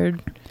 It's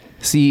weird.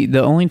 See,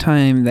 the only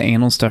time the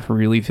anal stuff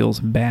really feels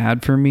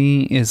bad for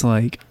me is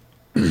like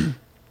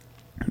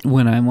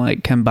when I'm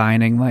like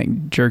combining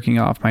like jerking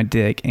off my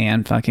dick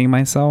and fucking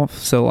myself.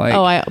 So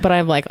like, but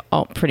I'm like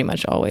pretty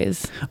much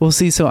always. well,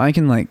 see, so I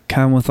can like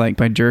come with like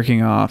by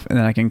jerking off, and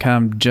then I can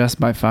come just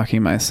by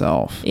fucking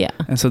myself. Yeah.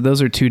 And so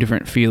those are two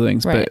different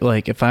feelings. Right. But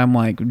like if I'm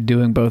like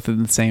doing both at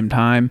the same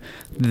time,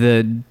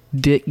 the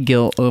dick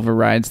guilt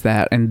overrides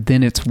that, and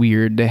then it's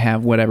weird to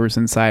have whatever's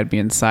inside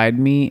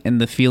me,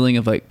 and the feeling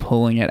of like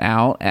pulling it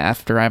out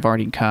after I've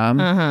already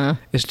come.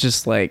 It's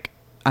just like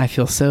I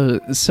feel so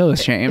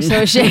ashamed.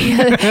 So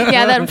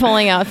yeah, that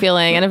pulling out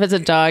feeling. And if it's a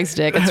dog's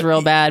dick, it's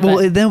real bad.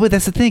 Well, but but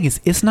that's the thing,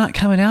 is it's not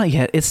coming out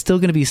yet. It's still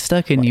going to be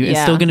stuck in you. It's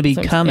yeah, still going to be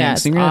so coming. yeah,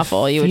 it's so you're gonna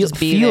awful. You would just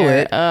be feel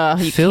there.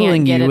 it You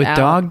filling can't get you it with out.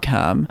 dog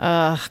cum.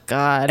 Oh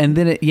God. And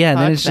then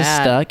then it's just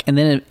that. stuck, and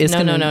then it's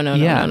No, gonna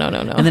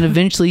no. And then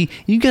eventually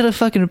you gotta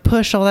fucking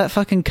push all that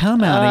fucking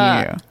cum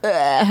out of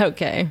you.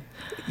 Okay.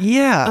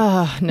 Yeah.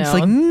 Oh no. It's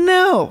like,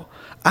 no.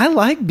 I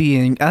like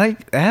being. I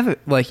have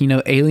like, you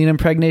know, alien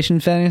impregnation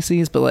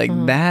fantasies, but like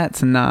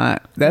that's even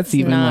not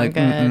like.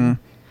 good.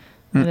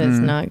 It is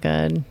not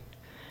good.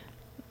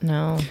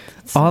 No.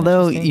 That's so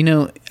Although, interesting. you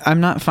know, I'm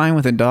not fine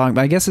with a dog,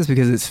 but I guess it's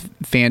because it's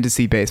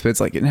fantasy based. But it's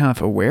like, now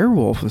if a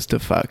werewolf was to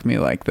fuck me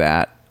like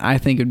that, I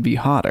think it'd be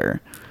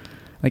hotter.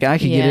 Like I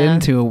could get Yeah.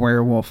 into a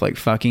werewolf like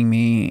fucking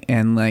me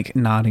and like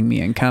nodding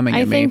me and coming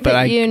I at me, think but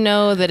that you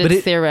know that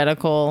it's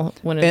theoretical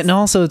when it's and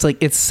also it's like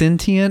it's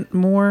sentient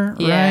more,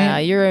 yeah, right?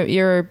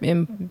 you're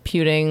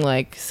imputing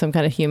like some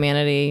kind of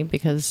humanity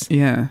because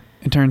Yeah,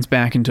 it turns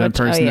back into a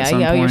person at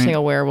some you're point. saying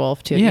a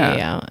werewolf too.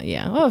 Yeah.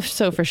 Oh,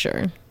 so for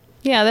sure.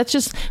 Yeah, that's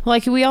just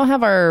like we all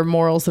have our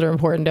morals that are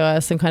important to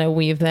us and kind of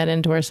weave that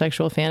into our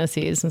sexual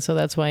fantasies, and so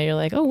that's why you're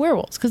like, oh,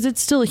 werewolves, because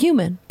it's still a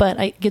human, but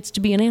it gets to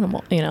be an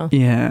animal, you know.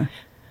 Yeah.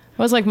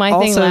 was like my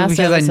thing Also last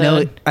because episode.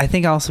 I know I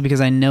think also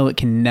because I know it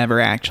can never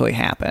actually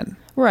happen.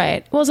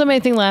 Right. Well, so my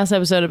thing last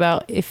episode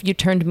about if you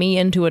turned me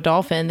into a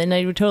dolphin, then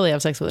I would totally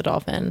have sex with a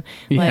dolphin.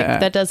 Like Yeah.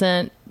 that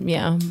doesn't,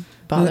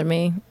 bother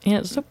me. And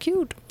it's so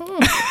cute.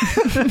 And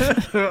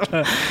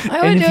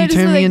if you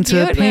turn me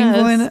into a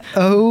penguin,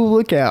 oh,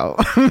 look out.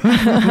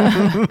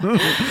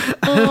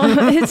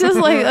 It's just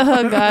like,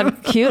 oh god,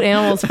 cute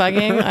animals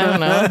fucking. I don't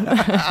know.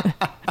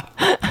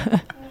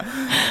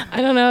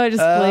 I don't know. It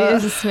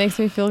just makes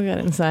me feel good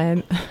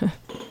inside.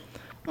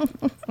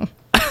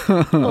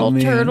 Little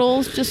man.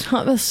 turtles just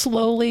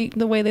slowly,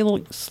 the way they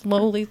look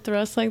slowly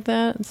thrust like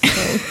that. It's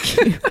so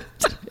cute.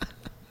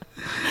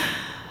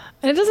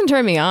 And it doesn't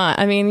turn me on.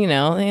 I mean, the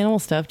animal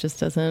stuff just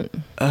doesn't.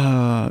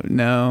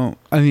 No.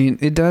 I mean,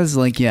 it does,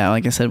 like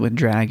I said, with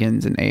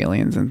dragons and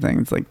aliens and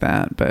things like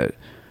that, but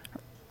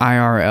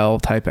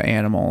IRL type of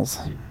animals,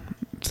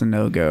 it's a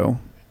no-go.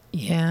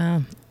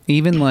 Yeah.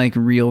 Even like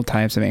real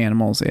types of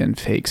animals in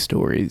fake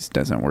stories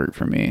doesn't work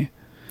for me.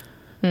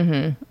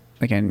 Mm-hmm.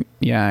 Again,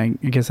 I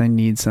guess I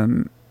need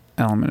some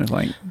element of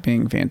like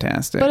being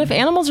fantastic. But if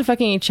animals are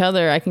fucking each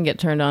other, I can get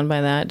turned on by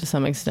that to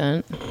some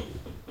extent.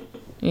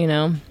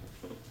 I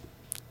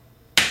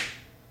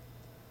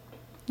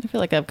feel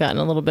like I've gotten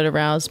a little bit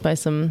aroused by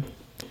some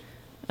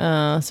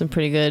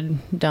pretty good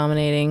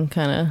dominating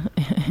kind of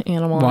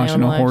animal.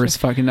 Watching a horse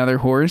action. fuck another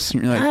horse,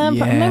 and you're like,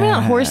 But maybe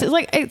not horses.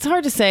 It's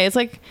hard to say. It's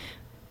like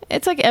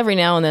every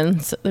now and then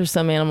there's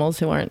some animals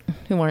who aren't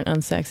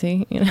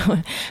unsexy.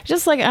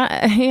 Just like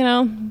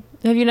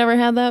have you never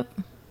had that?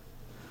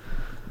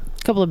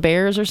 A couple of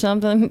bears or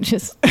something.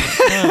 Just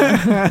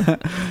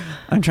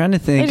I'm trying to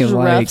think just of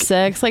rough like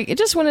sex. Like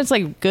just when it's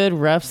like good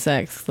rough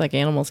sex, like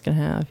animals can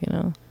have.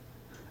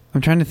 I'm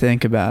trying to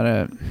think about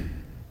it.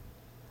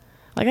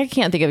 Like I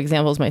can't think of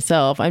examples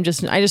myself. I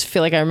just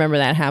feel like I remember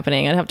that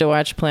happening. I'd have to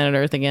watch Planet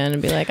Earth again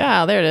and be like,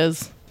 there it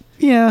is.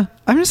 Yeah,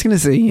 I'm just gonna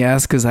say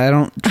yes because I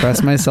don't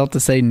trust myself to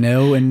say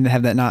no and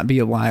have that not be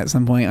a lie at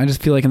some point. I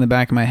just feel like in the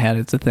back of my head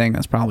it's a thing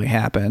that's probably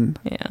happened.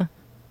 Yeah.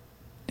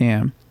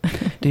 Damn.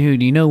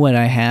 Dude, you know what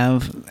I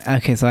have?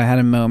 Okay, so I had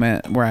a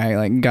moment where I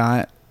like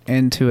got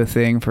into a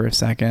thing for a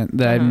second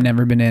that I've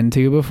never been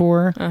into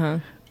before.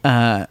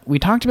 We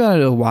talked about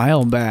it a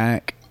while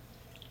back.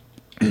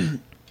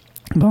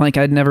 But like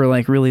I'd never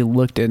like really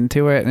looked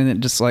into it, and it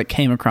just like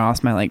came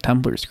across my like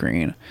Tumblr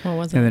screen What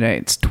was the other it? day.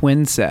 It's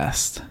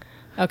twincest.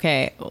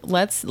 Okay,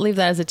 let's leave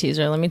that as a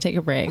teaser. Let me take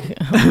a break.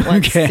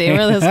 Let's see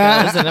where this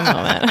goes in a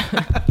moment.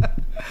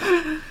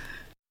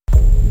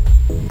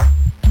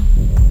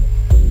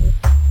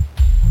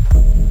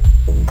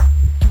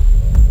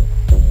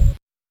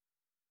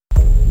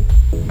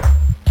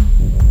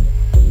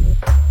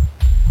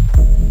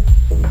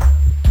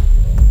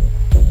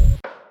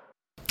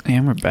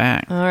 And we're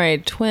back. All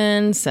right,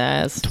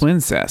 twincest.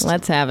 Twincest.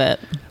 Let's have it.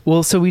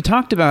 Well, so we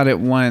talked about it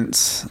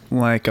once,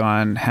 like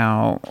on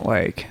how,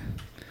 like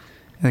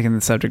in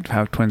the subject of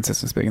how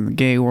twincest is big in the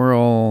gay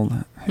world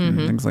and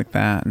things like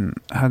that. And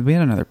we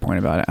had another point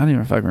about it. I don't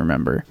even fucking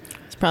remember.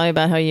 It's probably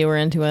about how you were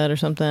into it or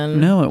something.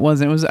 No, it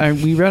wasn't. It was I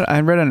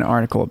read an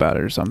article about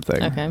it or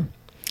something. Okay.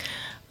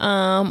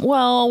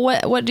 Well,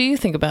 what do you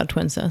think about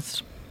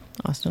twincest,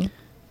 Austin?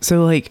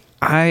 So like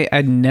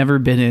I'd never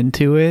been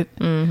into it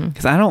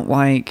because I don't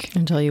like.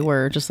 Until you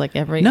were, just like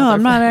every. No, other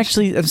I'm not fact.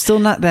 actually. I'm still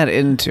not that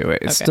into it.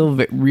 It's Okay. still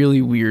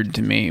really weird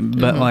to me.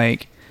 But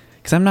like,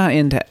 because I'm not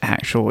into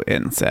actual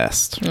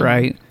incest,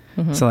 right?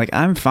 So like,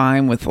 I'm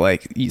fine with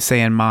like you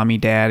saying mommy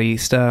daddy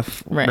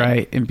stuff,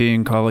 right? And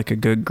being called like a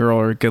good girl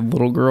or a good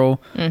little girl.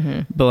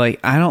 But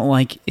like, I don't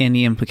like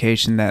any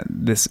implication that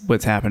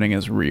what's happening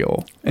is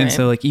real. And Right.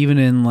 so like, even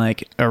in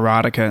like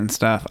erotica and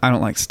stuff, I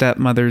don't like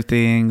stepmother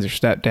things or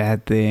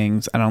stepdad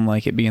things. I don't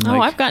like it being like.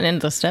 Oh, I've gotten into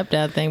the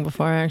stepdad thing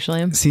before,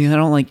 actually. See, I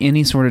don't like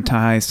any sort of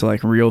ties to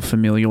like real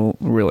familial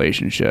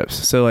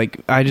relationships. So like,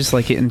 I just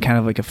like it in kind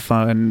of like a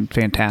fun,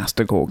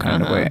 fantastical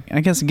kind of way.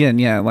 I guess again,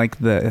 like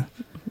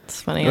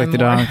It's funny. like I'm the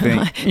more, dog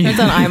thing. Turns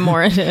out I'm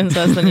more into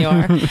incest than you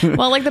are.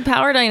 Well, like the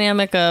power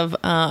dynamic of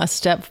a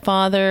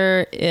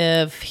stepfather,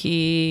 if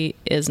he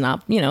is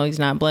not, he's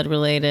not blood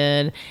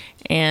related,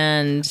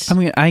 and I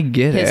mean, I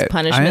get his it.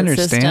 punishment I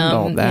understand system,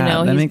 all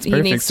that. That makes he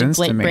perfect needs sense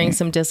to to me. bring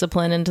some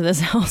discipline into this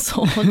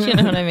household. You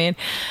know what I mean?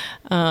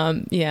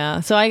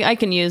 So I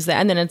can use that,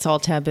 and then it's all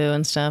taboo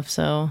and stuff.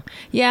 So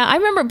yeah, I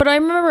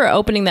remember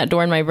opening that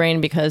door in my brain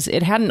because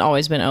it hadn't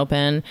always been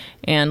open,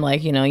 and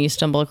like you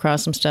stumble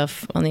across some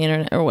stuff on the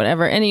internet or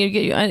whatever, and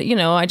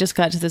I just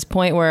got to this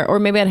point where, or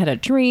maybe I'd had a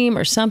dream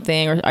or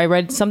something, or I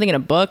read something in a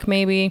book.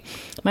 Maybe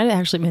it might have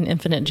actually been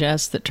Infinite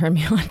Jest that turned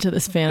me on to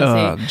this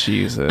fantasy. Oh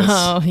Jesus!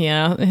 Oh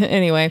yeah.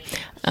 Anyway,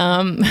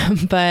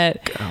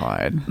 but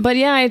God. But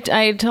yeah,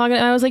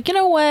 I was like, you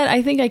know what?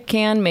 I think I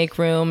can make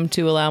room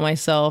to allow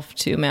myself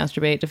to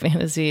masturbate to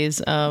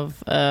fantasies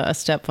of a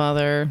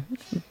stepfather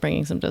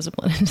bringing some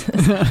discipline into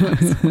this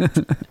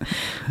house.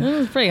 It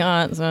was pretty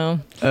hot, so.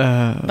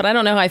 But I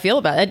don't know how I feel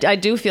about it. I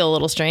do feel a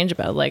little strange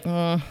about it. Like,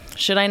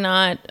 should I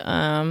not,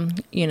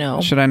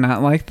 Should I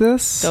not like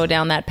this? go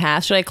down that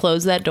path? Should I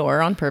close that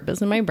door on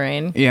purpose in my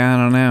brain? Yeah, I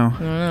don't know. I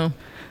don't know.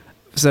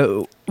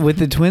 So with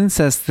the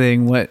twincest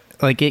thing, what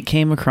like it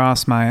came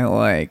across my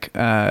like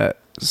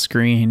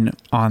screen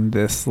on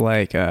this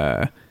like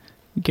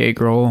gay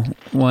girl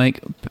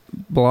like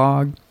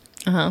blog,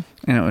 Uh-huh.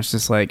 and it was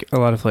just like a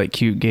lot of like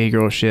cute gay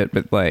girl shit,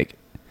 but like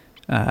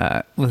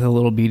with a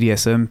little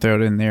BDSM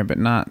thrown in there, but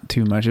not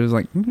too much. It was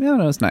like,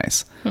 no, it's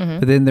nice. Mm-hmm.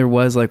 But then there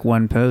was like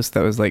one post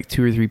that was like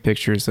 2 or 3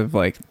 pictures of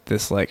like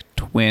this like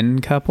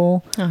twin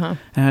couple, Uh-huh.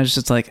 and I was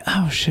just like,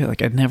 oh shit,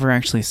 like I'd never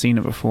actually seen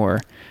it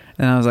before.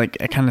 And I was like,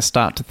 I kind of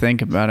stopped to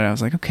think about it. I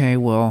was like, okay,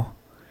 well,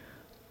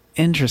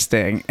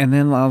 interesting. And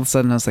then all of a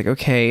sudden I was like,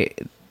 okay,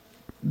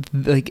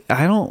 like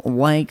I don't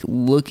like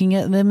looking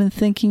at them and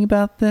thinking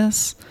about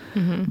this,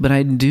 Mm-hmm. but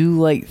I do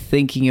like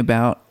thinking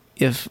about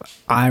if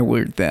I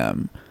were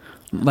them.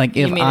 Like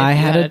You if mean I you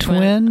had a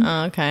twin.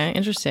 Oh, okay,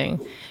 interesting.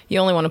 You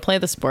only want to play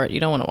the sport. You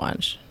don't want to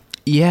watch.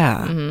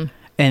 Yeah. Mm-hmm.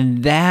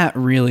 And that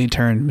really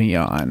turned me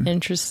on.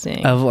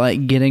 Interesting. Of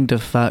like getting to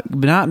fuck,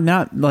 but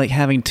not like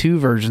having 2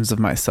 versions of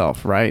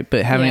myself, right?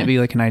 But having Yeah. it be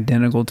like an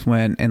identical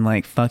twin and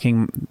like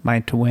fucking my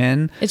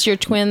twin. It's your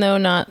twin though,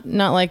 not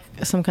like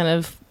some kind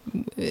of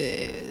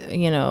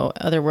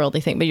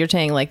otherworldly thing, but you're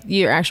saying like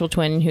your actual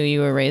twin who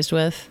you were raised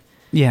with,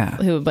 Yeah.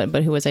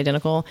 but who was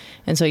identical,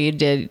 and so you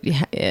did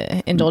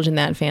indulge in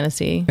that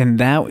fantasy. And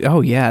that,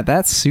 oh yeah,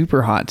 that's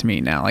super hot to me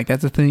now. Like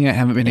that's a thing I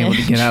haven't been able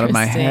to get out of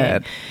my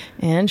head.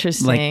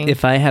 Interesting. Like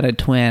if I had a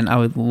twin, I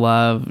would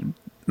love.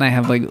 I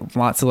have like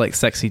lots of like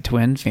sexy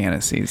twin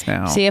fantasies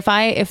now. See, if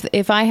I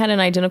had an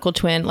identical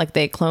twin, like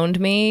they cloned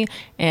me,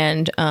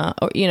 and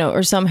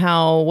or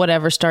somehow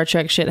whatever Star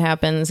Trek shit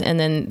happens, and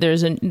then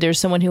there's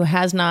someone who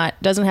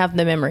doesn't have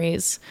the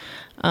memories,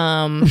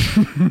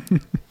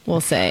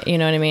 we'll say, you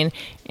know what I mean,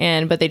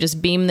 but they just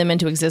beam them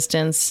into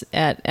existence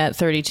at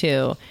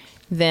 32.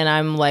 Then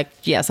I'm like,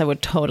 yes, I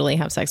would totally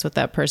have sex with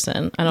that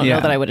person. I don't know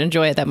that I would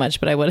enjoy it that much,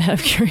 but I would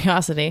have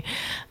curiosity.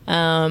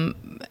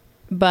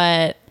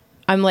 But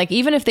I'm like,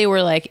 even if they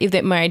were like,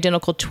 my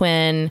identical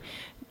twin,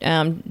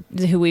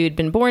 who we had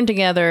been born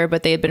together,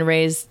 but they had been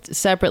raised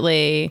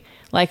separately,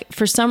 like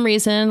for some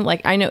reason,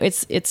 like I know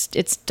it's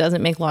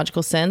doesn't make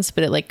logical sense,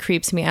 but it like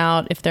creeps me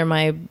out if they're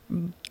my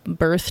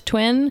birth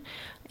twin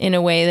in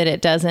a way that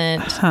it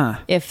doesn't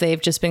if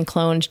they've just been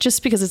cloned,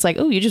 just because it's like,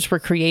 oh, you just were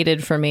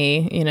created for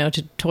me,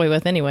 to toy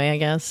with anyway, I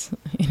guess,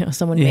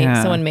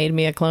 someone made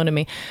me a clone of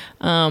me.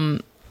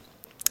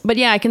 But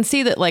yeah, I can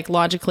see that like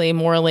logically,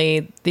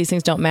 morally, these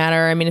things don't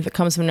matter. I mean, if it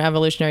comes from an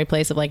evolutionary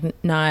place of like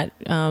not,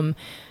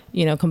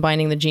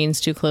 combining the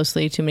genes too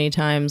closely too many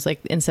times, like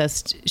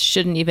incest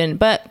shouldn't even,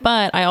 but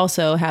I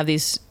also have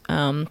these,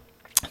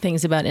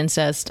 things about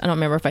incest. I don't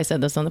remember if I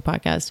said this on the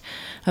podcast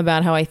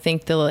about how I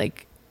think the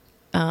like,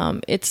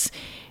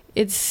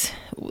 it's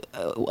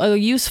a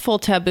useful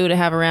taboo to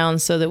have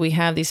around so that we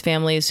have these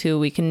families who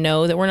we can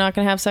know that we're not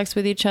going to have sex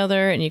with each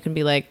other, and you can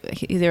be like,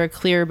 there are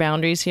clear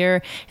boundaries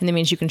here, and that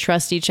means you can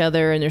trust each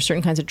other, and there's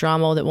certain kinds of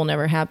drama that will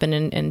never happen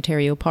and tear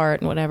you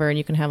apart and whatever, and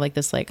you can have like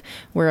this like,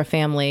 we're a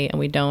family and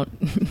we don't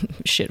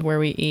shit where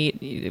we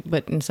eat,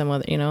 but in some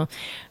other,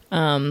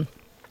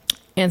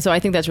 and so I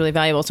think that's really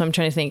valuable. So I'm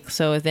trying to think,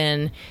 so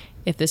then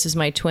if this is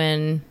my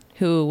twin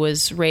who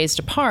was raised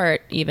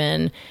apart,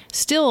 even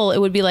still, it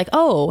would be like,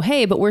 oh,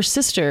 hey, but we're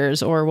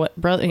sisters, or what,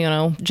 brother,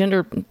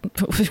 gender,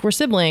 we're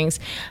siblings,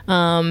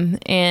 and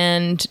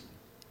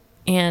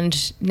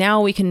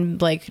now we can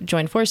like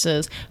join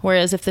forces.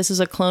 Whereas if this is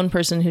a clone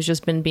person who's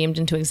just been beamed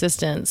into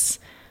existence,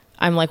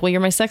 I'm like, well, you're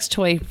my sex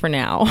toy for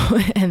now.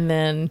 And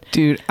then,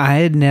 dude, I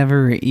had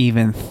never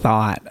even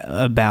thought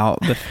about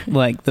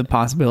the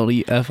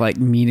possibility of like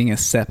meeting a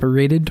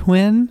separated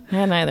twin.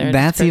 Yeah, neither.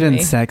 That's even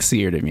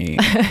sexier to me.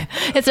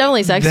 It's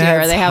definitely sexier.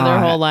 That's they have their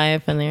hot. whole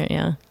life, and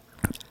they're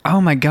Oh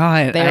my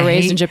god, they were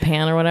raised in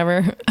Japan or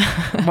whatever.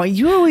 Well,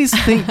 you always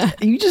think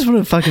you just want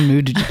to fucking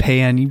move to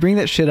Japan. You bring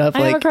that shit up.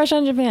 I have a crush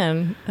on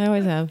Japan. I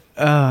always have.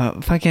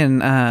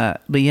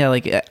 But yeah,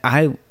 like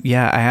I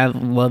have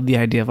loved the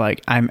idea of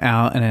like I'm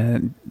out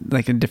in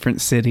a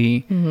different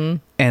city, mm-hmm.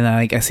 and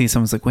like I see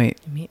someone's like, wait,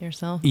 you meet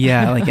yourself.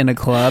 Yeah, like in a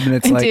club, and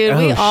it's like, dude, oh,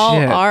 we all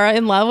shit. are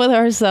in love with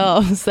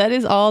ourselves. That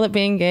is all that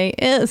being gay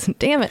is.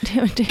 Damn it.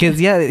 Because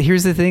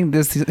here's the thing.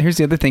 Here's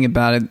the other thing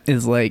about it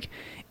is like,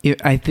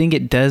 I think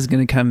it does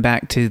going to come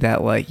back to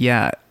that, like,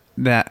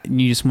 that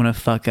you just want to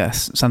fuck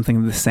us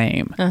something the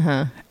same.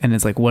 Uh-huh. And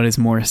it's like, what is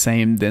more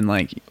same than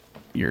like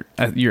you're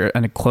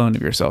a clone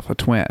of yourself, a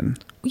twin.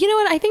 You know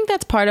what? I think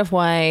that's part of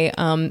why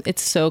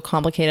it's so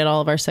complicated,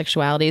 all of our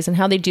sexualities, and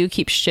how they do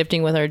keep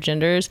shifting with our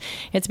genders.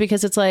 It's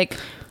because it's like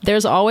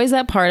there's always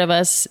that part of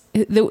us,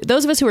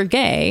 those of us who are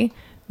gay,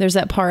 there's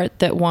that part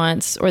that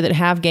wants, or that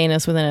have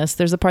gayness within us.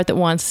 There's the part that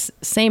wants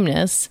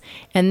sameness.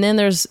 And then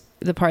there's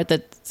the part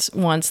that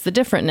wants the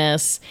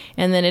differentness.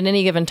 And then at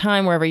any given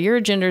time, wherever your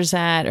gender's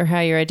at or how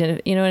you're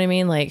you know what I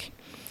mean? Like,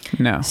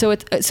 No. So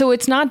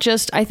it's not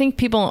just, I think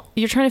people,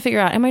 you're trying to figure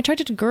out, am I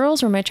attracted to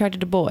girls or am I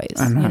attracted to boys?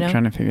 I'm not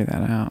trying to figure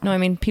that out. No, I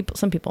mean,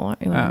 some people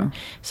aren't. Oh.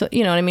 So,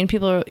 you know what I mean?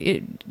 People are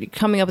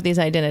coming up with these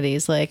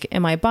identities like,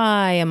 am I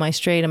bi? Am I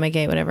straight? Am I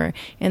gay? Whatever.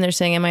 And they're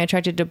saying, am I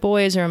attracted to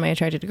boys or am I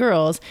attracted to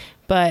girls?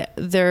 But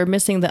they're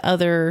missing the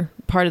other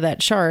part of that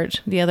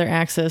chart, the other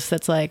axis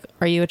that's like,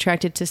 are you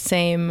attracted to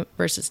same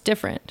versus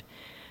different?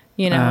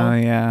 You know? Oh,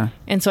 yeah.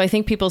 And so I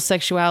think people's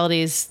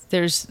sexualities,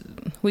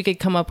 we could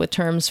come up with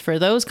terms for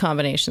those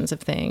combinations of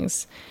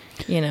things,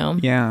 you know?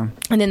 Yeah.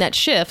 And then that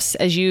shifts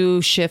as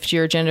you shift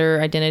your gender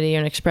identity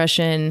and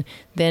expression,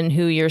 then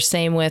who you're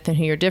same with and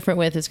who you're different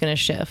with is going to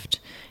shift.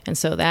 And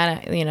so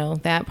that, you know,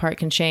 that part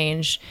can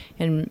change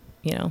and,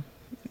 you know,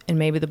 and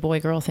maybe the boy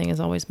girl thing has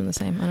always been the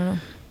same. I don't know.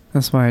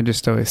 That's why I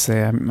just always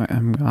say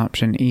I'm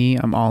option E.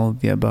 I'm all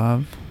of the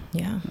above.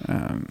 Yeah.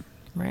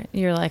 Right.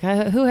 You're like,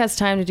 who has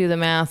time to do the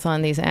math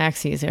on these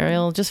axes,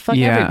 Ariel? Just fuck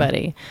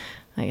everybody.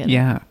 I get it.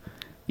 Yeah.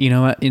 You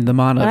know what? In the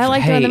motto of,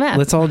 like hey, doing the math.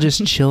 let's all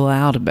just chill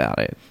out about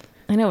it.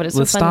 I know, but it's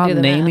let's so fun stop to do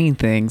the naming math.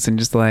 things and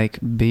just like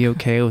be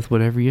okay with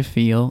whatever you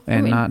feel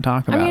and not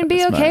talk about it. I mean,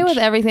 be as okay much.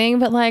 with everything,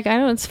 but like, I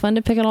know it's fun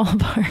to pick it all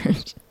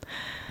apart.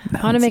 No,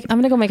 I'm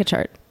gonna go make a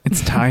chart. It's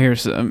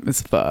tiresome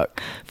as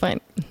fuck. Fine.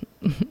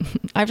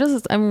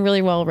 I'm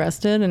really well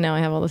rested and now I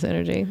have all this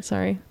energy.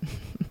 Sorry.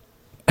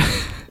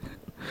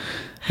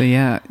 But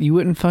yeah, you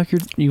wouldn't fuck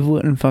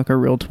a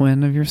real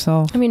twin of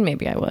yourself? I mean,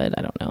 maybe I would.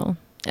 I don't know.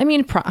 I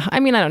mean,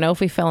 I don't know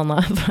if we fell in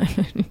love.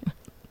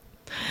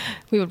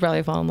 We would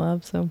probably fall in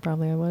love, so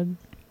probably I would.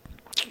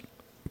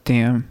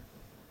 Damn.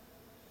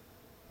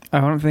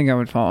 I don't think I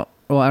would fall.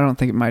 Well, I don't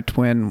think my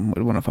twin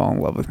would want to fall in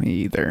love with me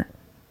either.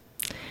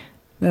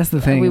 That's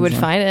the thing. We would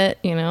fight it,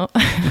 you know. I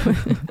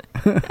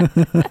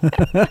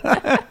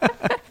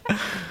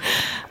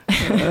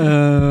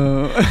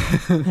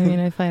mean,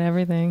 I fight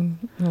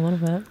everything a little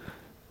bit.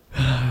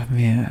 Oh,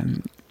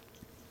 man.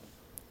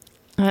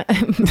 You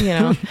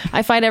know,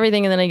 I fight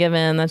everything and then I give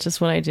in. That's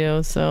just what I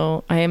do.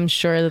 So I am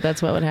sure that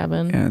that's what would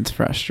happen. Yeah, it's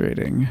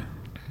frustrating.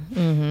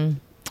 Mm-hmm.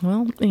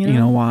 Well, you know. You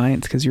know why?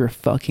 It's because you're a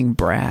fucking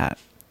brat.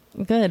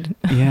 Good.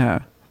 Yeah.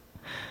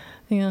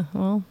 Yeah,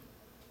 well.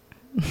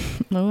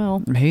 Oh,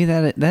 well. Maybe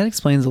that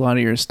explains a lot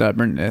of your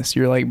stubbornness.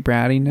 Your, like,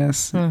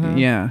 brattiness. Mm-hmm.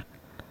 Yeah.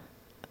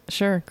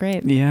 Sure,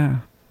 great. Yeah.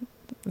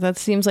 That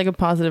seems like a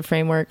positive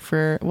framework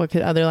for what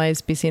could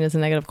otherwise be seen as a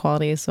negative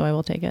quality, so I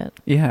will take it.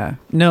 Yeah.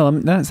 No,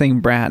 I'm not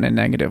saying brat in a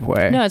negative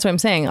way. No, that's what I'm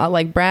saying.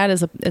 Like, brat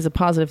is a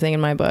positive thing in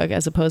my book,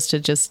 as opposed to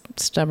just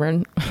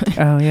stubborn.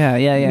 Oh, yeah.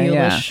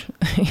 Mulish.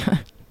 Yeah.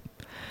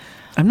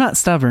 I'm not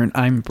stubborn.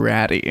 I'm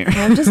bratty.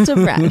 I'm just a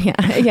brat.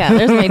 Yeah.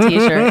 There's my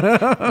t-shirt.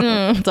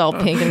 It's all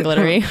pink and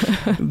glittery.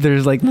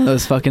 There's like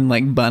those fucking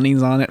like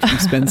bunnies on it from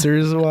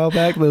Spencer's a while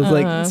back. Those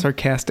like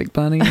sarcastic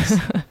bunnies.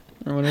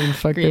 Or whatever the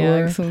fuck they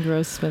were. Some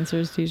gross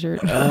Spencer's t-shirt.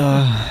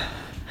 But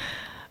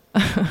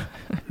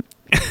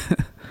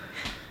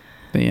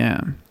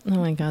yeah. Oh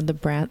my god, the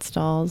brat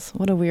stalls.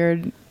 What a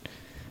weird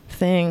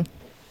thing.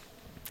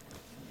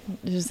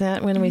 Is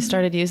that when we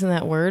started using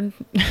that word?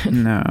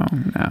 No.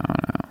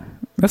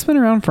 That's been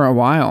around for a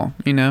while,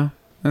 you know?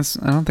 I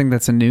don't think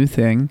that's a new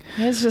thing.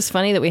 It's just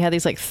funny that we had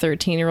these like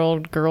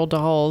 13-year-old girl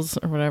dolls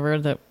or whatever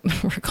that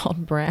were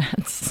called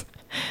brats.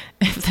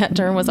 If that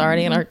term was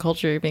already in our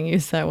culture being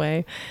used that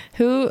way,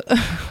 who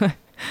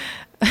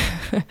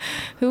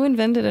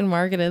invented and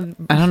marketed?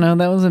 I don't know.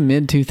 That was a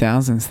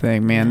mid-2000s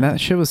thing, man. Yeah.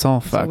 That shit was all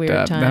fucked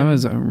up. Time. That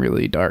was a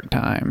really dark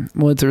time.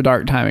 Well, it's a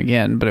dark time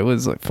again, but it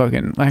was like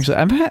fucking... Actually,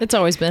 it's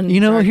always been. You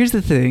know, dark. here's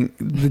the thing.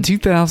 The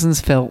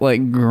 2000s felt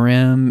like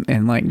grim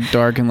and like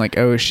dark and like,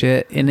 oh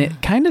shit. And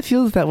it kind of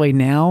feels that way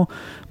now,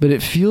 but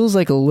it feels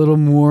like a little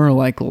more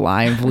like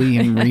lively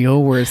and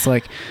real, where it's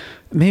like...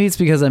 Maybe it's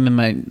because I'm in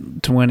my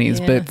 20s,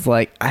 but it's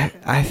like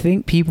I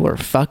think people are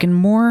fucking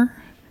more.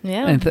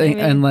 Yeah.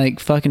 And like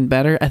fucking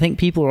better. I think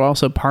people are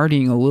also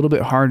partying a little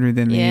bit harder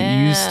than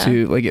they used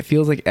to. Like it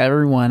feels like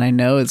everyone I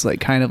know is like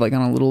kind of like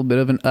on a little bit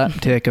of an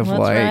uptick of Let's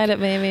like ride it,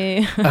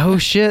 baby. Oh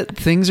shit,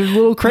 things are a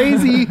little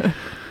crazy.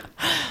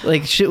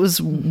 Like shit was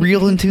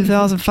real in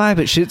 2005,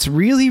 but shit's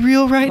really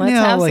real right Let's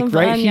now. have Like some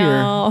right fun, here.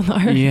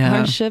 y'all.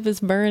 Our ship is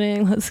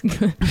burning. Let's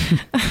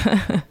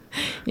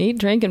eat,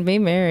 drink, and be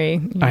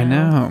merry. I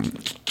know.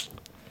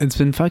 It's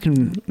been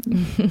fucking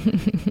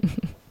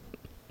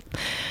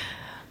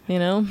you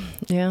know,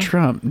 yeah.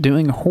 Trump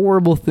doing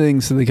horrible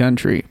things to the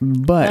country,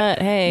 but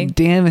hey,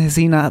 damn, has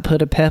he not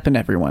put a pep in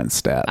everyone's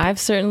step? I've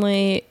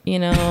certainly, you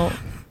know,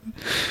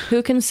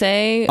 who can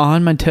say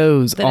on my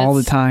toes all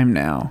the time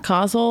now.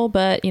 Causal,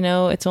 but you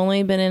know, it's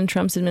only been in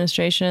Trump's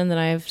administration that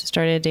I've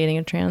started dating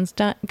a trans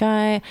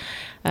guy.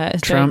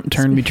 Trump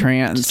turned me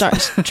trans.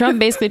 Trump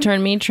basically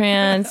turned me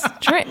trans.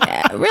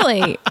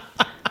 Really.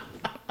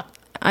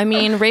 I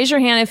mean, raise your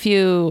hand if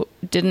you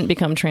didn't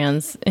become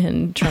trans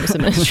in Trump's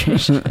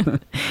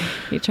administration.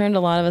 He turned a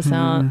lot of us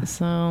out.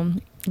 So,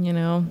 you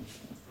know.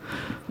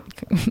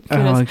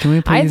 Can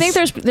we please? I think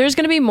there's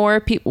going to be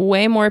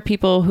way more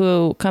people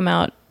who come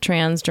out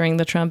trans during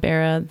the Trump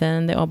era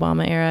than the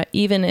Obama era,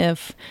 even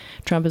if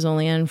Trump is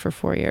only in for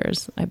 4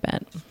 years, I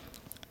bet.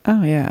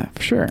 Oh yeah,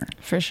 for sure.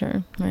 For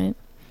sure, right?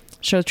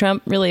 So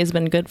Trump really has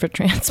been good for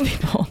trans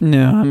people.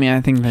 No, I mean,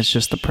 I think that's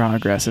just the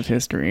progress of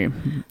history.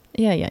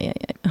 Yeah.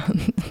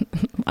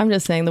 I'm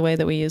just saying the way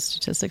that we use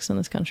statistics in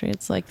this country.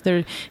 It's like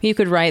you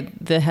could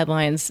write the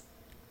headlines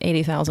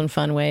 80,000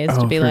 fun ways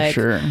to be for like,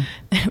 sure.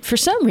 For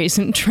some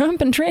reason,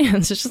 Trump and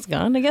trans has just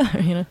gone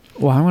together, you know?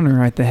 Well, I want to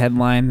write the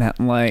headline that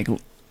like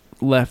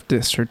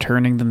leftists are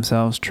turning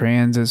themselves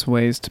trans as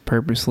ways to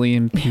purposely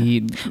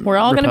impede we're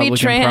all going to be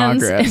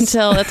trans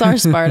until it's our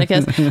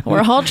Spartacus.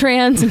 We're all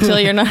trans until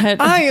you're not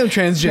I am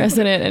transgender.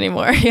 president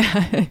anymore.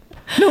 Yeah.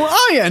 No,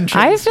 I am transgender.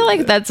 I feel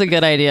like that's a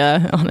good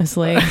idea,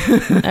 honestly.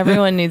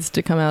 Everyone needs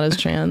to come out as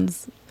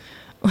trans.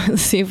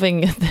 Let's see if we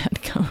can get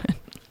that going.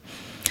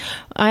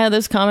 I had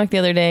this comic the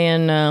other day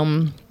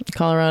in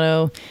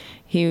Colorado.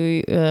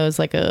 He was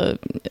like a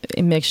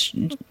mixed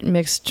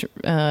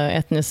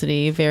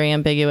ethnicity, very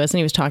ambiguous, and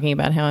he was talking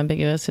about how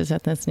ambiguous his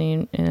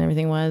ethnicity and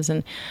everything was.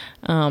 And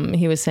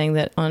he was saying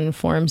that on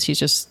forums, he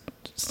just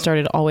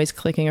started always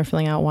clicking or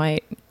filling out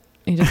white.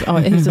 He's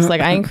just like,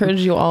 I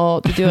encourage you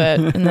all to do it,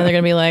 and then they're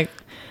gonna be like,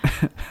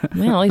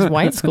 man, all these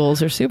white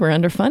schools are super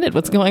underfunded.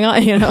 What's going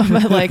on? You know,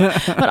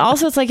 but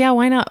also it's like, yeah,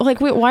 why not? Like,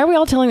 why are we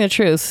all telling the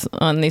truth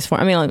on these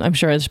forums? I mean, I'm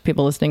sure there's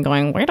people listening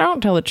going, we don't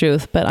tell the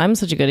truth, but I'm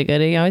such a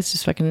goody-goody. I always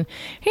just fucking,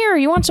 here,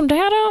 you want some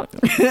data?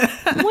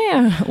 Well,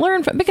 yeah,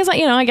 learn because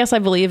I guess I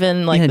believe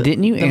in like. Yeah,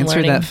 didn't you answer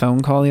learning. that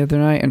phone call the other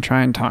night and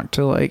try and talk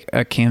to like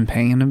a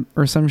campaign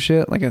or some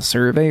shit, like a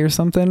survey or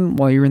something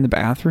while you were in the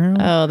bathroom?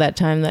 Oh, that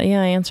time I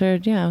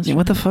answered. Yeah.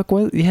 What the fuck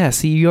was? Yeah,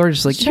 see, you are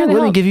just like, trying to let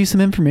me help. give you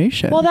some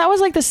information. Well, that was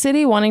like the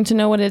city wanting to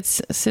know what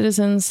its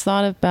citizens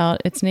thought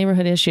about its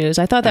neighborhood issues.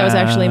 I thought that was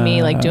actually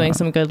me like doing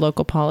some good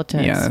local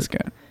politics. Yeah, that's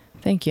good.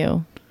 Thank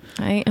you.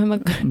 I am a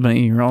good But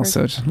you're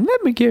also just,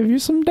 let me give you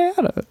some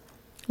data.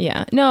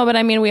 Yeah. No, but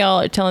I mean, we all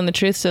are telling the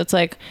truth. So it's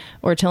like,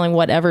 or telling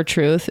whatever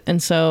truth.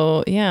 And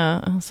so, yeah,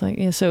 I was like,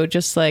 yeah, so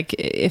just like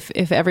if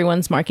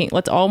everyone's marking,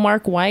 let's all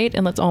mark white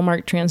and let's all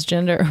mark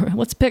transgender.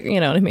 Let's pick, you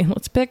know what I mean?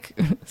 Let's pick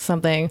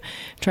something,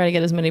 try to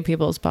get as many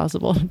people as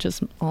possible.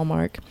 Just all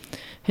mark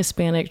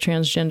Hispanic,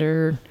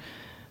 transgender,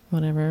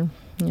 whatever,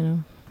 you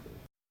know.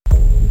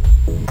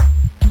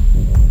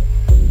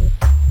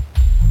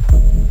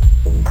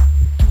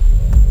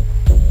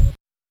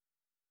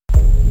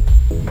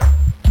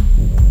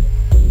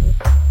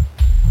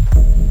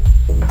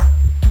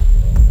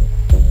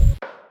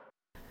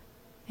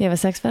 You have a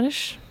sex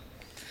fetish?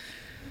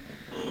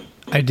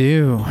 I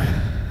do.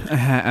 I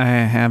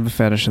have a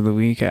fetish of the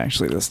week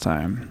actually this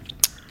time.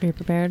 Are you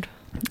prepared?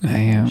 I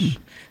am.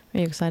 Are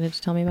you excited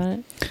to tell me about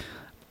it?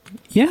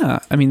 Yeah,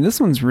 I mean,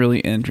 this one's really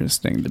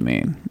interesting to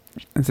me.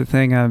 It's a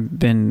thing I've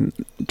been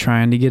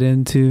trying to get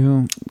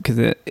into because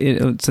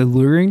it's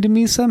alluring to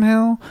me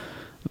somehow,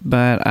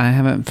 but I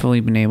haven't fully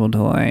been able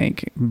to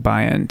like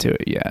buy into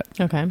it yet.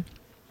 Okay.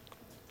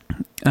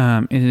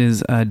 It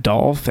is a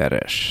doll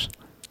fetish.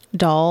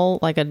 Doll,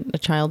 like a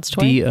child's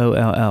toy?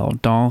 DOLL,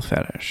 doll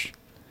fetish.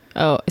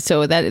 Oh,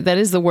 so that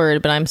is the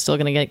word, but I'm still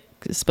going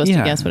to supposed to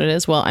Yeah. guess what it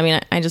is. Well, I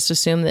mean, I just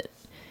assume that.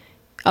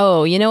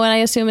 Oh, you know what I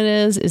assume it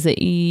is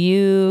that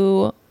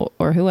you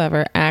or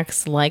whoever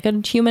acts like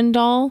a human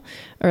doll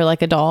or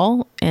like a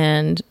doll,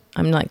 and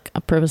I'm like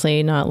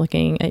purposely not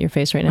looking at your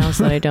face right now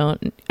so that I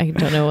don't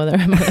know whether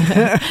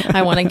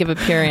I want to give a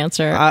pure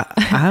answer.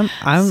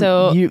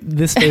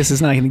 This face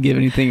is not going to give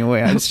anything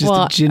away. It's just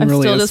Well,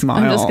 generally a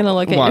smile. I'm just going to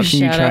look at your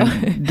watching shadow. You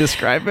try and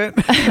describe it.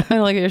 I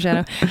look at your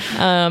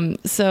shadow.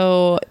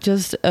 So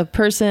just a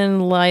person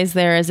lies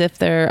there as if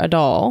they're a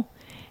doll,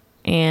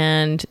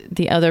 and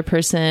the other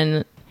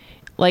person,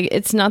 like,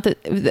 it's not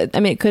that, I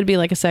mean, it could be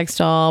like a sex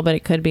doll, but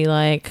it could be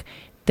like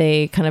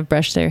they kind of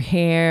brush their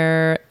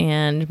hair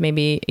and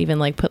maybe even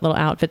like put little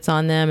outfits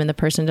on them, and the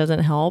person doesn't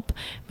help,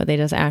 but they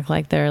just act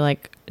like they're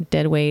like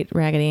dead weight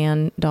Raggedy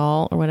Ann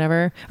doll or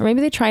whatever. Or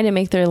maybe they try to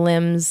make their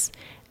limbs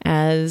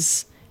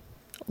as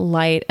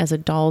light as a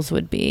doll's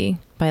would be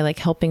by like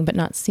helping but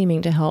not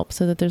seeming to help,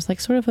 so that there's like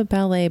sort of a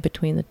ballet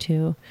between the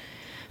two.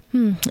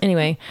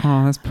 Anyway.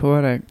 Oh, that's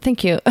poetic.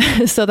 Thank you.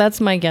 So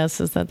that's my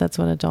guess, is that that's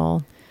what a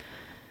doll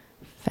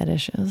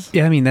fetish is.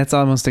 Yeah, I mean, that's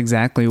almost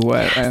exactly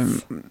what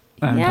I'm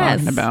Yes.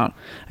 talking about.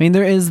 I mean,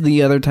 there is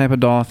the other type of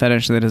doll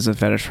fetish that is a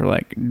fetish for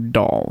like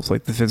dolls,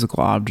 like the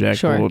physical object,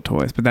 Sure. little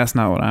toys, but that's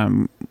not what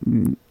I'm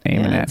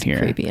aiming at It's here.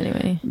 creepy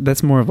anyway.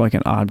 That's more of like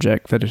an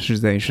object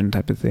fetishization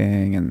type of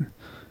thing, and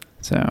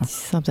so.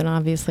 Something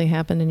obviously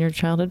happened in your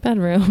childhood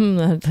bedroom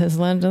that has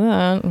led to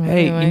that.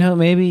 Hey, Anyway. you know,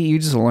 maybe you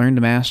just learned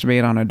to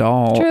masturbate on a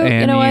doll. True.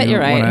 And You know what?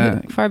 You're wanna,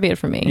 right. Far be it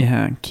from me.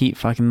 Yeah, keep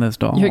fucking those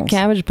dolls. Your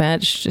Cabbage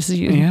Patch, just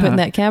you Yeah. putting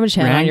that cabbage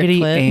head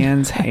Raggedy on your clit.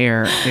 Ann's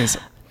hair is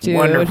Dude,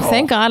 Wonderful.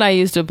 thank God I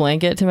used a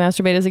blanket to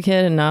masturbate as a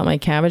kid and not my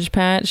Cabbage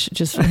Patch.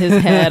 Just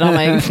his head on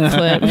my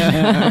flip.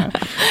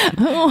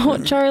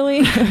 Oh,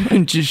 Charlie.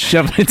 Just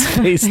shove its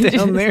face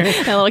down there.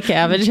 That little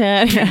cabbage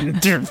head. And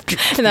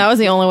that was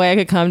the only way I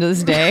could come to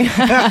this day.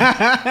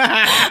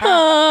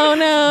 Oh,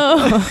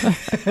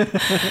 no.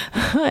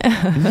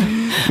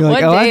 You're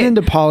like, What I've date- been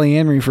into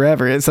polyamory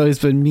forever. It's always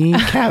been me,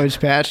 Cabbage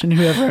Patch, and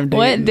whoever I'm dating.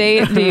 What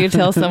date do you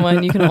tell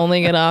someone you can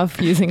only get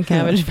off using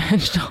Cabbage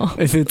Patch dolls?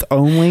 If it's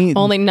only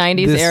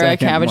 90s the era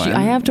second Cabbage. one.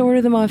 I have to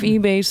order them off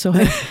eBay, so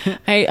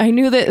I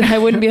knew that I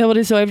wouldn't be able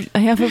to. So I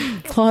have a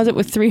closet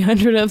with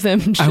 300 of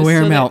them. I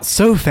wear them out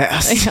so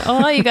fast.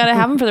 Oh, you got to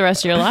have them for the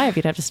rest of your life.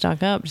 You'd have to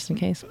stock up just in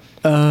case.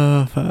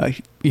 Fuck.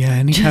 Yeah,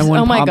 anytime Just- one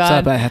oh my pops God.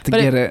 up, I have to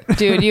But get it.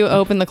 Dude, you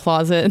open the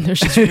closet and there's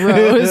just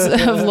rows of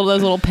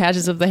those little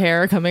patches of the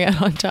hair coming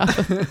out on top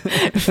of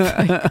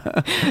like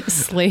a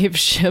slave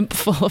ship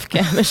full of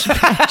Cabbage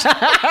Patch.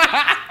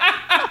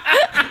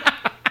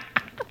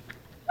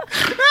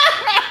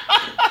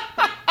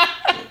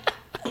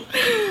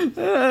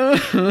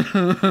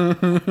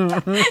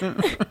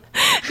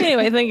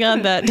 Anyway, thank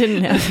God that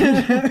didn't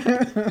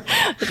happen.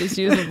 I just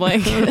used a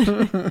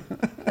blanket.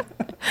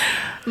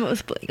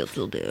 Most blankets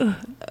will do.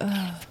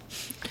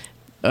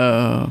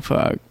 Oh,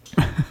 fuck.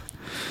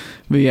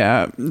 But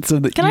yeah, so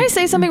Can I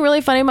say something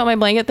really funny about my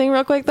blanket thing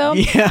real quick though?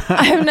 Yeah.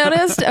 I've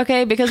noticed,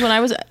 okay, because when I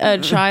was a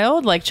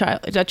child,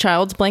 a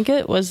child's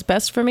blanket was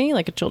best for me,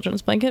 like a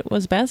children's blanket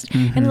was best.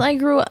 Mm-hmm. And as I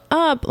grew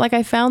up, like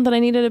I found that I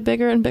needed a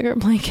bigger and bigger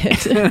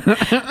blanket.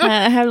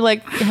 I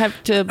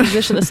have to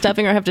position the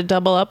stuffing or I have to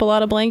double up a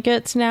lot of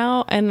blankets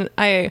now. And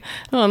I'm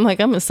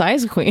a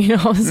size queen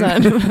all of a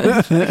sudden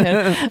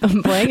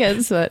with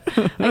blankets, but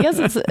I guess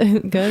it's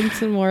good.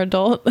 It's more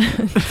adult.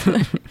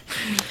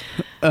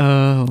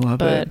 Oh, love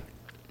But it.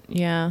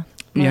 yeah.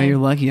 Yeah, you're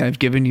lucky. I've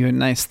given you a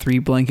nice 3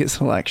 blanket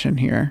selection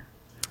here.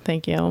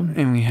 Thank you.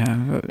 And we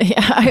have...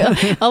 Yeah,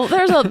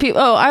 there's a people.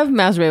 Oh, I've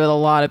masturbated with a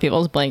lot of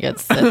people's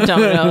blankets that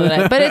don't know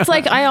that. But it's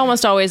like I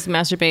almost always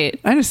masturbate.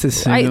 I just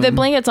assume... The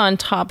blanket's on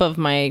top of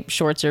my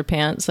shorts or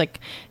pants,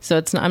 so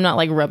it's not, I'm not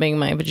like rubbing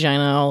my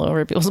vagina all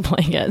over people's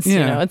blankets. Yeah.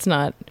 You know, it's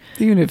not.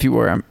 Even if you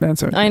were,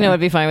 that's okay. I know it'd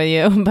be fine with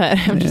you, but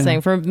I'm just Yeah.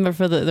 saying for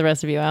the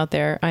rest of you out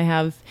there, I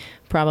have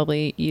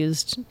probably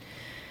used.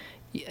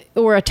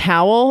 Or a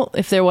towel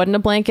if there wasn't a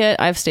blanket.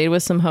 I've stayed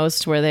with some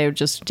hosts where they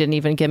just didn't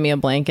even give me a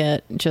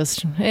blanket.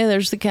 Just, hey,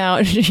 there's the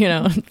couch. You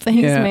know,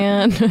 thanks, Yeah.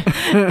 man.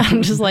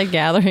 I'm just like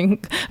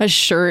gathering a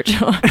shirt.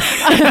 Oh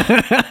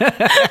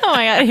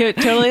my god, he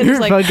totally You're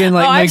just like, fucking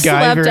like I've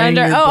slept MacGyvering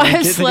under. your Oh, I've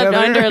blanket slept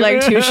together. under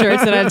like 2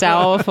 shirts and a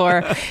towel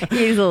before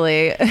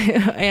easily.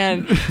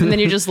 And then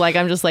you're just like,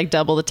 I'm just like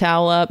double the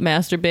towel up,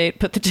 masturbate,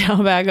 put the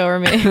towel back over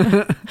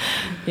me.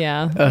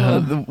 Yeah.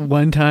 The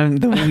one time,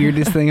 the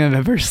weirdest thing I've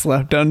ever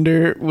slept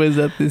under was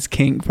at this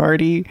kink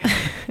party.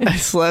 I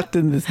slept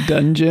in this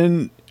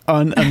dungeon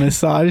on a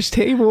massage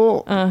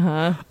table.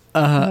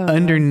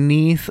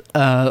 Underneath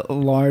a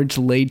large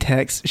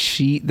latex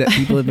sheet that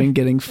people have been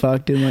getting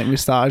fucked and like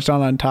massaged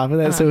on top of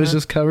that. So it was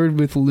just covered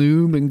with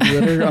lube and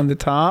glitter on the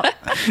top.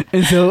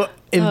 And so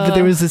but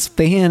there was this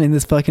fan in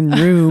this fucking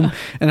room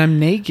and I'm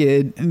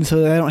naked and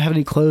so I don't have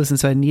any clothes and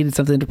so I needed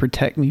something to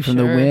protect me from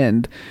the Sure.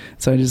 wind.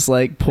 So I just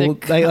like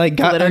pulled, I like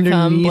got glitter cum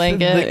underneath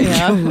blanket, the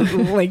yeah.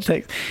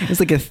 latex. It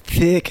was like a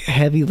thick,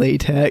 heavy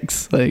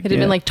latex. Like It had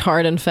been like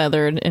tarred and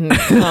feathered and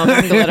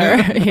glitter.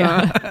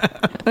 Yeah.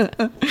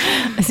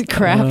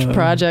 Craft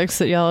projects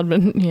that y'all had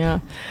been,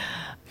 yeah.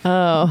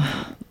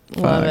 Oh,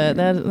 love it.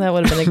 That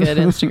would have been a good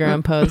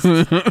Instagram post.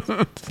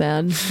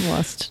 Sad.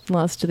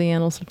 Lost to the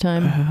annals of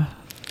time.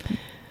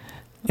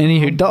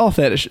 Anywho, doll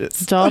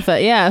fetishes. Doll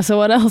yeah. So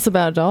what else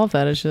about doll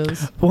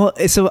fetishes? Well,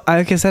 so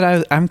like I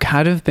said, I'm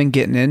kind of been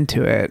getting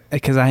into it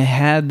because I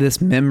had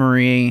this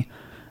memory,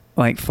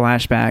 like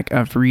flashback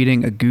of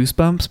reading a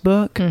Goosebumps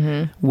book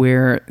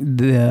where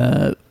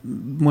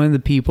one of the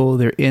people,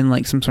 they're in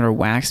like some sort of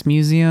wax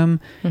museum,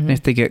 and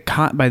if they get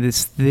caught by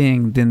this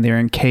thing, then they're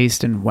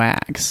encased in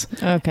wax.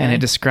 Okay. And it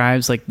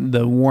describes like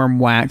the warm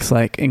wax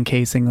like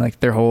encasing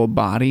like their whole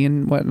body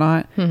and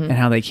whatnot, and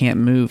how they can't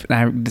move. And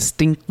I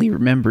distinctly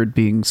remembered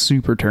being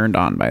super turned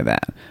on by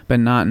that, but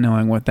not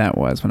knowing what that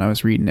was when I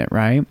was reading it,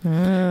 right?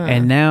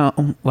 And now,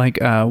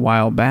 like a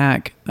while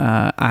back,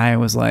 I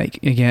was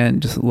like, again,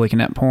 just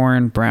looking at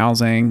porn,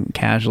 browsing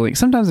casually.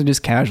 Sometimes I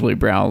just casually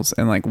browse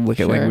and like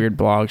look at like Sure. weird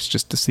blogs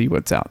just to see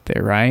what's out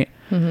there, right?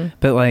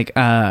 But like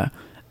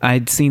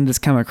I'd seen this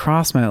come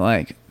across my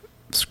like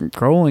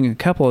scrolling a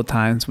couple of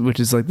times, which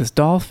is like this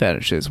doll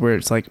fetishes where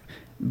it's like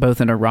both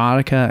in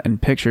erotica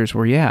and pictures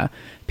where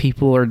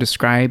people are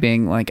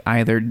describing like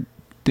either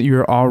that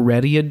you're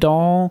already a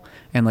doll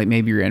and like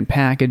maybe you're in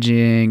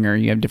packaging or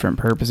you have different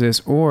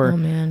purposes, or Oh,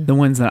 man. the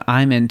ones that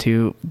I'm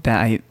into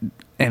that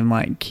and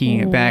like keying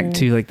it back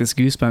to like this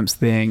Goosebumps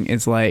thing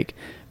is like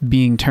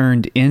being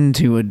turned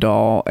into a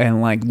doll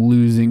and like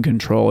losing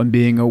control and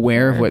being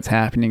aware of what's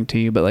happening to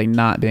you, but like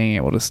not being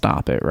able to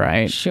stop it,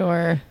 right?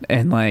 Sure.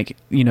 And like,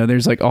 you know,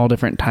 there's like all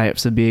different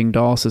types of being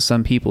dolls. So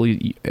some people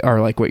are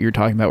like what you're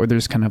talking about, where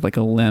there's kind of like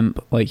a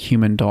limp, like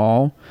human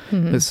doll.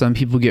 But some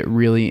people get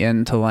really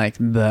into like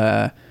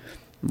the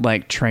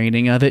like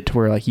training of it to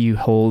where like you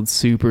hold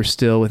super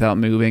still without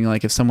moving.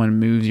 Like if someone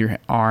moves your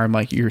arm,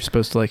 like you're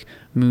supposed to like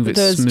move it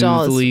Those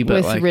smoothly, dolls but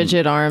with like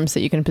rigid arms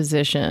that you can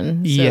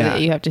position, so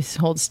that you have to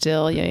hold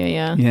still.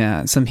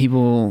 Yeah, some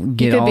people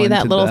get you could all be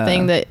that into little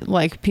thing that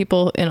like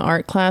people in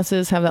art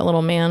classes have, that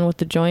little man with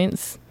the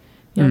joints.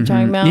 You know what I'm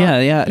talking about?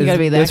 Yeah. You gotta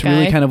be that That's guy.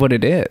 really kind of what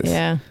it is.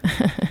 Yeah.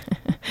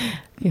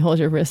 You hold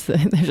your wrist. They're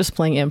just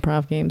playing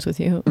improv games with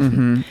you.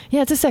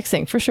 Yeah, it's a sex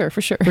thing for sure.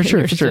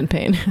 You're just in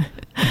pain.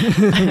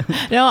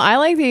 No, I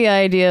like the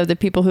idea of the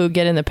people who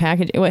get in the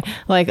package.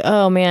 Like,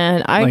 oh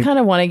man, I kind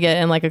of want to get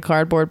in like a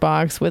cardboard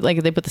box with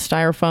like they put the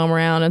styrofoam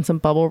around and some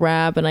bubble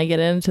wrap, and I get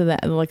into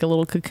that like a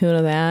little cocoon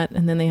of that,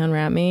 and then they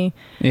unwrap me.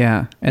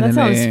 Yeah, and that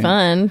sounds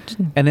fun.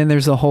 And then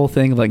there's the whole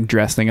thing of like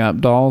dressing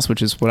up dolls,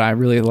 which is what I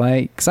really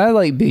like, because I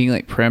like being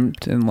like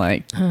primped and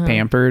like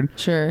pampered.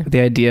 Sure. But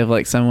the idea of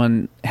like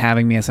someone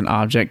having me as an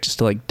object just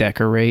to like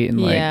decorate and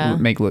like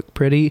make look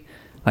pretty,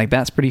 like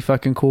that's pretty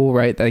fucking cool,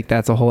 right? Like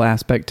that's a whole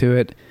aspect to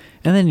it.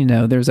 And then, you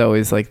know, there's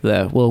always like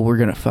we're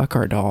gonna fuck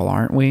our doll,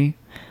 aren't we?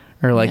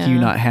 Or like you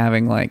not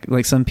having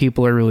like some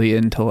people are really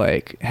into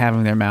like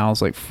having their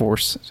mouths like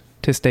forced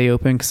to stay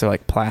open because they're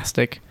like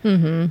plastic.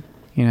 You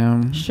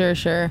know?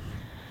 Sure.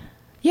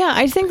 Yeah,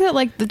 I think that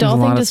like the doll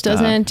thing just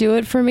doesn't do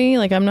it for me.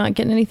 Like I'm not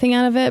getting anything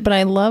out of it, but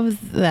I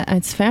love that.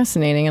 It's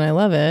fascinating and I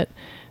love it.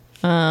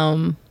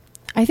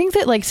 I think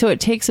that like, so it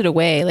takes it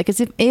away. Like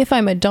as if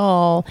I'm a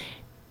doll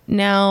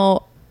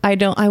now,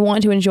 I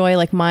want to enjoy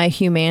like my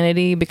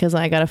humanity because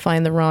I got to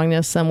find the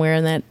wrongness somewhere,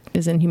 and that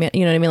is in humanity.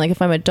 You know what I mean? Like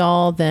if I'm a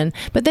doll,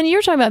 but then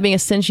you're talking about being a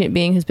sentient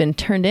being who's been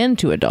turned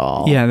into a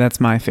doll. Yeah, that's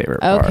my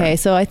favorite part. Okay,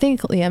 so I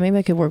think, maybe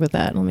I could work with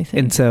that. Let me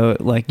think. And so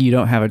like you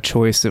don't have a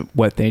choice of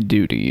what they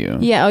do to you.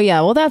 Yeah. Oh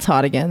yeah. Well, that's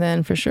hot again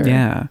then for sure.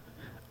 Yeah.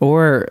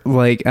 Or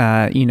like,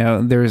 you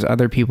know, there's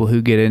other people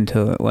who get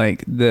into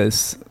like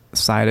this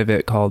side of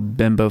it called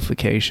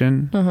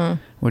bimbofication,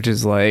 which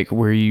is like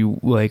where you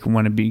like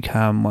want to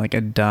become like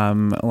a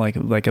dumb,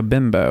 like a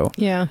bimbo.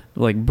 Yeah.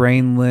 Like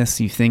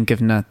brainless, you think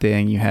of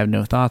nothing, you have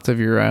no thoughts of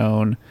your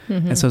own.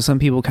 And so some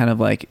people kind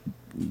of like,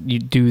 you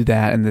do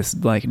that in this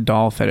like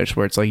doll fetish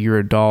where it's like you're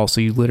a doll, so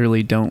you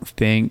literally don't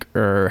think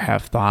or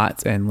have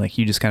thoughts, and like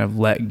you just kind of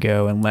let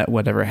go and let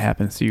whatever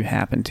happens to you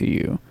happen to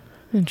you.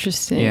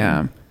 Interesting.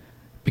 Yeah.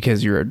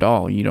 Because you're a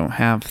doll, you don't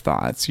have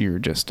thoughts, you're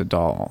just a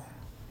doll.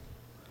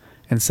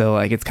 And so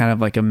like it's kind of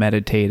like a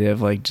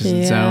meditative, like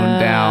just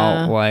zoned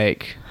out,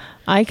 like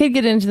I could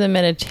get into the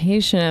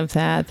meditation of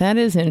that. That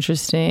is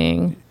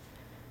interesting.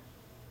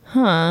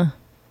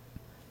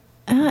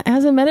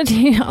 As a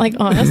meditation, like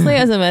honestly,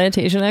 as a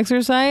meditation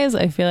exercise,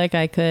 I feel like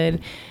I could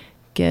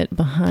get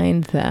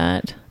behind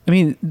that. I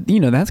mean, you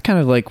know, that's kind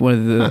of like one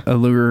of the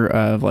allure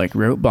of like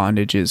rope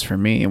bondage is for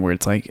me, where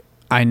it's like,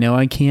 I know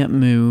I can't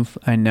move.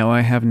 I know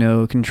I have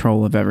no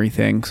control of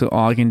everything. So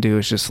all I can do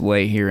is just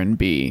lay here and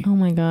be. Oh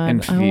my God.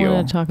 And feel. I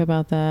want to talk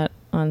about that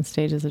on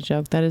stage as a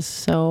joke. That is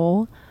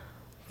so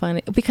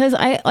funny. Because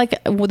I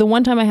like the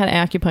one time I had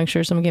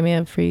acupuncture, someone gave me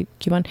a free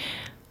coupon.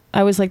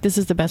 I was like, this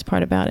is the best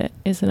part about it,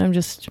 is that I'm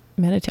just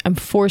I'm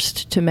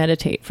forced to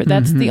meditate.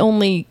 That's the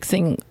only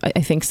thing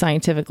I think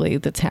scientifically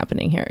that's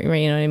happening here. Right?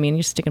 You know what I mean?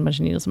 You're sticking a bunch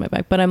of needles in my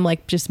back, but I'm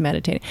like just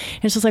meditating.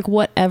 And it's just like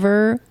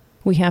whatever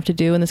we have to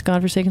do in this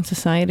godforsaken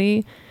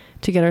society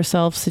to get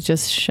ourselves to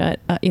just shut,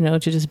 to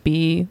just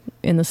be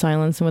in the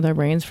silence and with our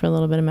brains for a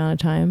little bit amount of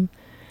time.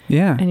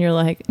 Yeah. And you're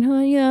like,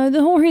 no, yeah,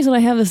 the whole reason I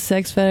have this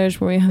sex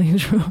fetish where we have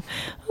these,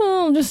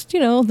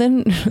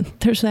 then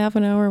there's half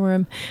an hour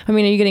where are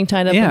you getting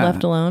tied up and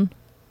left alone?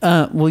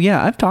 Well,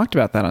 yeah, I've talked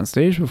about that on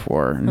stage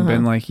before and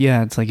been like,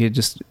 it's like it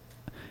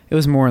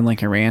was more in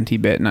like a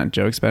ranty bit, not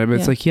jokes about it, but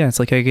it's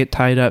like I get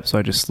tied up, so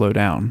I just slow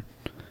down.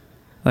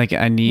 Like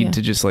I need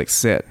to just like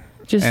sit.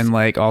 And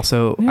like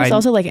also it's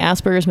also like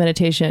Asperger's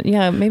meditation.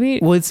 Yeah, maybe.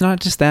 Well, it's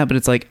not just that, but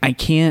it's like I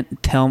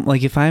can't tell,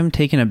 like if I'm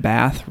taking a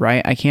bath,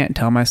 right, I can't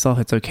tell myself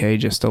it's okay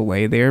just to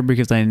lay there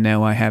because I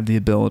know I have the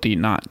ability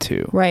not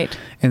to. Right.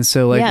 And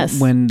so like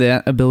when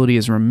that ability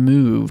is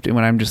removed and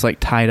when I'm just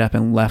like tied up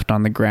and left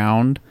on the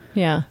ground,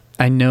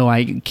 I know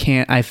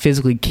I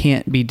physically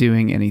can't be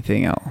doing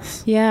anything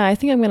else. Yeah, I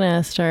think I'm going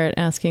to start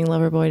asking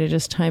Loverboy to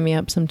just tie me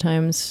up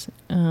sometimes,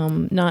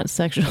 not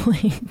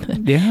sexually. But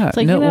it's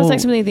like,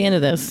 sex with me at the end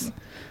of this.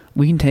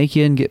 We can take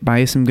you and buy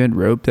you some good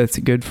rope that's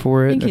good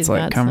for it. That's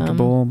like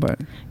comfortable, but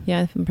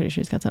yeah, I'm pretty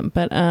sure he's got something.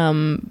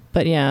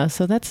 But yeah,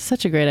 so that's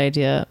such a great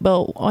idea.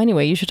 But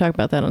anyway, you should talk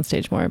about that on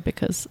stage more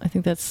because I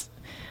think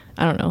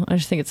I don't know. I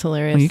just think it's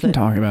hilarious. Well, you can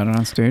talk about it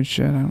on stage.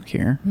 Shit, I don't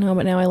care. No,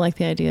 but now I like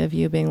the idea of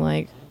you being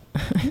like,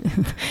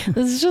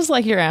 This is just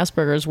like your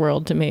Asperger's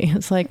world to me.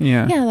 It's like,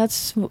 Yeah.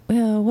 that's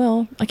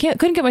well,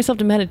 couldn't get myself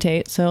to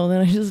meditate, so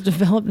then I just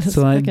developed this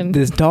So fucking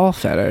this doll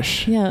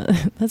fetish. yeah.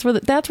 That's where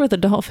the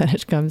doll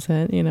fetish comes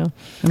in. You know.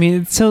 I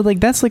mean, so like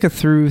that's like a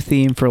through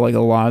theme for like a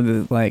lot of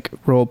the like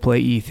role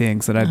play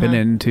things that I've been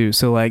into.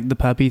 So like the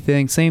puppy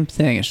thing, same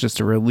thing. It's just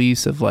a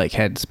release of like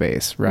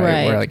headspace,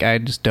 right? Where like I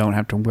just don't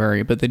have to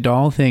worry. But the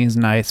doll thing is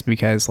nice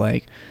because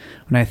like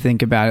when I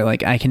think about it,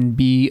 like I can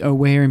be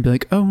aware and be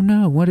like, oh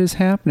no, what is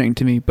happening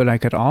to me? But I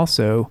could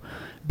also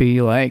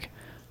be like,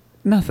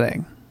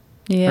 nothing.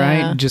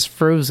 Yeah. Right? Just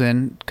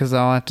frozen, because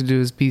all I have to do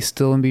is be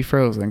still and be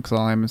frozen, because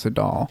all I am is a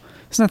doll.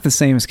 It's not the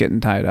same as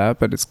getting tied up,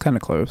 but it's kind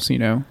of close, you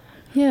know?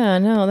 Yeah,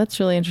 no, that's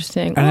really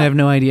interesting. And I have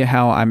no idea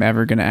how I'm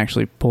ever going to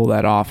actually pull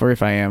that off, or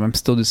if I am. I'm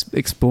still just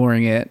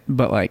exploring it,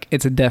 but like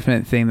it's a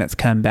definite thing that's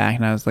come back,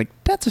 and I was like,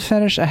 that's a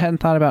fetish I hadn't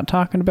thought about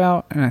talking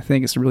about, and I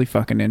think it's a really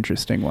fucking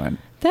interesting one.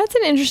 That's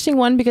an interesting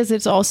one because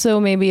it's also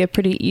maybe a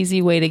pretty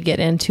easy way to get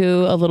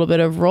into a little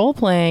bit of role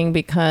playing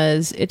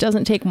because it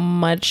doesn't take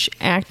much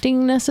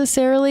acting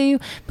necessarily,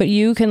 but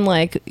you can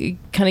like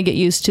kind of get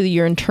used to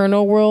your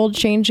internal world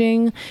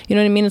changing. You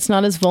know what I mean? It's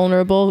not as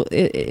vulnerable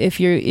if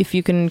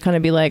you can kind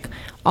of be like,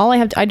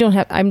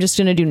 I'm just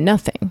going to do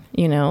nothing,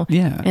 you know?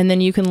 Yeah. And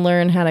then you can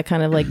learn how to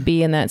kind of like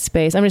be in that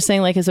space. I'm just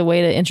saying like as a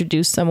way to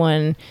introduce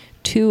someone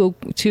to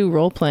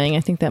role playing,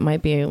 I think that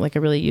might be like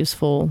a really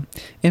useful,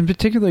 and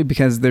particularly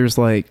because there's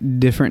like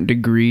different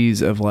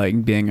degrees of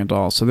like being a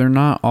doll, so they're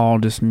not all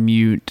just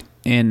mute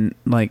and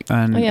like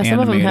unanimated. some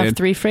of them have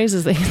 3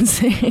 phrases they can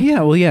say.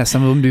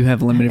 Some of them do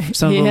have limited.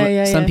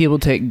 Some people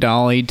take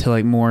Dolly to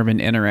like more of an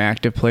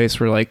interactive place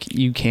where like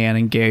you can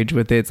engage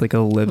with it. It's like a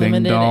living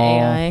Limited doll,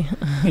 AI.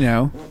 you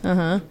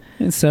know.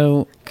 And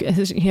so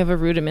you have a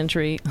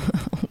rudimentary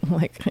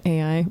like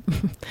AI,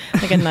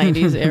 like a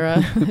 90s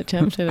era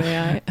attempt at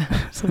AI,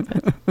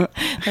 something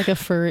like a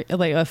Furby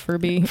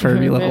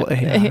level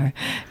AI.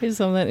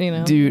 Something, you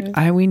know. Dude,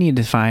 we need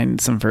to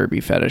find some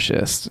Furby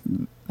fetishists.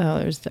 Oh,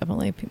 there's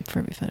definitely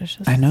Furby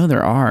fetishists. I know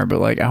there are,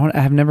 but like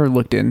I've never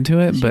looked into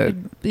it. But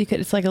you could.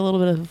 It's like a little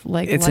bit of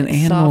like it's an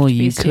animal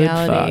you could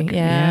fuck.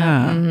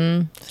 Yeah.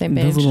 Mm-hmm. Same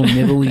page. Those little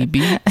nibbly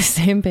beats.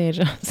 Same page.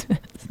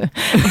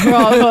 We're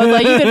all going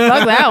like, you could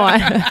fuck that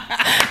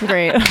one.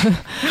 Great.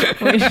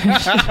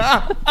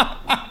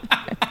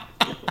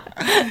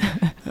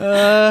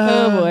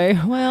 Oh boy.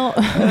 Well,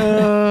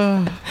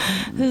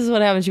 this is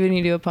what happens when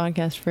you do a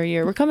podcast for a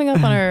year. We're coming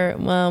up on our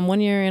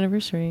 1-year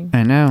anniversary.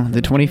 I know,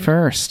 the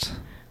 21st.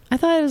 I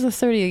thought it was the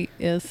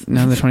 30th.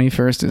 No, the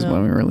 21st is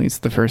when we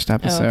released the first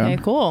episode. Oh,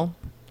 okay, cool.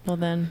 Well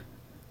then.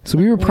 So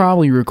we were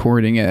probably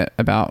recording it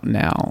about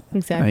now.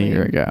 Exactly. A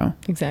year ago.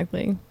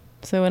 Exactly.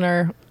 So in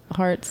our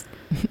hearts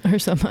or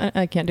something,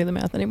 I can't do the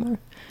math anymore.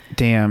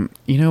 Damn.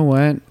 You know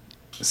what?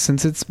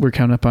 Since we're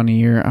coming up on a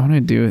year, I want to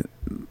do it.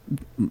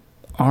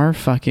 Our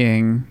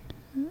fucking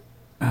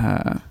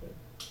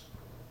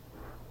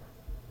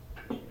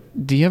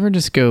do you ever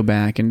just go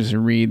back and just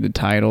read the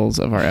titles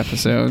of our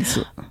episodes?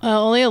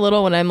 Only a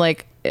little. When I'm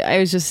like,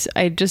 I just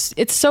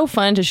it's so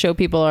fun to show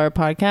people our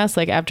podcast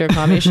like after a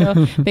comedy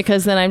show,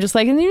 because then I'm just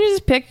like, and you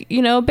just pick,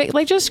 you know,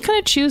 like just kind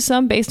of choose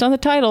some based on the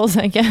titles,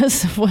 I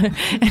guess. And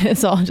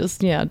it's all just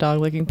dog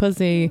licking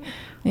pussy,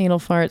 anal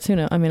farts, who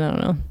knows? I mean, I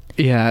don't know.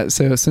 Yeah,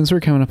 so since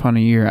we're coming up on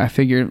a year, I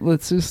figured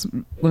let's just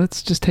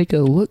take a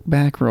look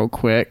back real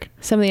quick.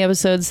 Some of the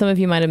episodes, some of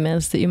you might have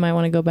missed that you might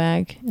want to go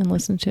back and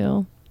listen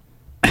to.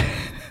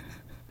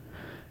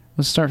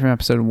 Let's start from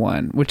episode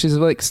 1, which is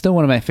like still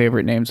one of my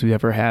favorite names we've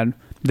ever had.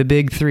 The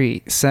Big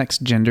 3: sex,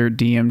 gender,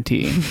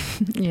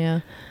 DMT.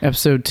 Yeah.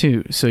 Episode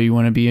 2: so you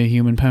want to be a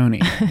human pony.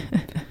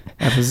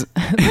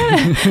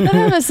 That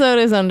episode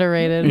is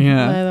underrated.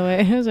 Yeah. By the way,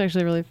 it was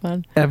actually really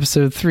fun.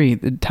 Episode 3: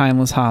 the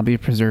timeless hobby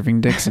of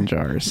preserving Dixon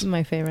jars.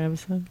 My favorite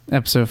episode.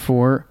 Episode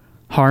 4: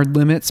 hard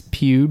limits,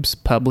 pubes,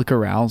 public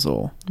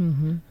arousal.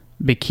 Mm-hmm.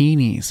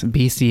 Bikinis,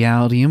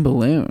 bestiality, and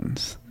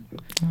balloons.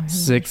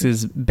 6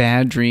 is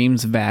bad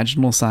dreams,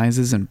 vaginal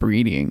sizes, and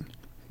breeding.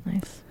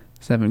 Nice.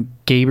 7: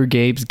 Gaber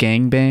Gabe's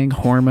gangbang,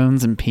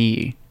 hormones, and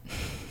pee.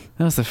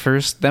 That was the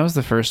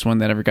first one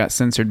that ever got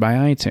censored by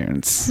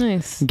iTunes.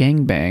 Nice.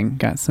 Gangbang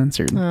got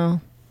censored.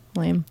 Oh,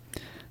 lame.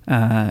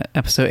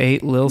 Episode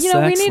 8: Lil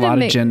sex, a lot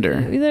of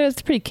gender.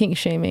 It's pretty kink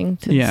shaming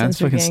to it's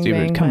censor fucking gangbang,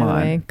 stupid. Come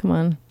on. Come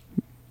on.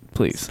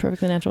 Please. It's a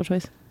perfectly natural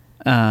choice.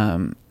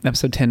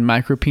 Episode 10: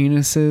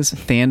 micropenises,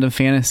 fandom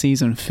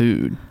fantasies, and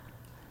food.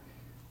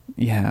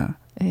 Yeah.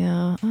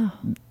 Yeah. Oh.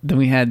 Then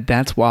we had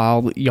That's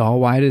Wild, Y'all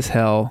White as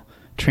Hell,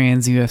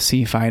 trans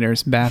UFC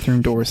fighters,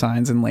 bathroom door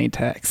signs, and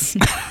latex.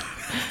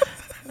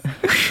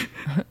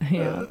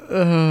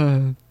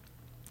 Yeah.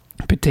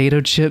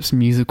 Potato chips,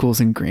 musicals,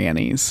 and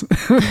grannies.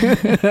 You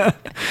like,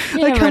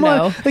 never come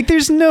know. on. Like,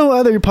 there's no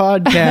other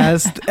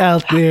podcast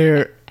out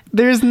there.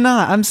 There's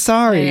not. I'm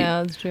sorry.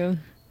 Yeah, that's true.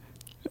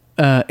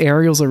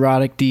 Ariel's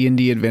erotic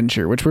D&D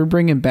adventure, which we're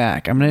bringing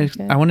back. I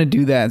want to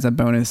do that as a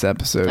bonus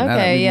episode.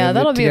 Okay, yeah,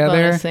 that'll be a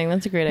bonus thing.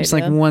 That's a great idea. Just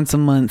like once a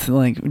month,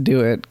 like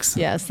do it.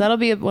 Yes, that'll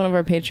be one of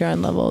our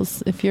Patreon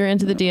levels. If you're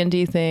into the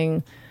D&D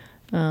thing,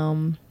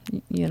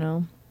 you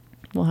know,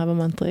 we'll have a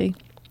monthly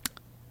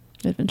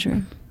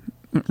adventure.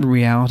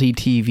 Reality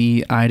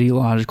TV,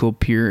 ideological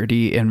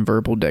purity, and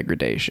verbal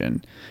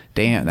degradation.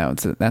 Damn,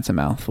 that's a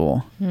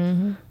mouthful.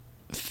 Mm-hmm.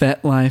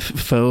 FetLife,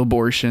 faux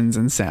abortions,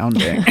 and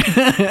sounding. Faux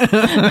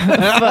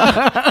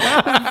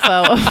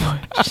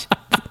abortions.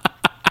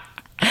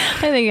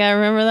 I think I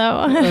remember that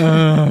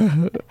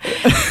one.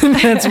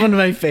 That's one of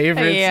my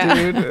favorites,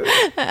 dude.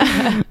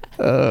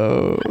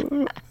 Oh,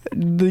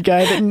 the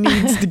guy that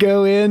needs to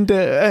go in to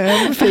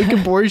have a fake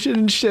abortion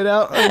and shit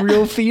out a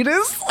real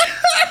fetus.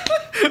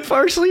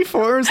 Partially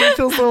forms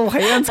until his little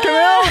hands come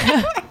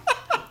out.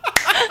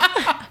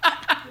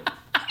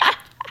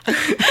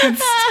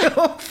 It's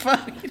still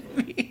funny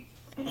to me.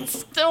 It's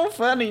still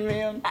funny,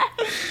 man.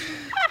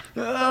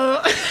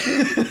 Oh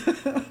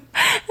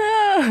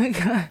my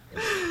God.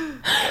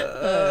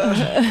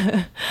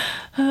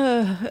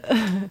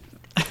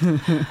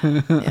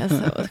 Yes,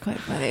 that was quite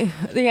funny.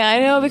 Yeah, I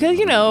know, because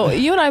you know,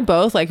 you and I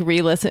both like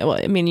re-listen. Well,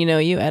 I mean, you know,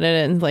 you edit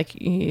it and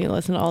like you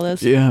listen to all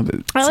this. Yeah, but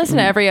I listen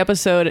to every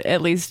episode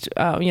at least.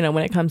 You know,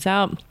 when it comes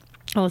out,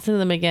 I'll listen to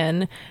them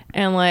again,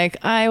 and like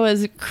I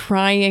was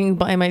crying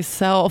by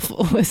myself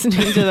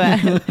listening to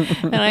that,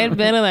 and I had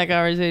been in that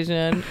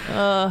conversation.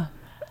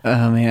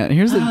 Oh man,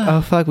 here's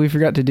oh fuck, we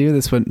forgot to do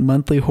this one.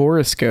 Monthly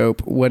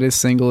horoscope. What is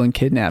single and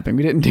kidnapping?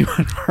 We didn't do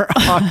one for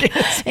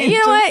August. You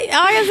know what?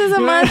 August is a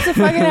month to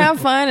fucking have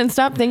fun and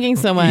stop thinking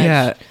so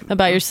much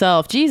about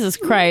yourself. Jesus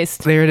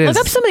Christ. There it is.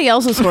 Look up somebody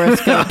else's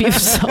horoscope, you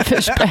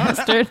selfish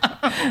bastard.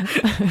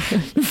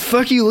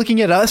 Fuck you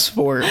looking at us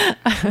for?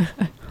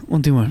 We'll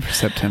do one for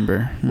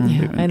September.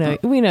 I know.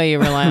 We know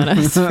you rely on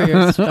us for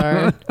your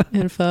star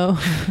info.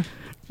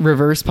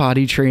 Reverse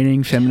potty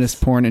training, feminist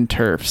porn, and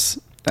TERFs.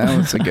 That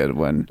was a good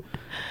one.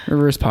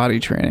 Reverse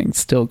potty training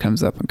still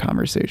comes up in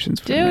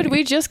conversations. Dude,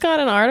 we just got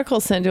an article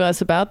sent to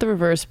us about the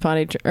reverse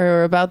potty,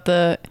 or about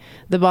the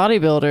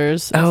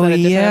bodybuilders. Oh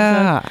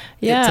yeah,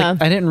 yeah.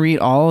 Like, I didn't read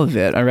all of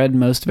it. I read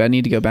most of it. I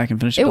need to go back and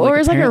finish it. Or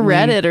it's like a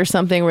Reddit or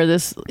something where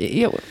this.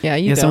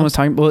 Someone was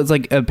talking. Well, it's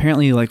like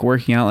apparently like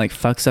working out like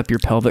fucks up your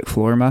pelvic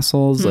floor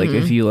muscles. Like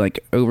if you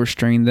like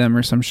overstrain them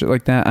or some shit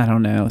like that. I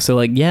don't know. So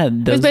like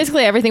it was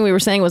basically everything we were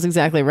saying was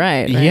exactly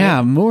right.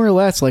 Yeah, more or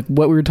less like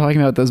what we were talking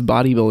about. Those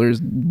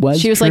bodybuilders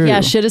was. She was true. like,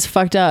 yeah, shit is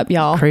fucked up,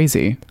 y'all.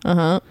 Crazy.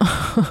 Oh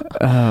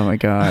my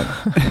God.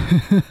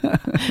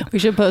 We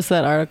should post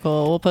that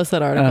article. We'll post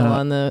that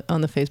article on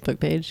the Facebook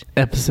page.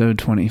 Episode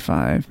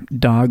 25: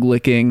 dog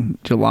licking,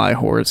 July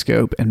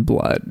horoscope, and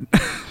blood.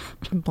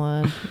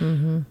 Blood.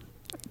 Mm-hmm.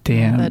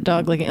 Damn. That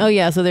dog licking. Oh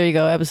yeah. So there you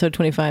go. Episode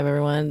 25,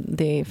 everyone.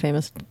 The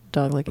famous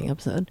dog licking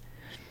episode.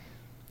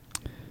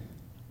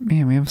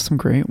 Man, we have some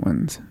great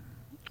ones.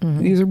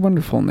 Mm-hmm. These are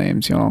wonderful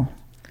names, y'all.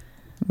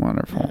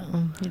 Wonderful.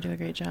 Yeah, you do a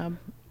great job.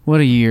 What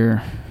a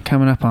year.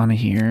 Coming up on a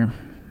year.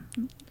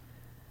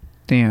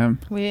 Damn.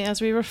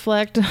 As we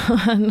reflect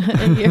on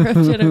a year of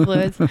gender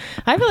fluids,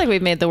 I feel like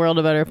we've made the world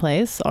a better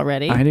place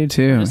already. I do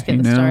too. We're just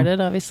getting started,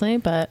 obviously,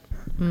 but.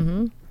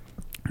 Mm-hmm.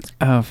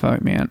 Oh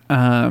fuck, man.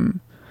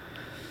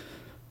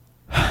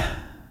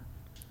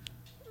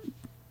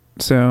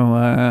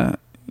 So,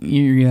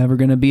 you ever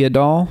gonna be a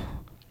doll?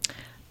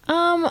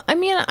 I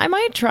mean, I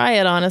might try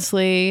it,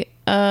 honestly.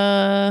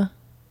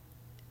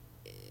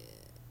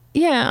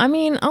 Yeah, I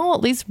mean, I'll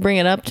at least bring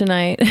it up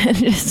tonight and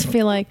just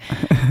feel like,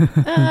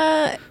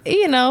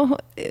 you know,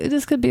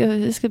 this could be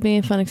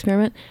a fun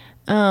experiment.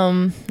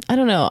 I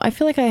don't know. I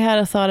feel like I had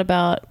a thought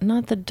about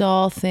not the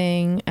doll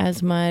thing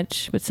as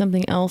much, but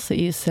something else that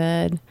you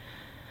said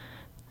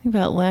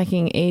about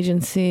lacking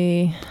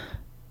agency.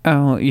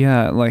 Oh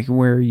yeah, like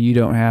where you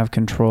don't have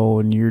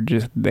control and you're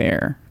just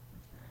there,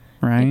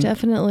 right?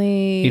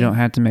 You don't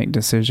have to make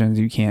decisions.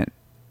 You can't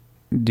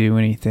do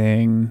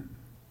anything.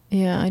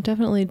 Yeah, I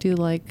definitely do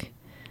like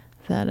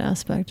that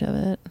aspect of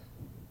it.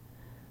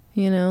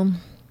 You know,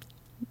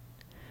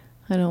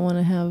 I don't want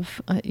to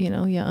have,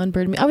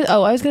 unburden me. I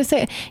was going to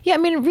say, yeah, I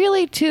mean,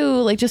 really too,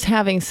 like just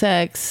having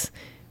sex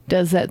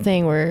does that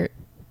thing where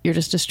you're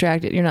just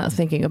distracted. You're not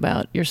thinking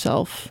about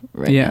yourself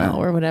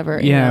now or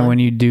whatever. Yeah, you know? when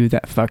you do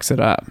that fucks it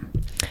up.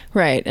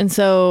 Right. And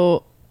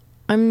so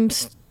I'm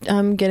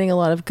getting a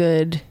lot of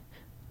good,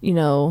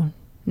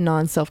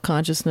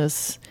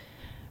 non-self-consciousness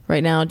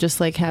right now, just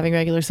like having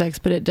regular sex,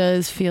 but it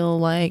does feel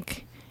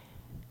like,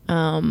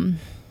 yeah,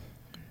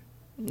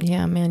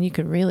 man, you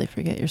could really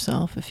forget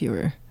yourself if you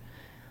were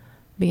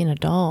being a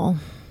doll.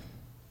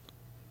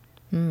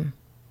 I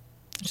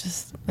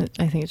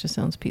think it just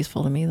sounds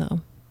peaceful to me,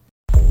 though.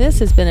 This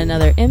has been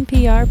another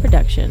NPR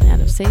production out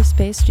of Safe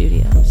Space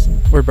Studios.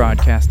 We're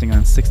broadcasting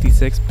on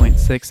 66.6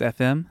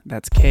 FM.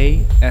 That's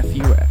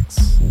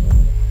KFUX.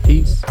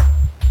 Peace.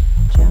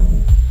 Ciao.